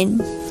plane,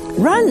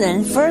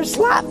 running for a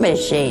slot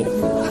machine.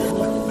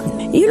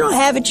 You don't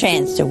have a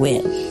chance to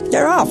win.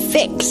 They're all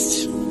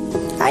fixed.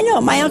 I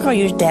know, my uncle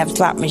used to have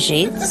slot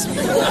machines.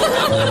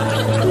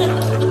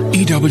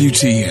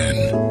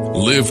 EWTN.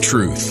 Live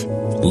truth.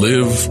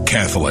 Live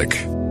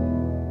Catholic.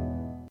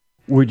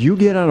 Would you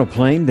get on a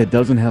plane that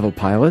doesn't have a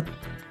pilot?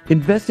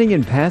 Investing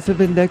in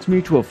passive index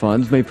mutual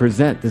funds may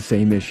present the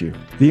same issue.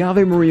 The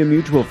Ave Maria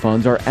mutual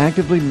funds are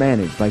actively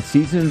managed by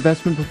seasoned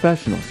investment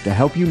professionals to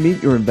help you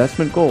meet your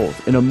investment goals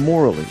in a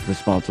morally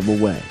responsible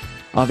way.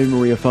 Ave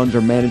Maria funds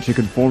are managed to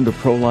conform to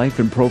pro-life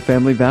and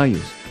pro-family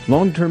values.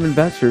 Long-term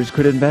investors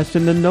could invest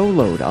in the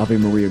no-load Ave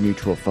Maria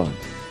mutual funds.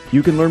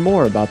 You can learn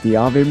more about the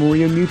Ave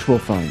Maria mutual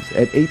funds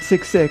at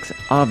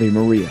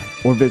 866-AVE-MARIA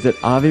or visit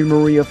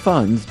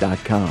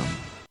AveMariaFunds.com.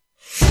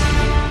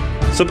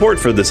 Support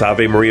for this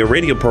Ave Maria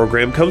radio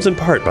program comes in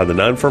part by the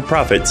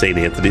non-for-profit St.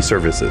 Anthony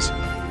Services.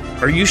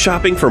 Are you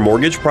shopping for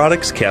mortgage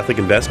products, Catholic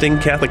investing,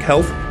 Catholic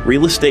health,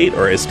 real estate,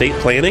 or estate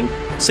planning?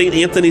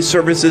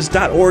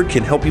 StAnthonyServices.org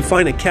can help you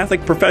find a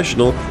Catholic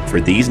professional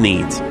for these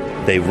needs.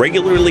 They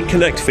regularly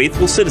connect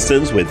faithful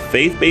citizens with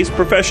faith-based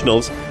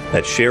professionals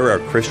that share our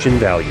Christian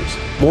values.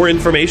 More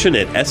information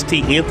at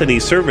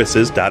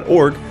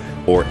StAnthonyServices.org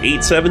or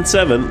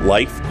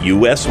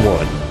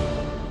 877-LIFE-US1.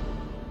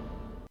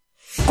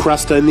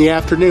 Cresta in the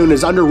Afternoon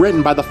is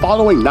underwritten by the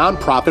following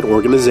nonprofit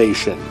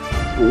organization: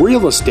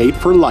 Real Estate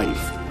for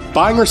Life.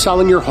 Buying or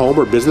selling your home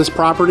or business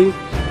property?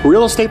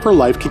 Real Estate for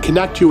Life can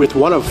connect you with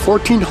one of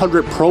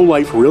 1,400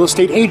 pro-life real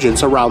estate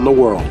agents around the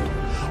world.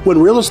 When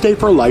Real Estate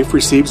for Life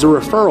receives a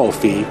referral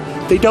fee,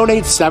 they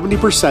donate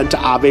 70% to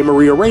Ave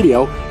Maria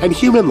Radio and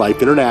Human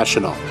Life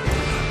International.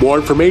 More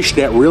information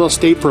at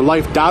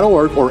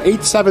realestateforlife.org or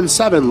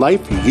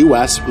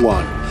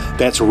 877-LIFE-US1.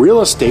 That's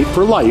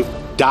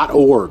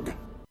realestateforlife.org.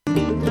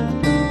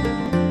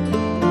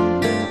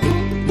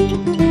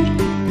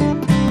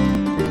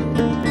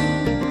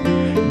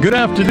 Good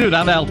afternoon,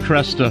 I'm Al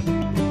Cresta.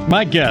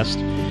 My guest,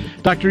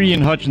 Dr. Ian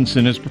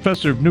Hutchinson, is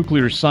professor of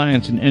nuclear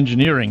science and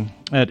engineering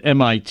at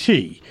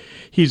MIT.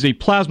 He's a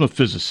plasma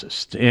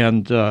physicist,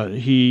 and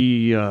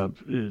he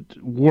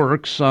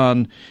works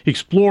on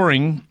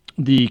exploring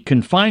the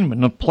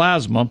confinement of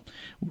plasma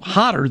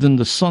hotter than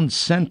the sun's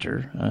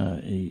center,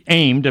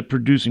 aimed at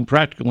producing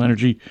practical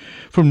energy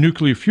from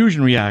nuclear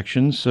fusion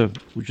reactions,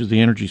 which is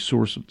the energy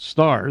source of the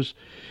stars.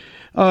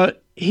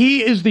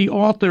 He is the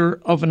author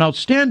of an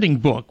outstanding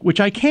book, which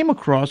I came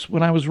across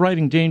when I was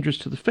writing Dangerous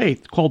to the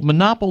Faith, called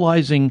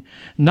Monopolizing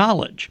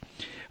Knowledge,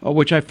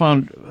 which I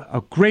found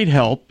a great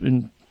help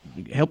in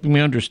helping me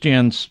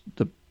understand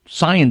the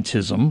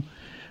scientism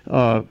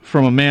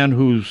from a man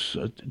who's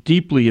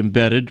deeply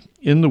embedded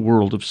in the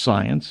world of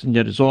science and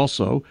yet is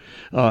also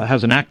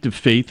has an active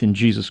faith in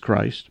Jesus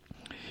Christ.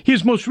 He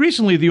is most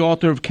recently the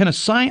author of Can a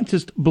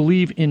Scientist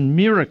Believe in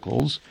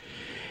Miracles?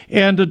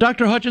 And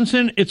Dr.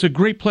 Hutchinson, it's a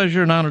great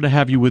pleasure and honor to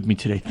have you with me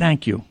today.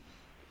 Thank you.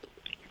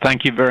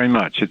 Thank you very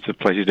much. It's a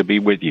pleasure to be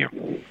with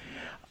you.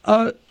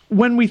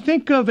 When we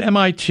think of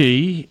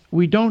MIT,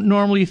 we don't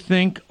normally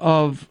think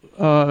of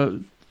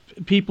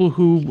people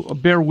who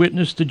bear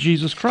witness to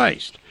Jesus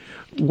Christ.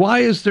 Why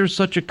is there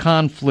such a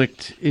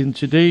conflict in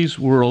today's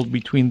world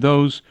between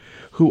those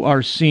who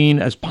are seen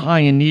as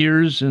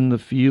pioneers in the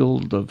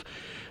field of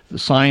the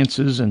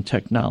sciences and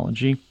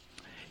technology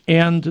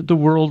and the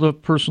world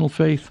of personal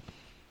faith?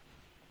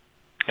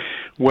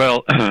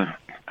 Well,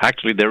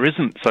 actually, there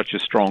isn't such a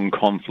strong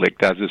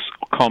conflict as is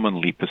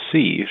commonly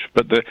perceived,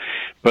 but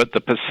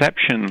the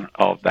perception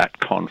of that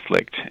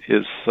conflict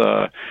is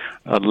a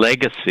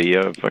legacy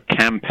of a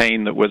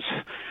campaign that was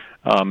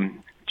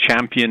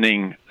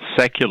championing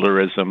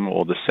secularism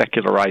or the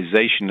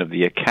secularization of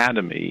the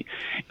academy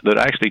that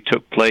actually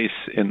took place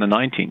in the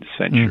 19th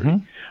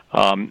century.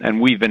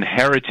 And we've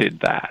inherited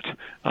that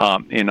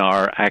in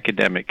our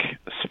academic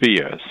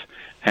spheres.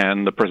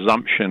 And the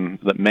presumption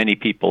that many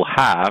people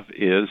have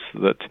is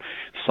that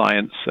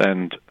science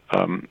and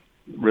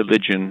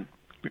religion,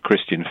 the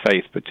Christian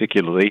faith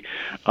particularly,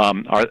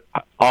 are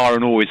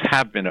and always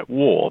have been at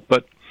war.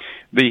 But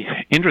the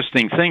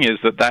interesting thing is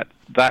that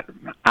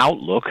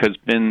outlook has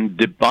been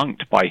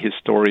debunked by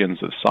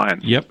historians of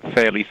science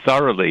fairly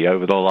thoroughly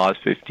over the last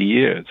 50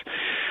 years.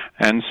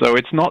 And so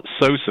it's not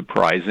so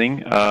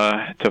surprising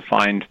to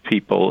find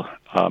people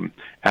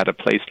at a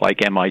place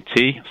like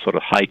MIT, sort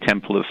of high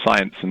temple of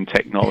science and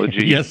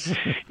technology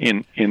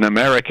in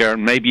America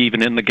and maybe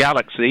even in the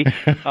galaxy,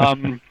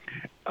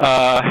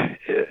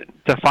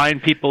 to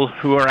find people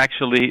who are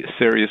actually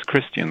serious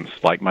Christians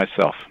like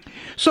myself.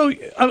 So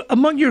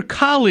among your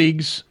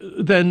colleagues,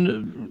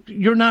 then,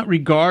 you're not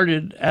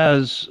regarded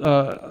as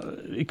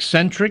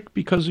eccentric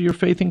because of your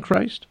faith in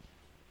Christ?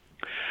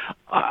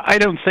 I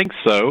don't think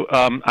so.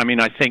 I mean,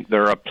 I think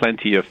there are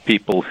plenty of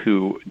people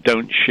who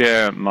don't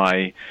share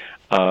my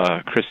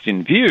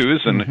Christian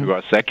views and who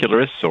are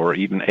secularists or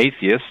even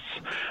atheists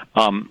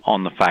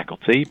on the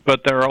faculty,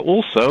 but there are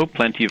also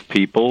plenty of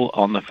people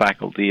on the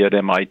faculty at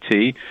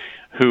MIT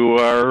who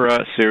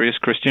are serious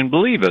Christian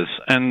believers.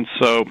 And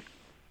so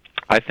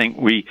I think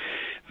we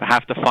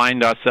have to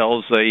find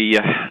ourselves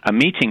a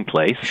meeting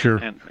place.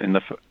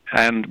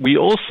 And we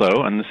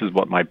also, and this is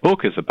what my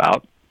book is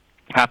about,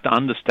 have to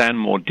understand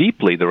more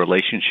deeply the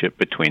relationship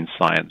between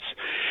science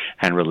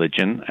and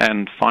religion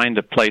and find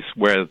a place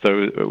where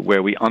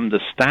we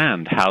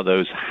understand how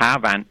those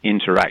have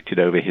interacted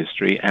over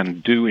history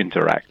and do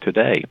interact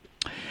today.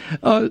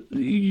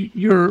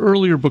 Your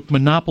earlier book,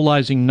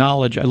 Monopolizing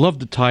Knowledge, I love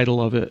the title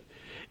of it.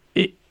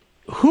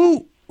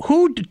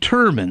 Who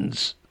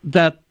determines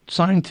that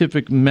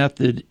scientific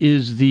method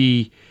is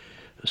the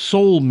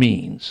sole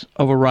means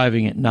of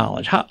arriving at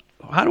knowledge?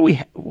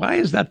 Why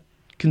is that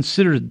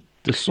considered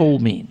the sole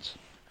means?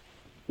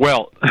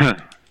 Well,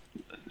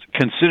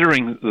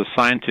 considering the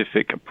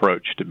scientific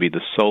approach to be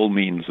the sole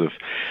means of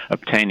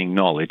obtaining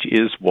knowledge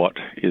is what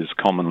is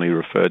commonly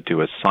referred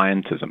to as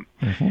scientism.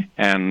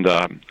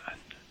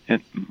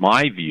 And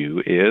my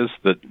view is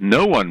that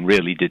no one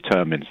really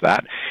determines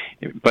that,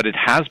 but it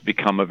has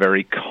become a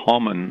very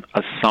common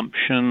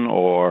assumption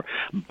or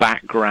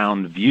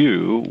background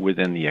view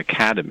within the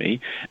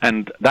academy,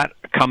 and that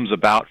comes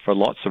about for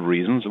lots of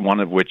reasons, one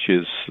of which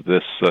is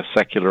this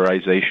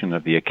secularization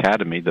of the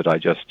academy that I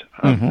just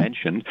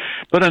mentioned.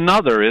 But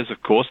another is,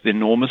 of course, the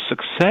enormous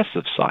success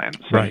of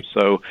science. Right.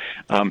 So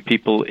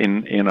people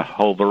in a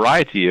whole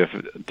variety of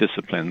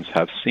disciplines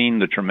have seen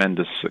the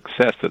tremendous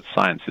success that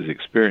science has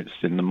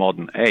experienced in the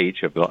modern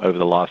age over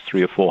the last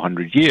 300 or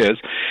 400 years.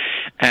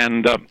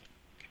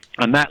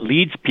 And that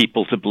leads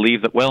people to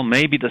believe that, well,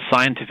 maybe the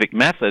scientific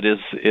method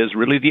is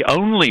really the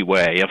only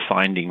way of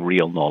finding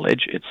real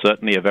knowledge. It's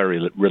certainly a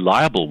very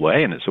reliable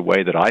way, and it's a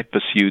way that I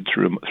pursued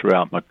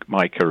throughout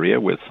my career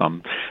with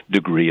some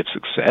degree of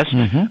success.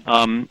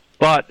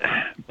 But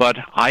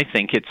I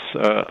think it's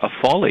a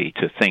folly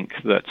to think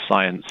that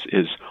science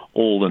is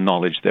all the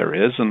knowledge there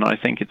is, and I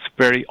think it's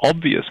very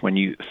obvious when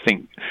you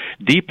think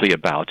deeply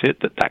about it,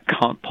 that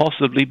can't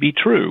possibly be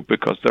true,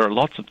 because there are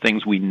lots of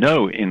things we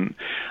know in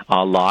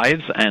our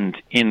lives and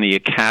in the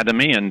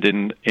academy and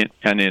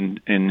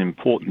in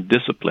important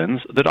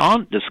disciplines that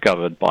aren't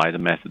discovered by the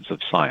methods of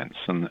science.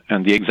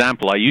 And the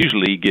example I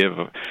usually give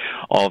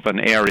of an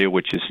area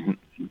which is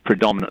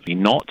predominantly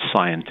not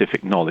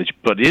scientific knowledge,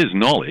 but is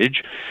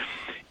knowledge,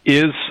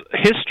 is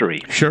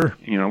history. Sure.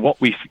 What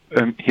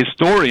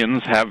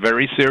historians have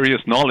very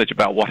serious knowledge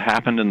about what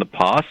happened in the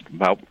past,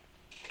 about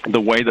the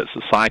way that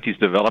societies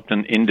developed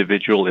and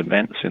individual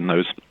events in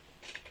the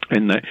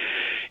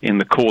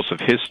course of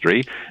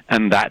history,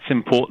 and that's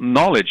important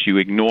knowledge. You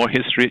ignore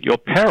history at your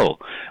peril,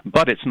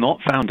 but it's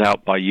not found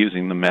out by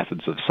using the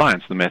methods of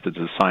science. The methods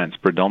of science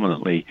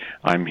predominantly,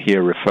 I'm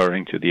here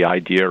referring to the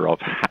idea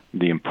of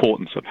the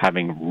importance of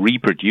having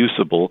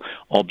reproducible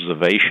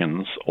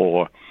observations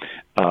or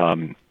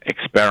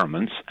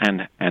experiments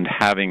and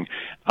having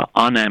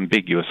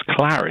unambiguous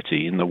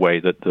clarity in the way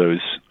that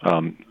those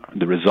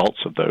the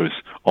results of those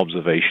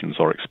observations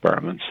or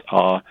experiments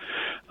are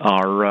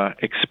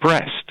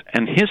expressed.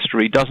 And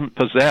history doesn't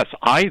possess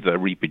either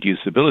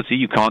reproducibility.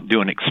 You can't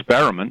do an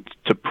experiment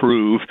to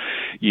prove,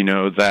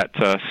 that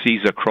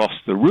Caesar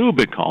crossed the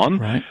Rubicon.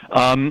 Right.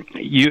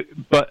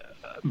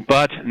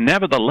 But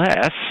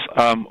nevertheless,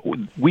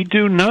 we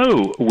do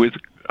know with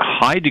a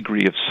high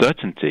degree of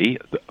certainty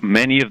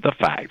many of the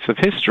facts of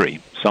history.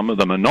 Some of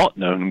them are not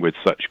known with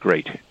such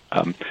great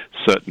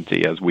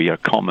certainty as we are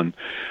commonly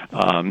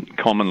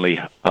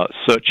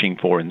searching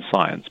for in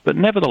science. But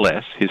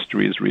nevertheless,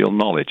 history is real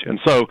knowledge. And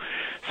so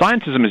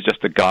scientism is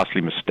just a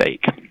ghastly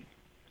mistake.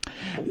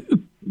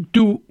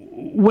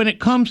 When it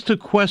comes to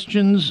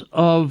questions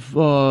of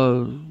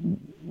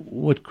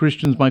what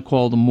Christians might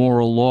call the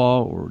moral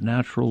law or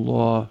natural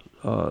law,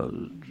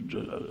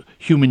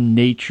 human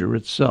nature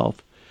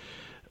itself,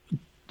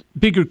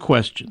 bigger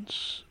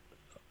questions,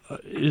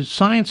 is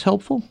science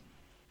helpful?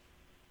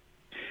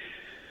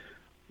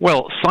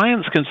 Well,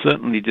 science can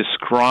certainly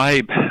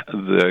describe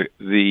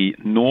the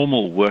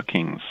normal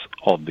workings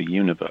of the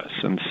universe.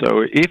 And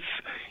so if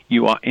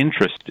you are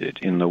interested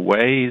in the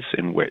ways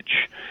in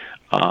which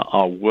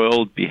our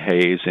world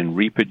behaves in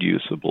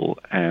reproducible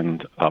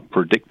and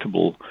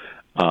predictable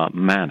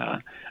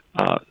manner,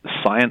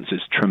 science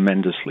is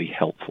tremendously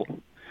helpful.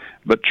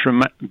 But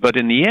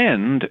in the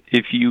end,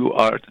 if you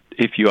are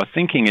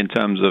thinking in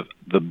terms of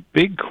the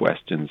big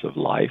questions of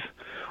life,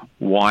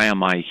 why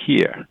am I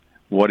here?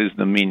 What is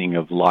the meaning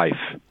of life?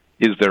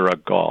 Is there a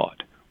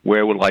God?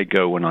 Where will I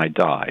go when I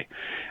die?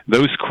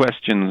 Those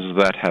questions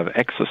that have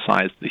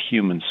exercised the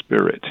human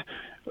spirit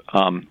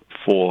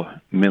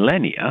for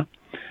millennia,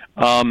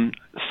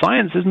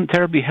 science isn't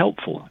terribly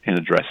helpful in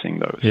addressing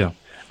those. Yeah.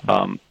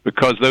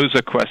 Because those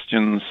are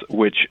questions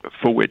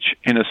for which,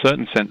 in a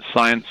certain sense,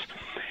 science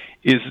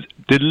is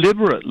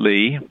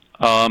deliberately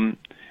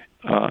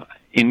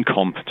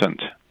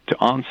incompetent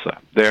to answer.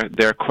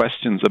 They're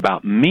questions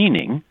about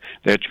meaning,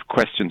 they're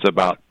questions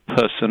about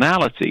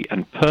personality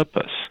and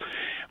purpose,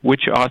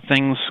 which are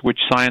things which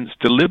science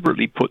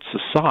deliberately puts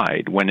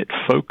aside when it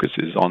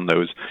focuses on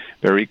those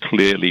very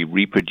clearly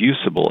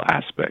reproducible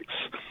aspects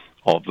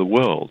of the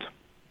world.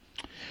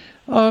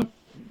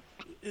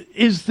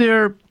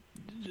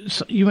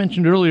 You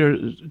mentioned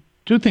earlier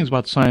two things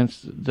about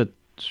science that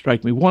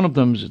strike me. One of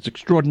them is its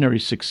extraordinary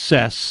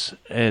success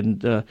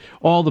and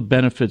all the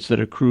benefits that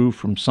accrue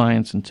from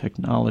science and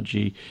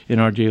technology in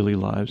our daily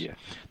lives. Yes.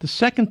 The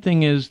second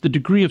thing is the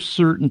degree of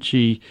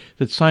certainty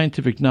that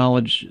scientific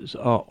knowledge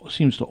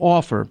seems to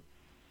offer.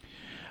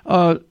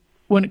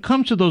 When it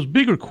comes to those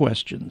bigger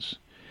questions,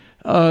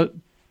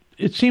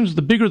 it seems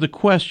the bigger the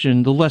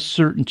question, the less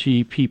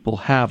certainty people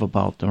have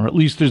about them, or at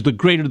least there's the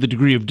greater the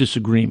degree of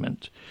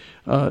disagreement.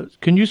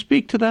 Can you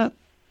speak to that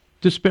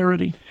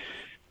disparity?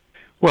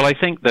 Well, I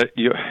think that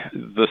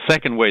the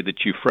second way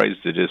that you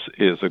phrased it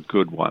is a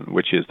good one,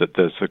 which is that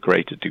there's a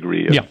greater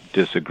degree of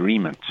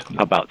disagreement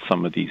about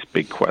some of these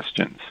big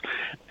questions.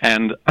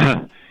 And,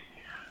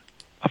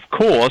 of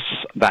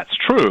course, that's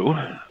true,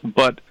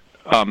 but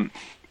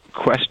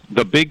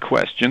the big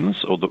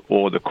questions or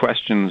the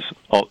questions,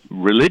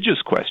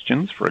 religious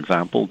questions, for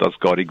example, does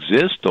God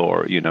exist,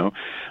 or,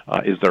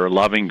 is there a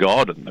loving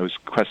God, and those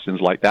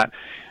questions like that,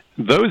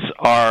 those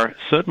are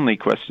certainly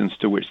questions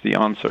to which the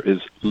answer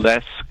is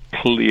less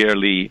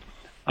clearly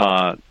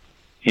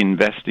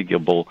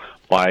investigable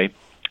by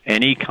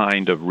any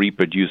kind of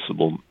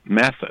reproducible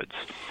methods.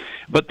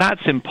 But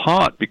that's in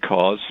part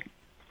because,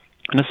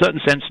 in a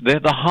certain sense,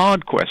 they're the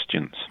hard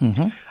questions.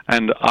 Mm-hmm.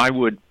 And I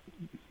would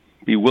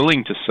be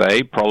willing to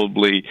say,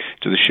 probably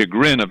to the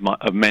chagrin of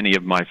many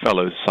of my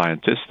fellow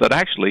scientists, that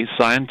actually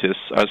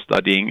scientists are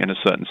studying, in a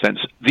certain sense,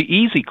 the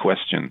easy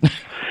questions,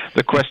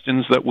 the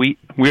questions that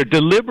we're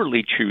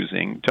deliberately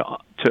choosing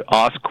to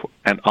ask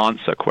and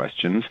answer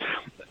questions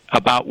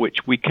about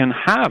which we can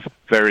have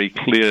very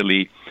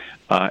clearly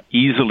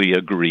easily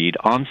agreed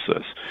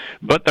answers.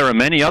 But there are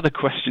many other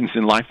questions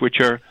in life which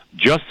are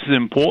just as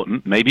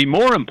important, maybe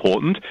more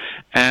important,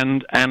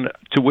 and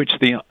to which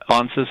the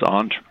answers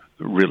aren't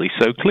really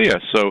so clear.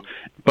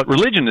 But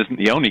religion isn't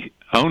the only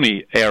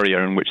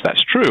area in which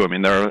that's true. I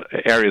mean, there are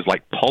areas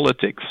like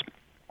politics,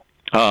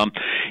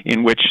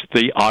 in which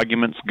the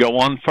arguments go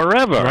on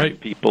forever. Right.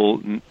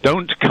 People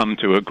don't come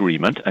to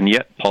agreement, and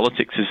yet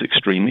politics is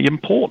extremely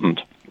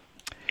important.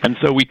 And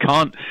so we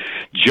can't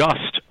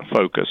just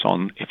focus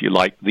on, if you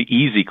like, the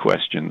easy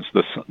questions,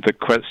 the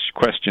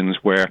questions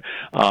where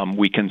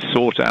we can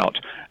sort out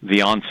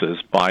the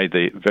answers by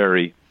the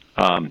very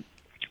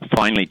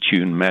finely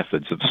tuned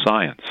methods of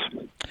science.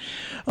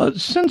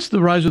 Since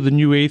the rise of the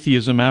new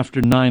atheism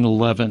after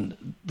 9/11,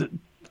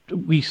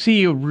 we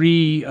see a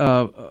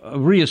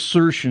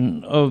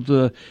reassertion of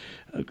the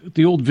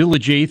old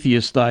village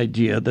atheist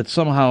idea that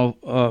somehow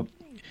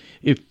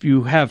if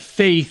you have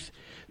faith,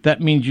 that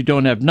means you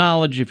don't have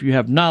knowledge. If you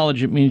have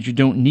knowledge, it means you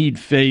don't need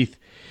faith.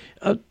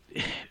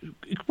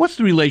 What's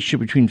the relationship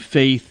between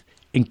faith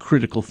and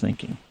critical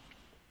thinking?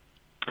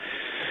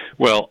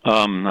 Well,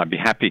 I'd be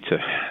happy to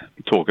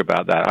talk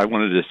about that. I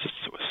wanted to just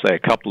say a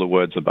couple of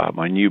words about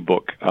my new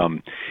book,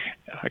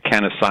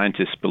 Can a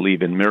Scientist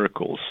Believe in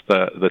Miracles?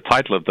 The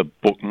title of the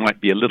book might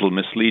be a little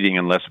misleading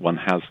unless one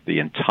has the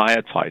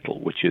entire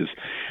title, which is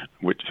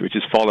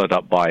followed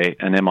up by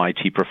an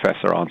MIT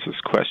professor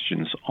answers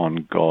questions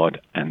on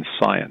God and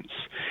science.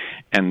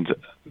 And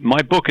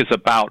my book is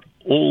about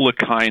all the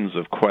kinds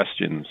of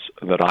questions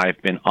that I've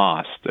been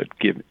asked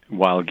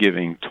while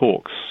giving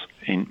talks,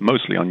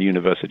 mostly on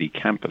university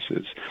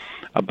campuses,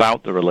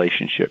 about the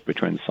relationship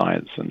between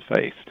science and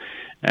faith.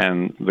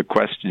 And the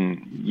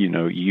question,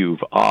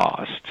 you've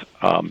asked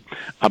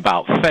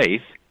about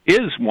faith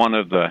is one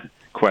of the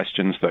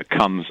questions that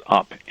comes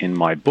up in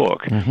my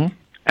book. Mm-hmm.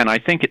 And I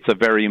think it's a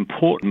very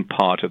important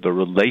part of the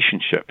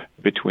relationship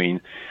between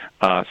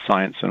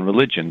science and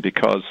religion,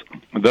 because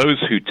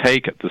those who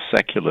take the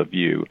secular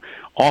view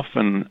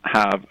often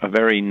have a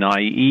very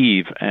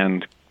naive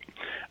and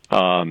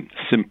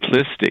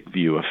simplistic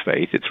view of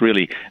faith. It's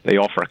really, they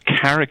offer a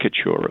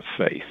caricature of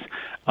faith,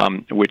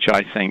 which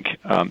I think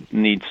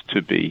needs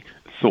to be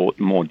thought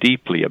more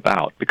deeply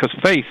about, because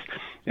faith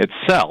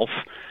itself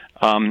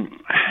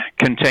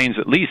contains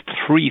at least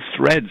three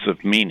threads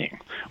of meaning.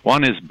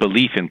 One is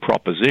belief in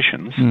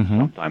propositions,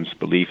 sometimes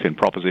belief in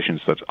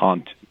propositions that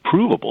aren't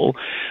provable.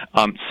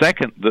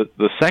 Second,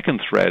 the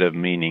second thread of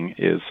meaning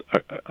is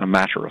a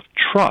matter of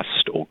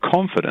trust or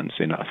confidence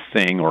in a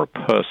thing or a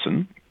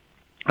person.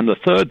 And the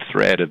third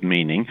thread of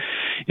meaning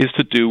is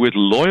to do with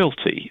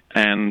loyalty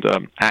and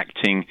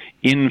acting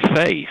in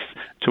faith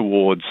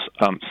towards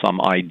some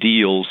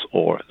ideals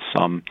or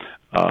some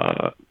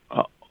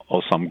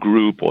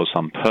group or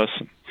some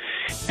person.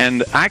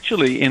 And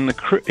actually, in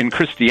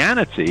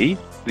Christianity,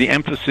 the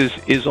emphasis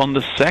is on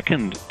the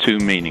second two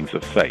meanings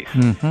of faith,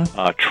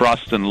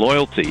 trust and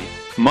loyalty,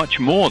 much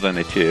more than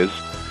it is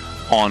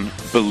on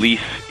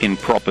belief in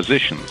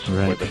propositions,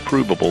 whether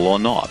provable or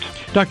not.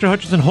 Dr.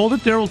 Hutchinson, hold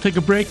it there. We'll take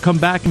a break, come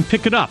back, and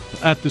pick it up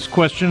at this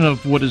question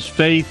of what is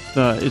faith,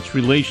 its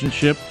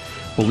relationship,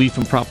 belief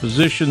in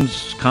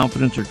propositions,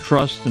 confidence or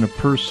trust in a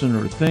person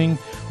or a thing,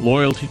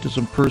 loyalty to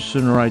some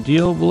person or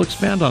ideal. We'll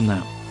expand on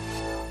that.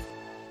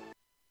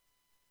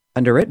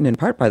 Underwritten in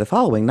part by the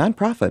following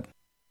nonprofit.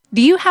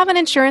 Do you have an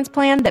insurance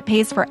plan that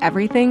pays for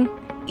everything,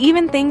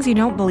 even things you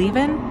don't believe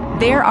in?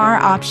 There are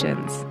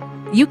options.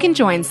 You can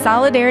join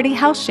Solidarity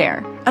Health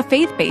Share, a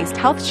faith-based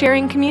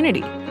health-sharing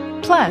community.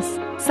 Plus,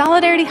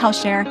 Solidarity Health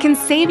Share can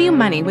save you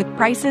money with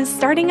prices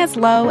starting as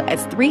low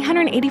as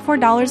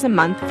 $384 a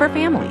month for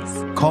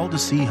families. Call to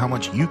see how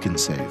much you can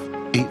save.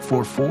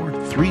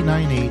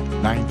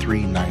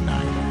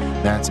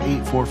 844-398-9399. That's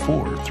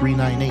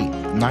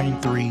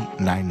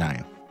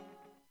 844-398-9399.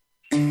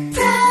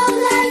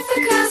 Pro-life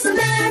across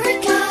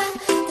America,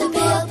 the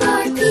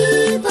Billboard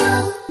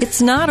people.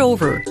 It's not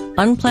over.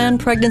 Unplanned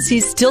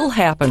pregnancies still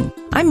happen.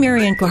 I'm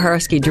Marianne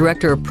Koharski,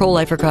 Director of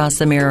Pro-Life Across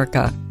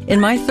America. In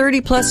my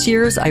 30-plus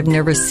years, I've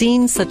never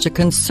seen such a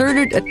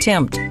concerted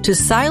attempt to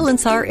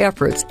silence our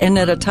efforts, and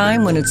at a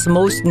time when it's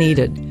most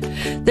needed.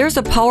 There's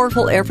a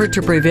powerful effort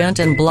to prevent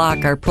and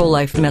block our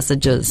pro-life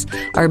messages.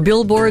 Our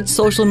billboards,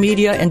 social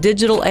media, and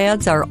digital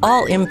ads are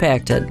all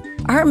impacted.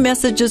 Our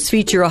messages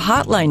feature a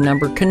hotline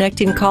number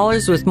connecting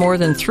callers with more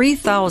than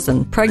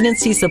 3,000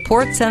 pregnancy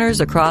support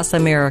centers across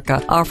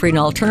America, offering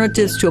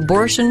alternatives to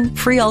abortion,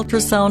 free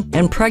ultrasound,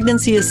 and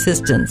pregnancy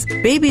assistance.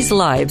 Babies'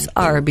 lives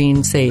are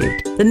being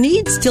saved. The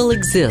need still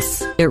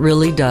exists. It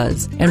really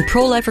does. And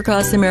Pro-Life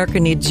Across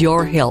America needs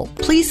your help.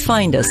 Please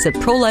find us at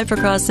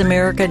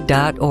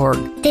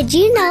prolifeacrossамerica.org. Did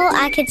you know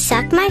I could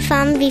suck my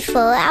thumb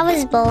before I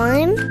was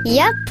born?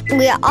 Yep,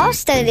 we all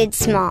started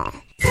small.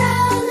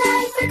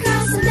 Pro-Life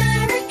Across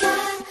America,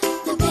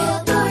 the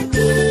Billboard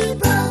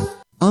people.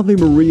 Ave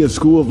Maria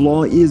School of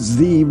Law is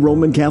the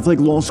Roman Catholic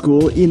law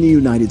school in the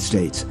United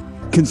States.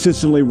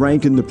 Consistently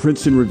ranked in the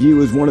Princeton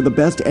Review as one of the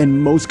best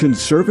and most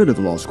conservative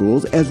law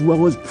schools, as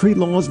well as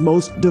pre-law's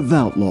most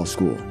devout law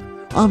school.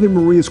 Ave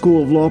Maria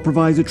School of Law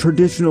provides a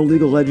traditional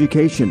legal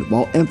education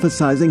while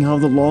emphasizing how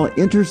the law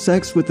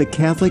intersects with the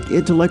Catholic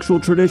intellectual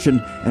tradition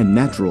and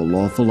natural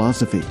law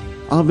philosophy.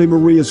 Ave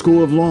Maria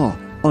School of Law,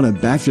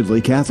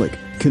 Unabashedly Catholic,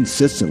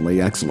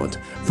 consistently excellent.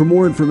 For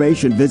more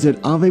information,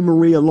 visit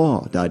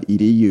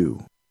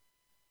avemarialaw.edu.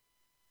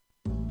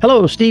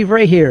 Hello, Steve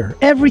Ray here.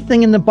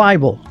 Everything in the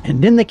Bible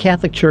and in the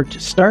Catholic Church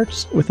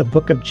starts with the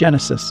book of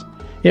Genesis.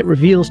 It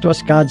reveals to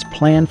us God's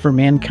plan for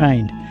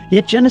mankind.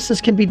 Yet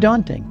Genesis can be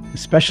daunting,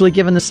 especially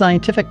given the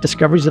scientific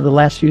discoveries of the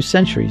last few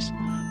centuries.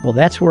 Well,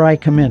 that's where I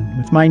come in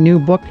with my new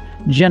book,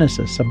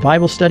 Genesis, a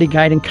Bible study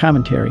guide and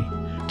commentary.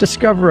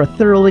 Discover a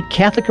thoroughly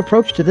Catholic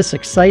approach to this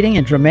exciting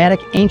and dramatic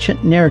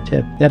ancient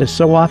narrative that is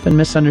so often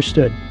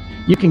misunderstood.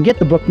 You can get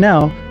the book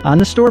now on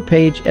the store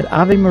page at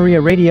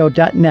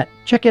AveMariaRadio.net.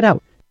 Check it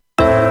out.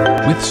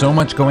 With so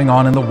much going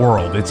on in the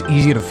world, it's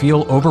easy to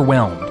feel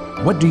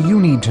overwhelmed. What do you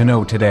need to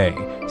know today?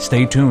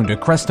 Stay tuned to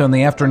Cresta in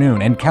the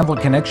Afternoon and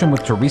Catholic Connection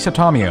with Teresa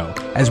Tomeo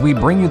as we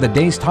bring you the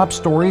day's top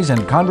stories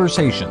and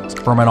conversations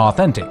from an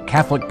authentic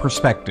Catholic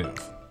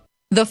perspective.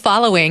 The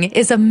following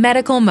is a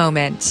medical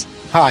moment.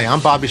 Hi,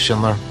 I'm Bobby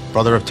Schindler,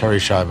 brother of Terry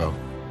Schiavo.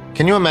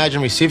 Can you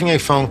imagine receiving a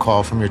phone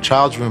call from your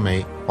child's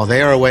roommate while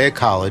they are away at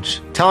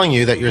college telling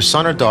you that your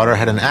son or daughter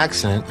had an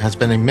accident and has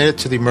been admitted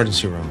to the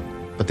emergency room,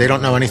 but they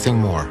don't know anything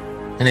more?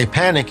 In a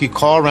panic, you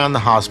call around the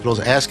hospitals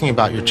asking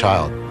about your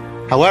child.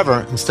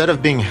 However, instead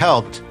of being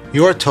helped,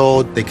 you are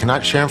told they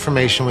cannot share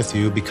information with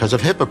you because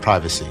of HIPAA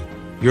privacy.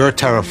 You are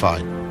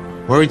terrified,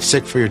 worried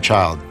sick for your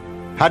child.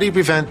 How do you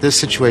prevent this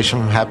situation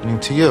from happening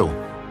to you?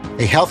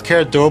 A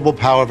healthcare durable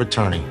power of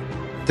attorney.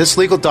 This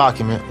legal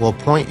document will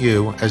appoint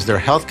you as their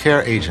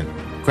healthcare agent,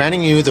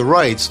 granting you the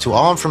rights to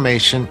all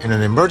information in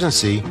an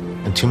emergency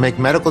and to make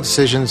medical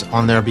decisions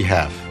on their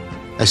behalf.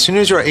 As soon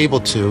as you're able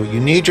to, you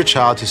need your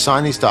child to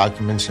sign these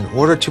documents in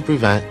order to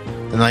prevent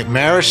the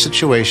nightmarish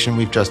situation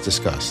we've just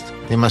discussed.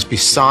 They must be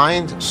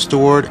signed,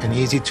 stored, and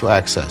easy to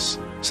access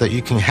so that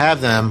you can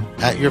have them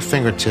at your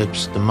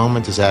fingertips the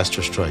moment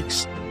disaster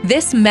strikes.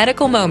 This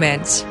medical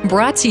moment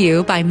brought to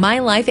you by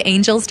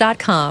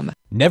MyLifeAngels.com.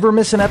 Never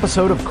miss an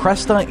episode of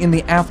Cresta in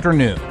the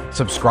Afternoon.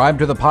 Subscribe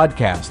to the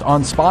podcast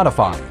on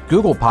Spotify,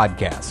 Google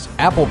Podcasts,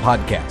 Apple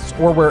Podcasts,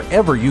 or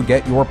wherever you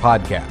get your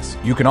podcasts.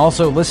 You can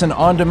also listen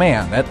on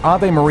demand at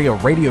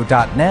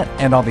AveMariaRadio.net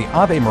and on the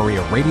Ave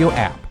Maria Radio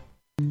app.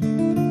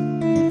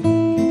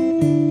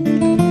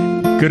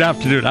 Good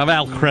afternoon. I'm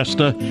Al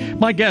Cresta.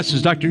 My guest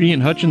is Dr.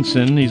 Ian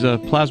Hutchinson. He's a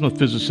plasma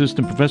physicist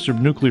and professor of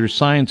nuclear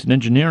science and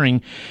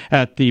engineering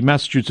at the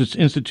Massachusetts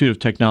Institute of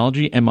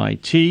Technology,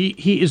 MIT.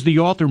 He is the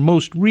author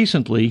most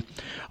recently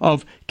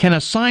of Can a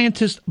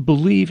Scientist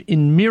Believe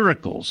in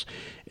Miracles?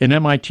 An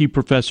MIT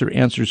professor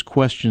answers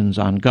questions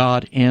on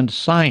God and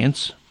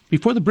science.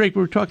 Before the break,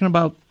 we were talking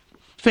about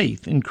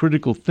faith and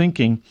critical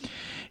thinking.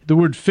 The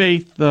word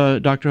faith,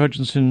 Dr.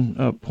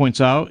 Hutchinson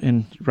points out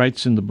and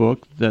writes in the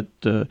book that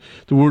the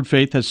word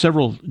faith has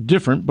several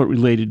different but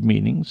related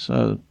meanings.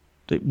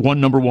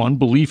 Number one,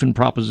 belief in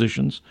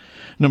propositions.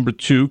 Number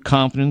two,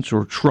 confidence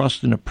or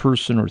trust in a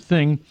person or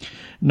thing.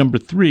 Number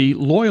three,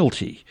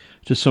 loyalty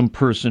to some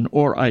person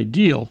or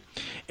ideal.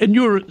 And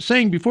you were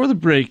saying before the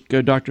break,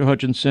 Dr.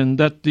 Hutchinson,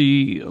 that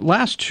the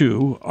last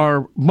two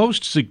are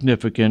most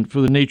significant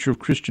for the nature of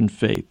Christian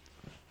faith.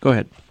 Go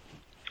ahead.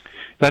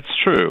 That's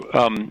true.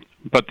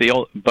 But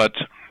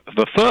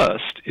the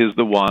first is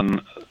the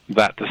one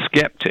that the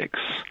skeptics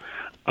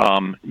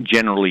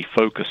generally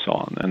focus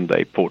on, and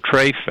they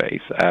portray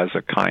faith as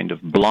a kind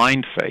of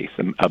blind faith,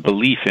 a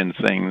belief in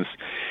things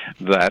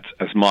that,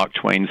 as Mark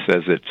Twain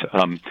says it,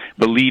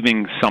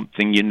 believing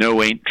something you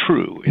know ain't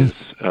true is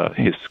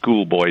his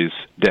schoolboy's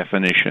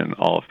definition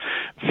of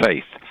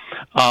faith.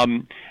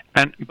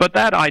 But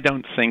that I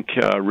don't think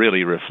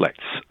really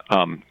reflects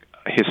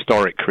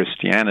historic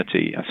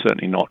Christianity, and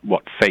certainly not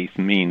what faith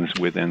means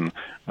within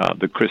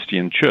the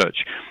Christian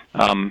church.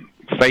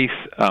 Faith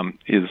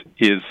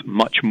is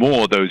much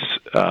more those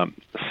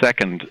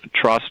second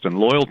trust and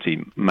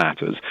loyalty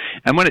matters.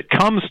 And when it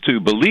comes to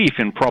belief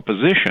in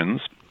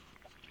propositions,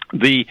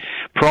 the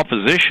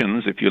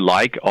propositions, if you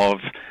like,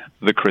 of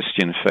the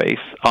Christian faith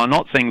are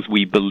not things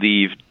we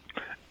believe,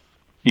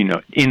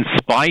 in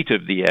spite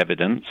of the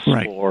evidence,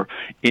 right, or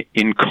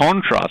in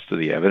contrast to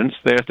the evidence.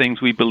 They're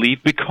things we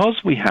believe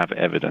because we have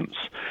evidence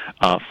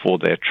for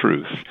their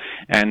truth.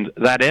 And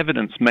that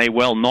evidence may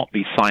well not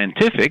be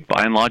scientific.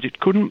 By and large, it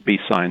couldn't be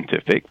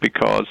scientific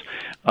because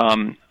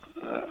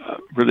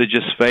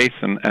religious faith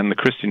and the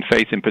Christian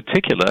faith in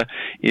particular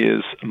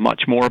is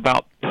much more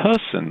about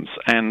persons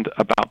and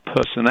about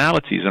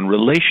personalities and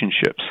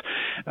relationships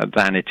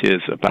than it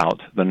is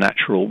about the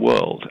natural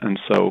world. And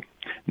so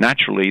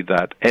naturally,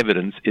 that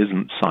evidence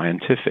isn't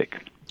scientific.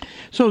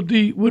 So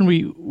when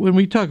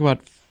we talk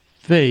about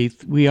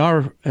faith, we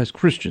are, as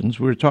Christians,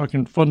 we're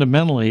talking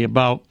fundamentally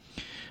about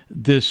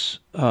this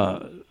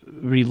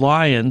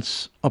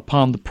reliance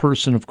upon the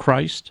person of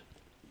Christ?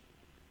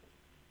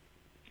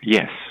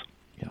 Yes.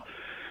 Yeah.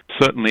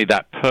 Certainly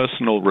that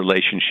personal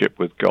relationship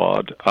with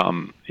God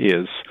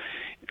is,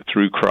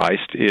 through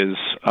Christ, is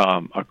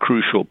a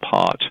crucial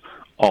part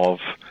of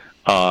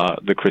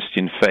the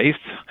Christian faith.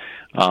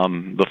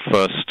 The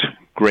first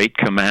great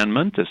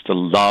commandment is to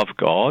love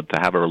God, to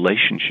have a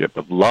relationship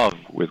of love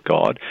with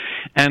God.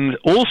 And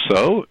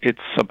also,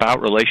 it's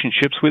about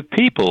relationships with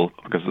people,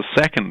 because the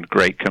second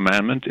great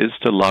commandment is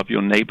to love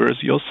your neighbor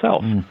as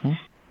yourself.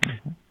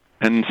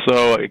 And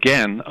so,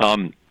 again,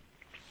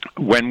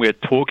 when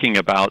we're talking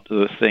about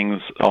the things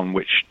on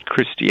which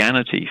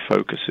Christianity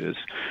focuses,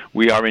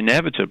 we are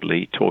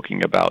inevitably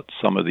talking about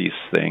some of these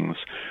things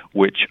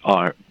which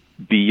are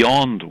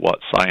beyond what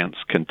science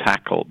can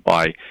tackle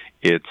by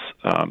its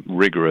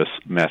rigorous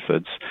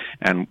methods,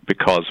 and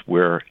because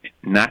we're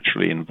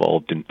naturally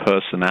involved in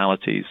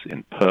personalities,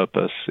 in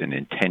purpose, in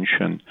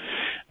intention,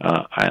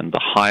 and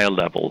the higher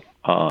level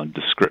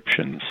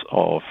descriptions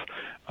of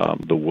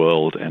the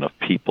world and of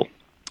people.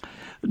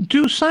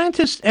 Do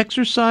scientists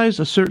exercise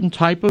a certain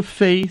type of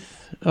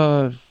faith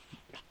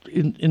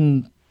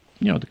in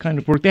the kind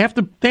of work they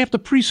have to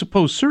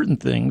presuppose certain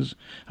things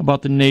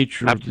about the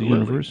nature of the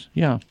universe?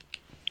 Yeah,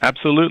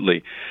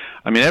 absolutely.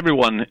 I mean,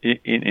 everyone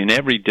in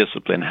every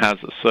discipline has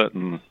a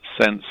certain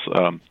sense,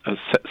 a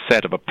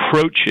set of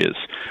approaches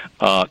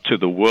to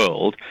the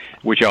world,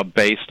 which are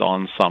based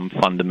on some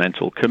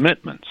fundamental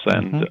commitments.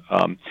 And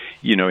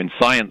in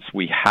science,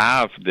 we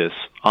have this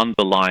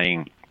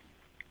underlying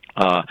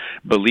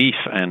belief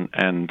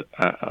and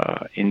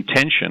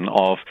intention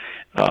of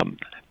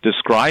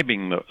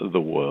describing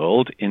the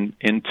world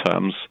in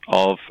terms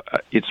of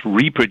its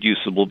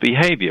reproducible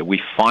behavior.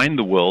 We find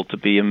the world to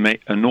be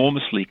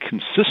enormously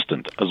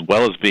consistent, as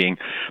well as being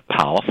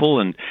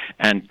powerful and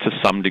to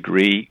some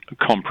degree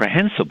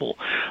comprehensible.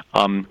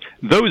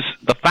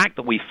 The fact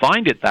that we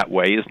find it that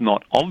way is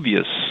not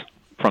obvious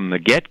from the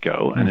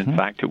get-go, and in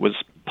fact it was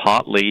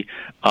partly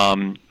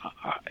a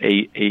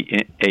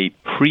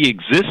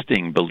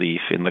pre-existing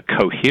belief in the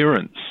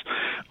coherence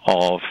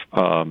of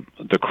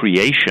the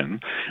creation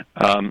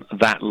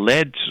that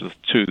led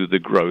to the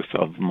growth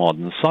of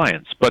modern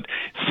science. But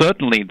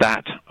certainly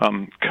that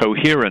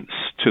coherence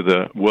to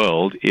the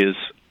world is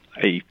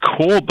a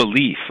core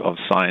belief of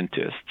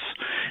scientists,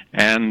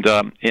 and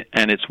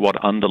it's what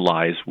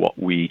underlies what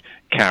we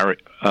carry,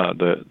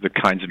 the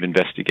kinds of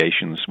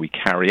investigations we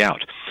carry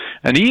out.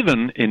 And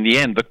even in the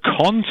end, the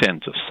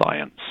content of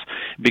science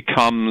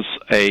becomes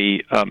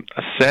a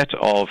set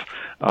of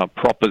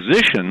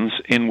propositions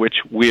in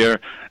which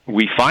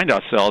we find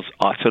ourselves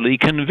utterly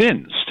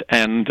convinced,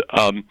 and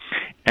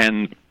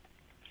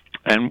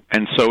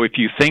so if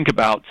you think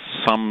about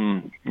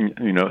some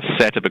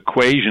set of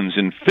equations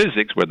in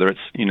physics, whether it's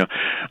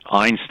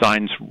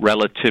Einstein's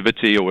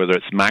relativity or whether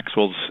it's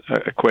Maxwell's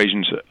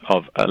equations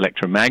of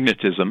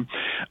electromagnetism,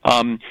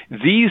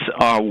 these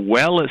are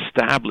well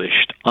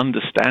established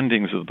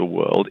understandings of the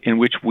world in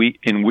which we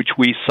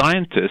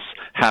scientists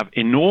have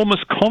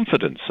enormous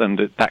confidence, and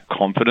that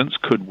confidence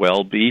could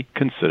well be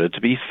considered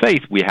to be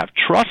faith. We have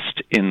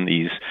trust in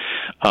these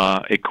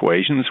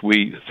equations.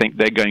 We think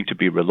they're going to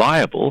be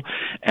reliable,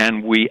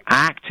 and we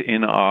act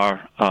in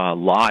our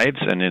lives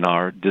and in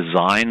our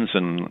designs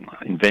and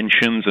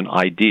inventions and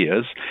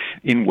ideas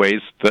in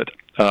ways that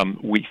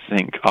we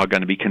think are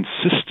going to be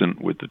consistent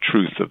with the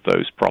truth of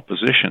those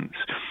propositions.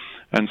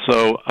 And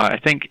so I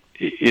think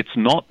it's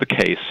not the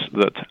case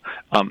that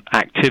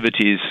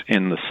activities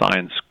in the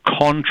science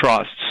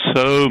contrast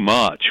so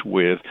much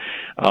with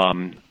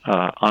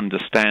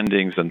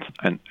understandings and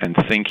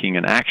thinking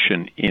and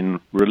action in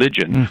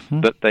religion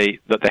that they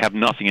have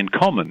nothing in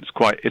common.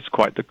 It's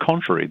quite the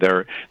contrary.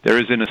 There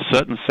is, in a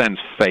certain sense,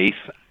 faith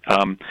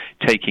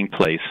taking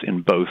place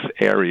in both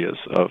areas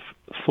of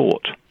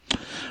thought.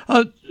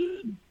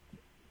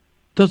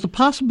 Does the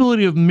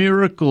possibility of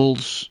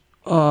miracles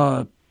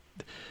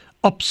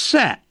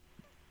upset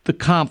the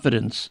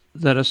confidence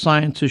that a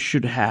scientist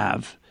should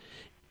have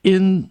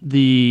in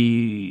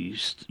the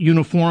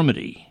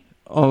uniformity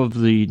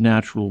of the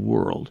natural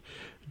world?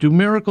 Do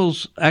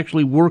miracles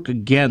actually work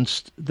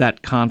against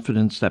that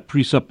confidence, that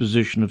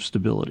presupposition of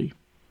stability?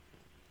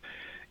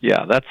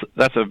 Yeah,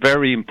 that's a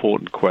very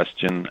important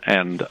question,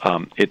 and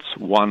it's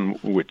one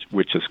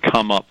which has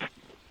come up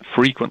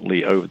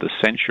frequently over the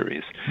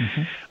centuries.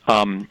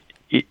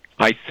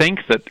 I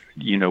think that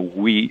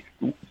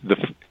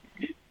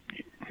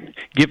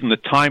given the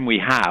time we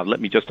have, let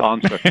me just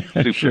answer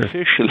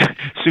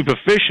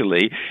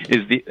superficially,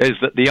 is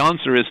that the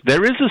answer is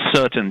there is a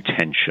certain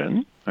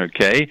tension,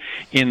 okay,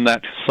 in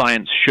that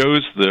science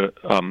shows the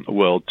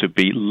world to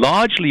be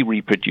largely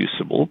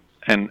reproducible,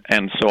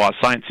 and so our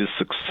science is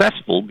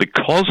successful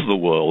because the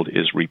world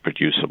is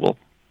reproducible.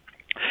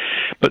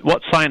 But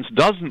what science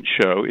doesn't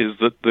show is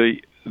that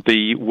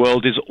the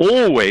world is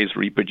always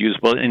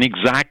reproducible in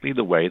exactly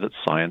the way that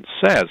science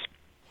says.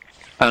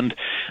 And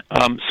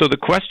so the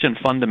question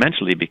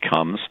fundamentally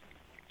becomes,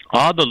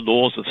 are the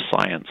laws of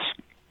science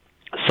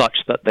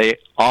such that they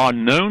are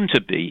known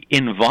to be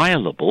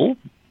inviolable,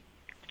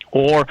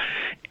 or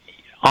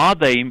are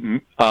they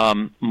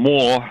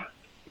more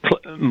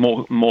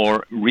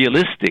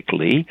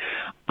realistically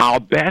our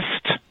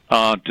best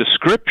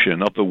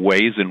description of the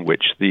ways in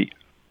which the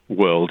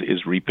world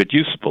is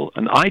reproducible?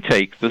 And I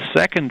take the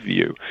second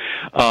view,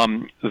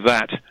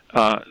 that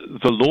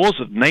the laws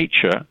of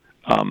nature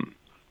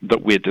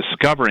that we're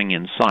discovering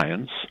in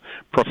science,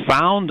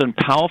 profound and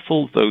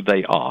powerful though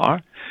they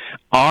are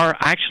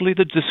actually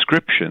the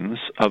descriptions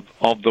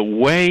of the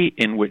way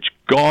in which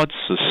God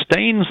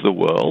sustains the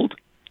world,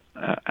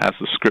 as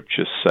the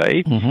scriptures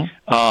say,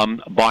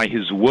 by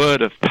his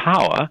word of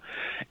power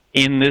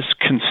in this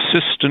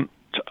consistent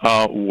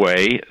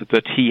way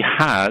that he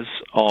has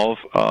of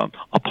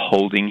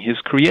upholding his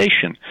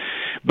creation.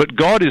 But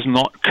God is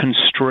not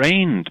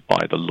constrained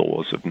by the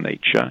laws of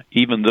nature,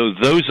 even though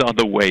those are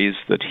the ways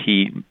that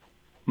he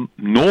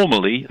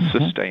normally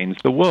sustains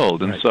the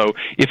world. And so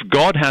if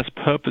God has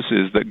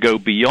purposes that go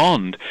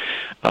beyond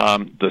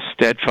the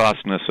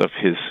steadfastness of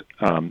his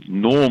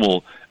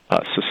normal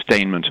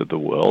sustainment of the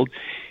world,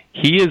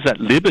 he is at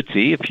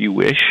liberty, if you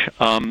wish,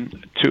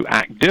 to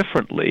act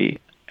differently,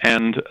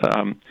 and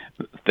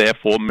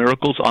therefore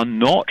miracles are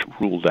not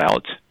ruled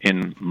out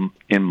in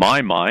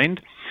my mind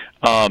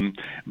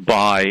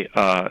by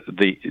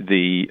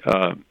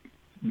the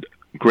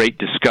great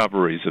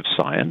discoveries of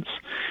science.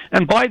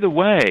 And by the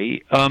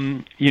way,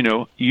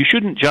 you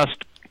shouldn't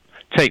just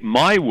take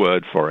my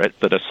word for it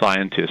that a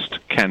scientist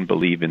can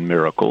believe in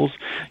miracles.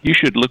 You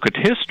should look at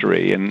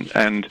history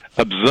and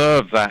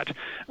observe that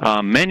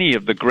many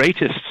of the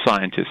greatest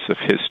scientists of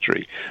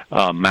history,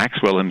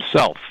 Maxwell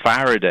himself,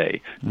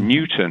 Faraday,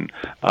 Newton,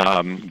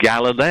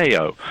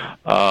 Galileo,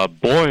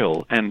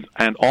 Boyle, and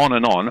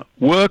on,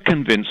 were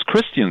convinced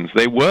Christians.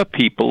 They were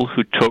people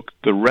who took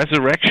the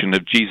resurrection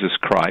of Jesus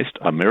Christ,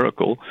 a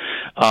miracle,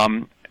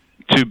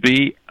 to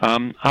be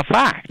a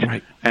fact.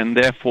 Right. And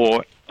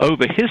therefore,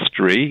 over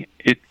history,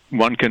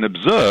 one can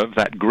observe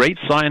that great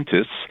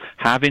scientists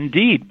have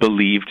indeed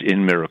believed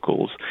in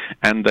miracles,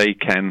 and they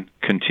can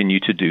continue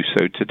to do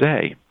so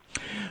today.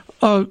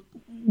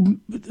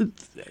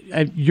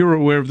 You're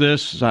aware of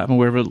this, I'm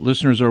aware of it,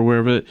 listeners are aware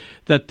of it,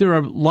 that there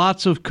are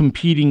lots of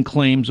competing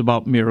claims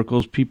about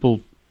miracles.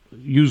 People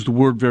use the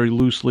word very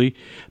loosely.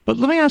 But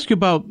let me ask you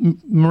about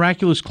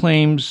miraculous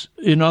claims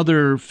in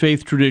other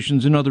faith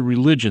traditions, in other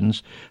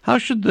religions. How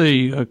should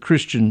the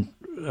Christian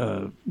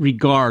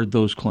regard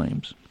those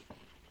claims?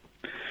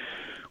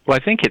 Well,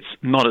 I think it's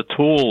not at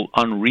all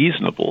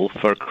unreasonable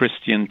for a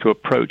Christian to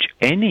approach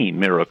any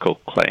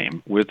miracle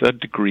claim with a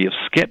degree of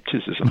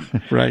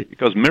skepticism. Right.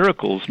 Because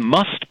miracles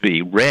must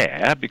be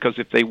rare, because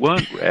if they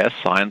weren't rare,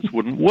 science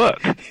wouldn't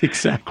work.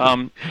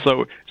 Exactly.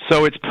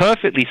 So it's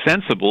perfectly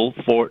sensible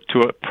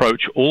to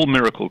approach all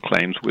miracle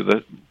claims with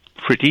a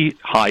pretty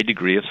high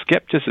degree of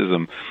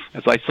skepticism.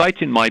 As I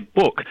cite in my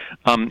book,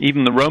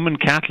 even the Roman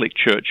Catholic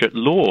Church at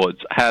Lourdes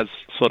has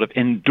sort of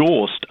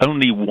endorsed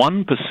only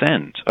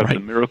 1% of the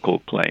miracle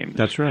claims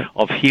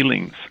of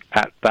healings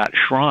at that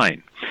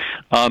shrine.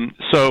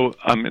 So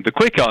the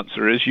quick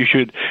answer is you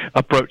should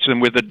approach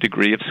them with a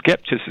degree of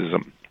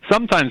skepticism.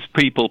 Sometimes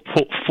people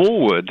put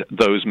forward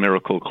those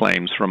miracle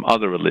claims from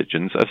other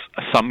religions as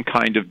some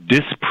kind of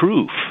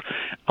disproof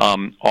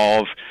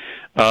of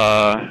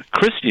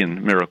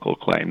Christian miracle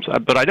claims,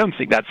 but I don't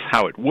think that's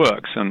how it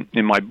works. And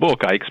in my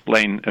book, I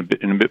explain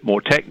in a bit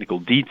more technical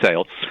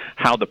detail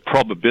how the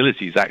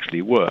probabilities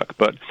actually work.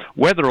 But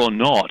whether or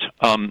not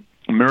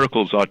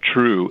miracles are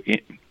true,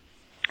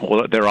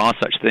 or there are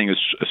such things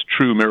as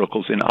true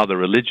miracles in other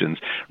religions,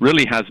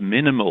 really has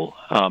minimal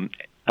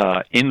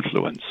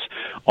influence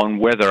on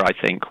whether I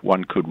think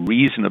one could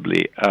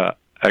reasonably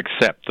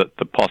accept that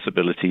the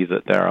possibility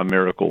that there are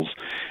miracles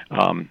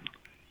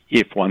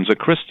if one's a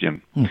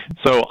Christian.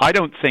 So I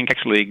don't think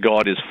actually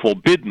God is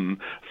forbidden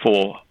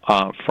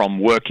from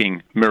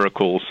working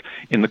miracles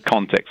in the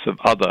context of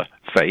other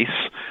faiths.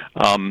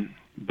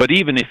 But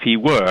even if he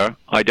were,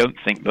 I don't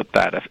think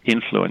that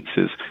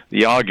influences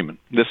the argument.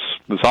 This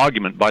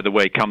argument, by the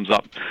way, comes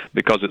up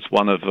because it's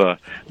one of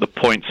the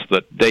points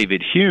that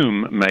David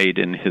Hume made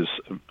in his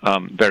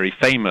very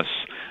famous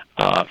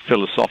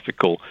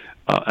philosophical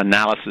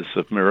analysis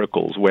of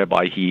miracles,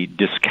 whereby he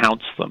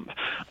discounts them.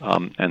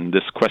 And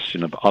this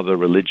question of other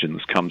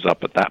religions comes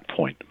up at that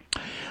point.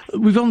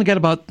 We've only got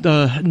about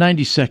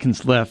 90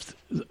 seconds left.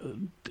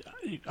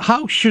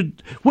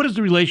 What is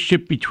the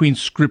relationship between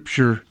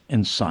Scripture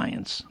and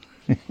science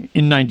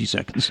in 90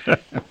 seconds?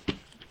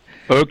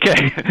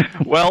 Okay.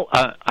 Well,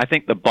 I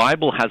think the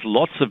Bible has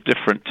lots of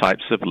different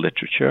types of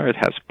literature. It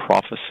has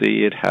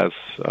prophecy, it has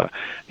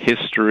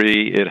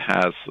history, it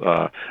has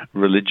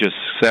religious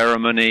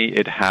ceremony,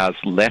 it has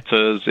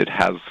letters, it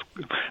has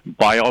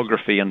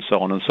biography, and so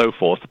on and so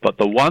forth. But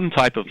the one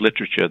type of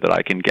literature that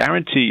I can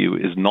guarantee you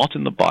is not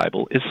in the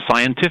Bible is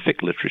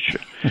scientific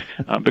literature,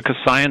 because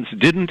science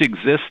didn't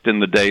exist in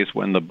the days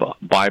when the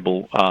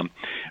Bible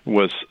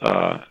was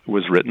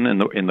written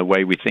in the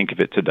way we think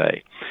of it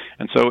today.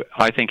 And so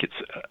I think it's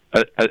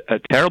a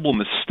terrible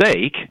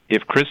mistake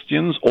if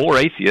Christians, or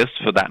atheists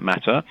for that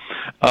matter,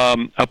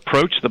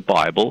 approach the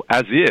Bible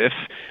as if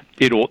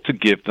it ought to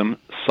give them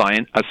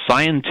a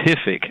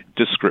scientific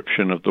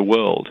description of the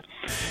world.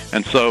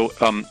 And so,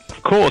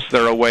 of course,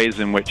 there are ways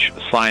in which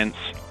science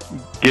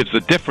gives a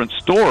different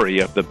story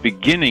of the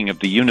beginning of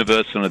the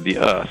universe and of the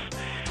earth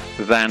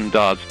than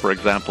does, for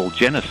example,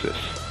 Genesis.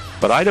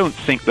 But I don't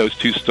think those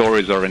two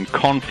stories are in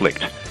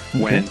conflict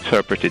when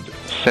interpreted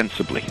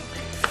sensibly.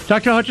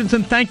 Dr.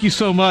 Hutchinson, thank you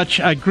so much.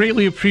 I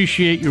greatly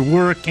appreciate your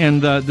work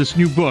and this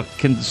new book,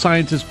 Can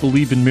Scientists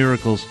Believe in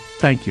Miracles?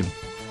 Thank you.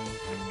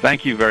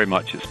 Thank you very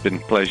much. It's been a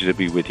pleasure to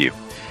be with you.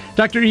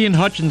 Dr. Ian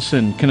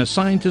Hutchinson, Can a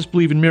Scientist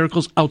Believe in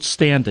Miracles?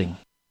 Outstanding.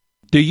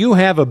 Do you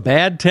have a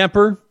bad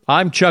temper?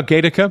 I'm Chuck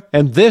Gatica,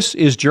 and this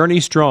is Journey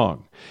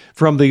Strong.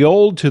 From the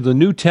Old to the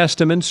New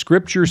Testament,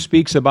 Scripture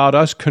speaks about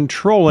us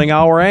controlling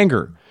our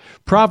anger.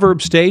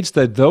 Proverbs states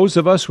that those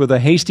of us with a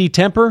hasty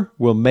temper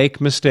will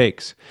make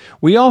mistakes.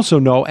 We also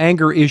know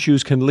anger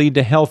issues can lead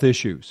to health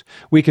issues.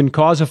 We can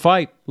cause a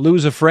fight,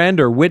 lose a friend,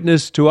 or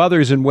witness to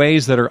others in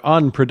ways that are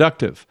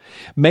unproductive.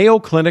 Mayo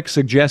Clinic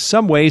suggests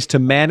some ways to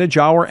manage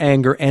our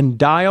anger and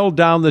dial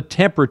down the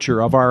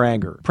temperature of our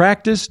anger.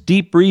 Practice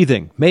deep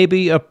breathing,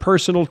 maybe a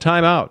personal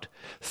timeout.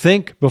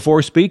 Think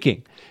before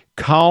speaking.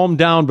 Calm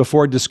down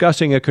before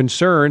discussing a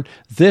concern.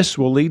 This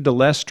will lead to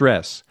less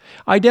stress.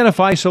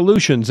 Identify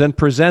solutions and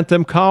present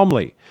them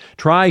calmly.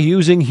 Try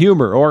using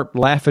humor or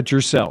laugh at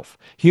yourself.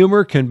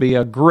 Humor can be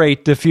a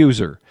great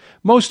diffuser.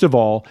 Most of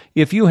all,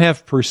 if you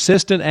have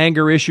persistent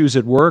anger issues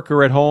at work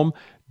or at home,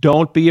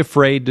 don't be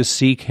afraid to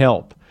seek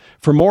help.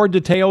 For more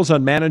details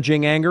on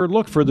managing anger,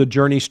 look for the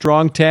Journey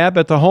Strong tab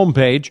at the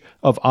homepage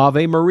of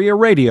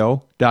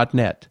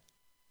AveMariaRadio.net.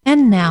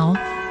 And now,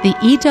 the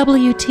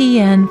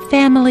EWTN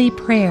Family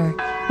Prayer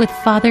with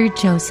Father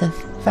Joseph.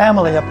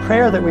 Family, a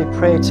prayer that we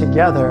pray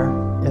together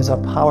is a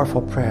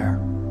powerful prayer.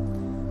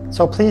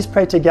 So please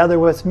pray together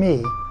with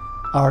me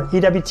our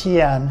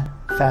EWTN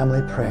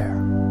Family Prayer.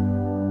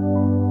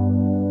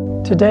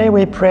 Today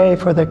we pray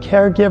for the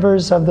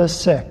caregivers of the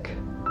sick.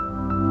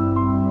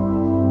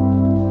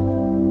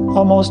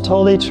 O most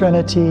Holy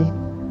Trinity,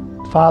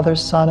 Father,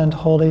 Son, and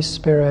Holy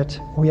Spirit,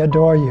 we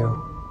adore you.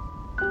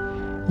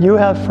 You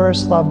have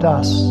first loved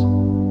us,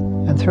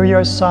 and through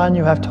your Son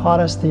you have taught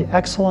us the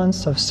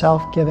excellence of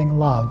self-giving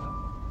love.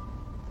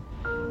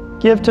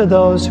 Give to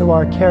those who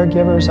are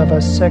caregivers of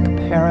a sick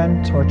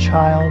parent or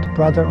child,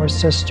 brother or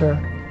sister,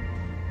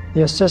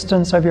 the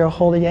assistance of your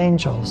holy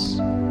angels.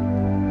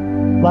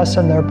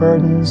 Lessen their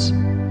burdens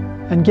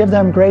and give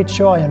them great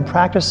joy in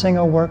practicing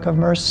a work of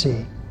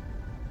mercy.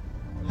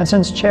 And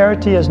since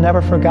charity is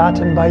never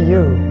forgotten by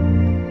you,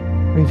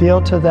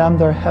 reveal to them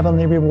their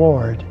heavenly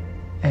reward.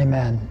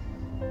 Amen.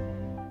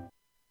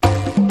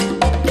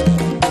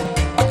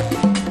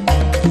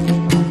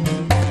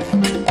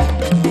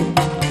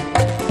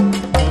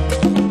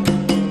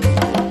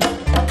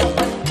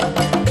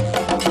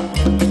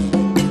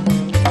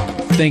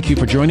 Thank you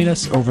for joining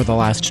us over the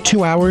last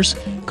 2 hours.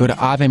 Go to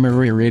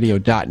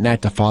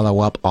AveMariaRadio.net to follow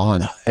up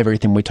on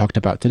everything we talked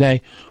about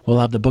today. We'll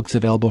have the books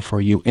available for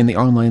you in the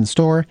online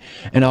store,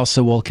 and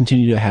also we'll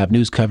continue to have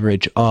news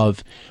coverage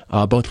of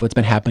both what's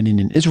been happening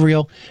in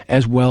Israel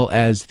as well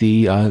as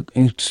the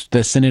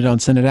Synod on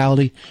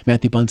Synodality.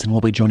 Matthew Bunson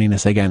will be joining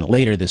us again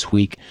later this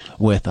week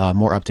with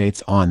more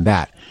updates on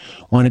that.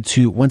 Wanted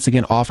to once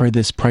again offer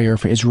this prayer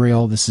for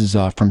Israel. This is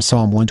from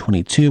Psalm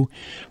 122.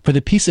 For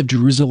the peace of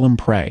Jerusalem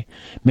pray.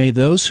 May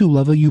those who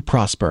love you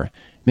prosper.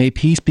 May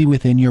peace be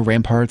within your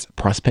ramparts,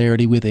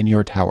 prosperity within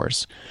your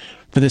towers.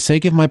 For the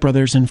sake of my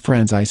brothers and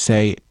friends, I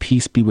say,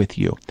 peace be with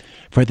you.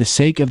 For the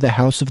sake of the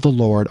house of the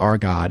Lord our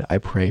God, I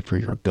pray for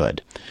your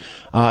good.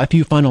 A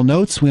few final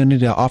notes. We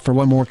wanted to offer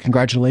one more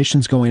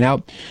congratulations going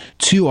out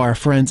to our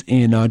friends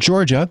in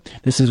Georgia.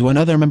 This is one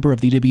other member of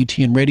the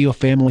WTN radio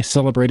family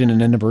celebrating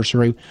an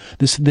anniversary.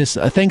 This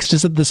thanks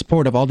to the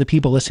support of all the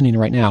people listening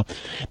right now,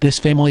 this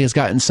family has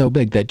gotten so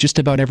big that just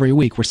about every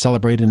week we're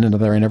celebrating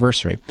another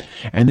anniversary.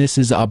 And this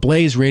is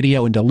Blaze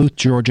Radio in Duluth,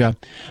 Georgia,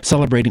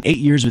 celebrating 8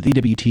 years with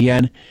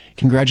EWTN.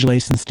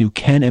 Congratulations to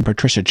Ken and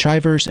Patricia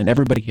Chivers and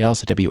everybody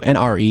else at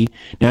WNRE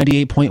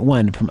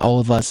 98.1 from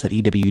all of us at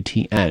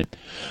EWTN.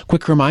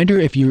 Quick reminder,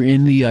 if you're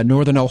in the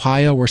northern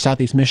Ohio or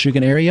southeast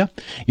Michigan area,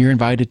 you're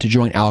invited to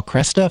join Al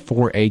Cresta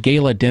for a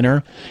gala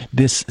dinner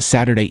this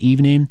Saturday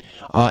evening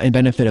in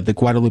benefit of the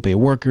Guadalupe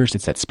workers.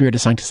 It's at Spirit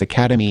of Sanctus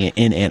Academy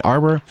in Ann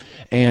Arbor,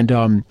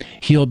 and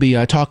he'll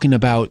be talking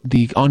about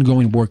the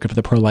ongoing work of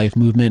the pro-life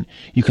movement.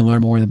 You can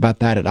learn more about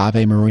that at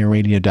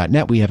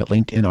AveMariaRadio.net. We have it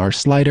linked in our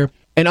slider.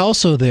 And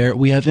also there,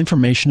 we have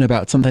information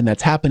about something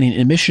that's happening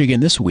in Michigan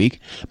this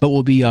week, but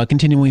will be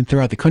continuing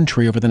throughout the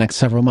country over the next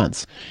several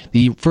months.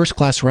 The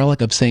first-class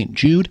relic of St.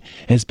 Jude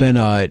has been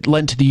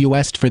lent to the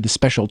U.S. for the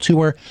special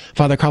tour.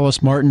 Father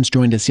Carlos Martins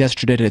joined us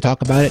yesterday to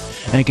talk about it.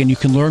 And again, you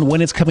can learn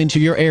when it's coming to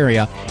your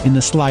area in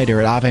the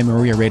slider at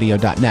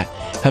AveMariaRadio.net.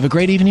 Have a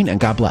great evening, and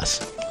God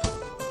bless.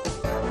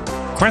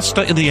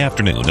 Cresta in the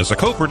Afternoon is a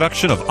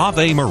co-production of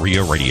Ave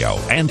Maria Radio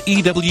and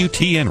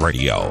EWTN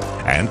Radio,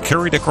 and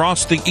carried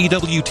across the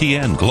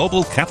EWTN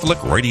Global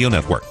Catholic Radio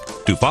Network.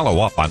 To follow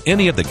up on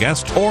any of the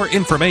guests or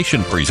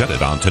information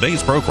presented on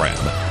today's program,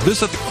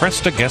 visit the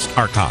Cresta Guest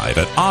Archive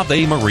at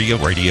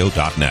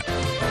AveMariaRadio.net.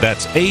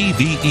 That's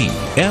AveMaria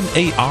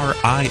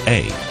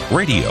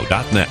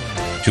Radio.net.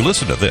 To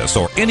listen to this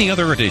or any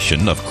other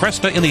edition of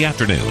Cresta in the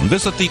Afternoon,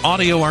 visit the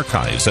audio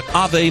archives at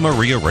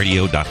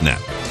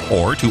AveMariaRadio.net.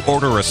 Or to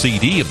order a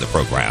CD of the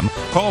program,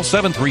 call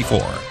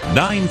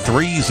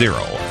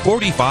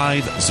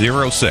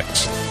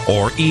 734-930-4506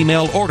 or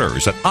email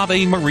orders at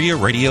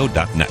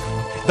AveMariaRadio.net.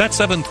 That's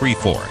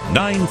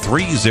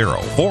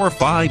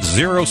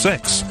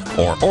 734-930-4506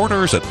 or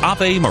orders at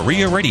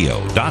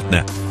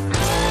AveMariaRadio.net.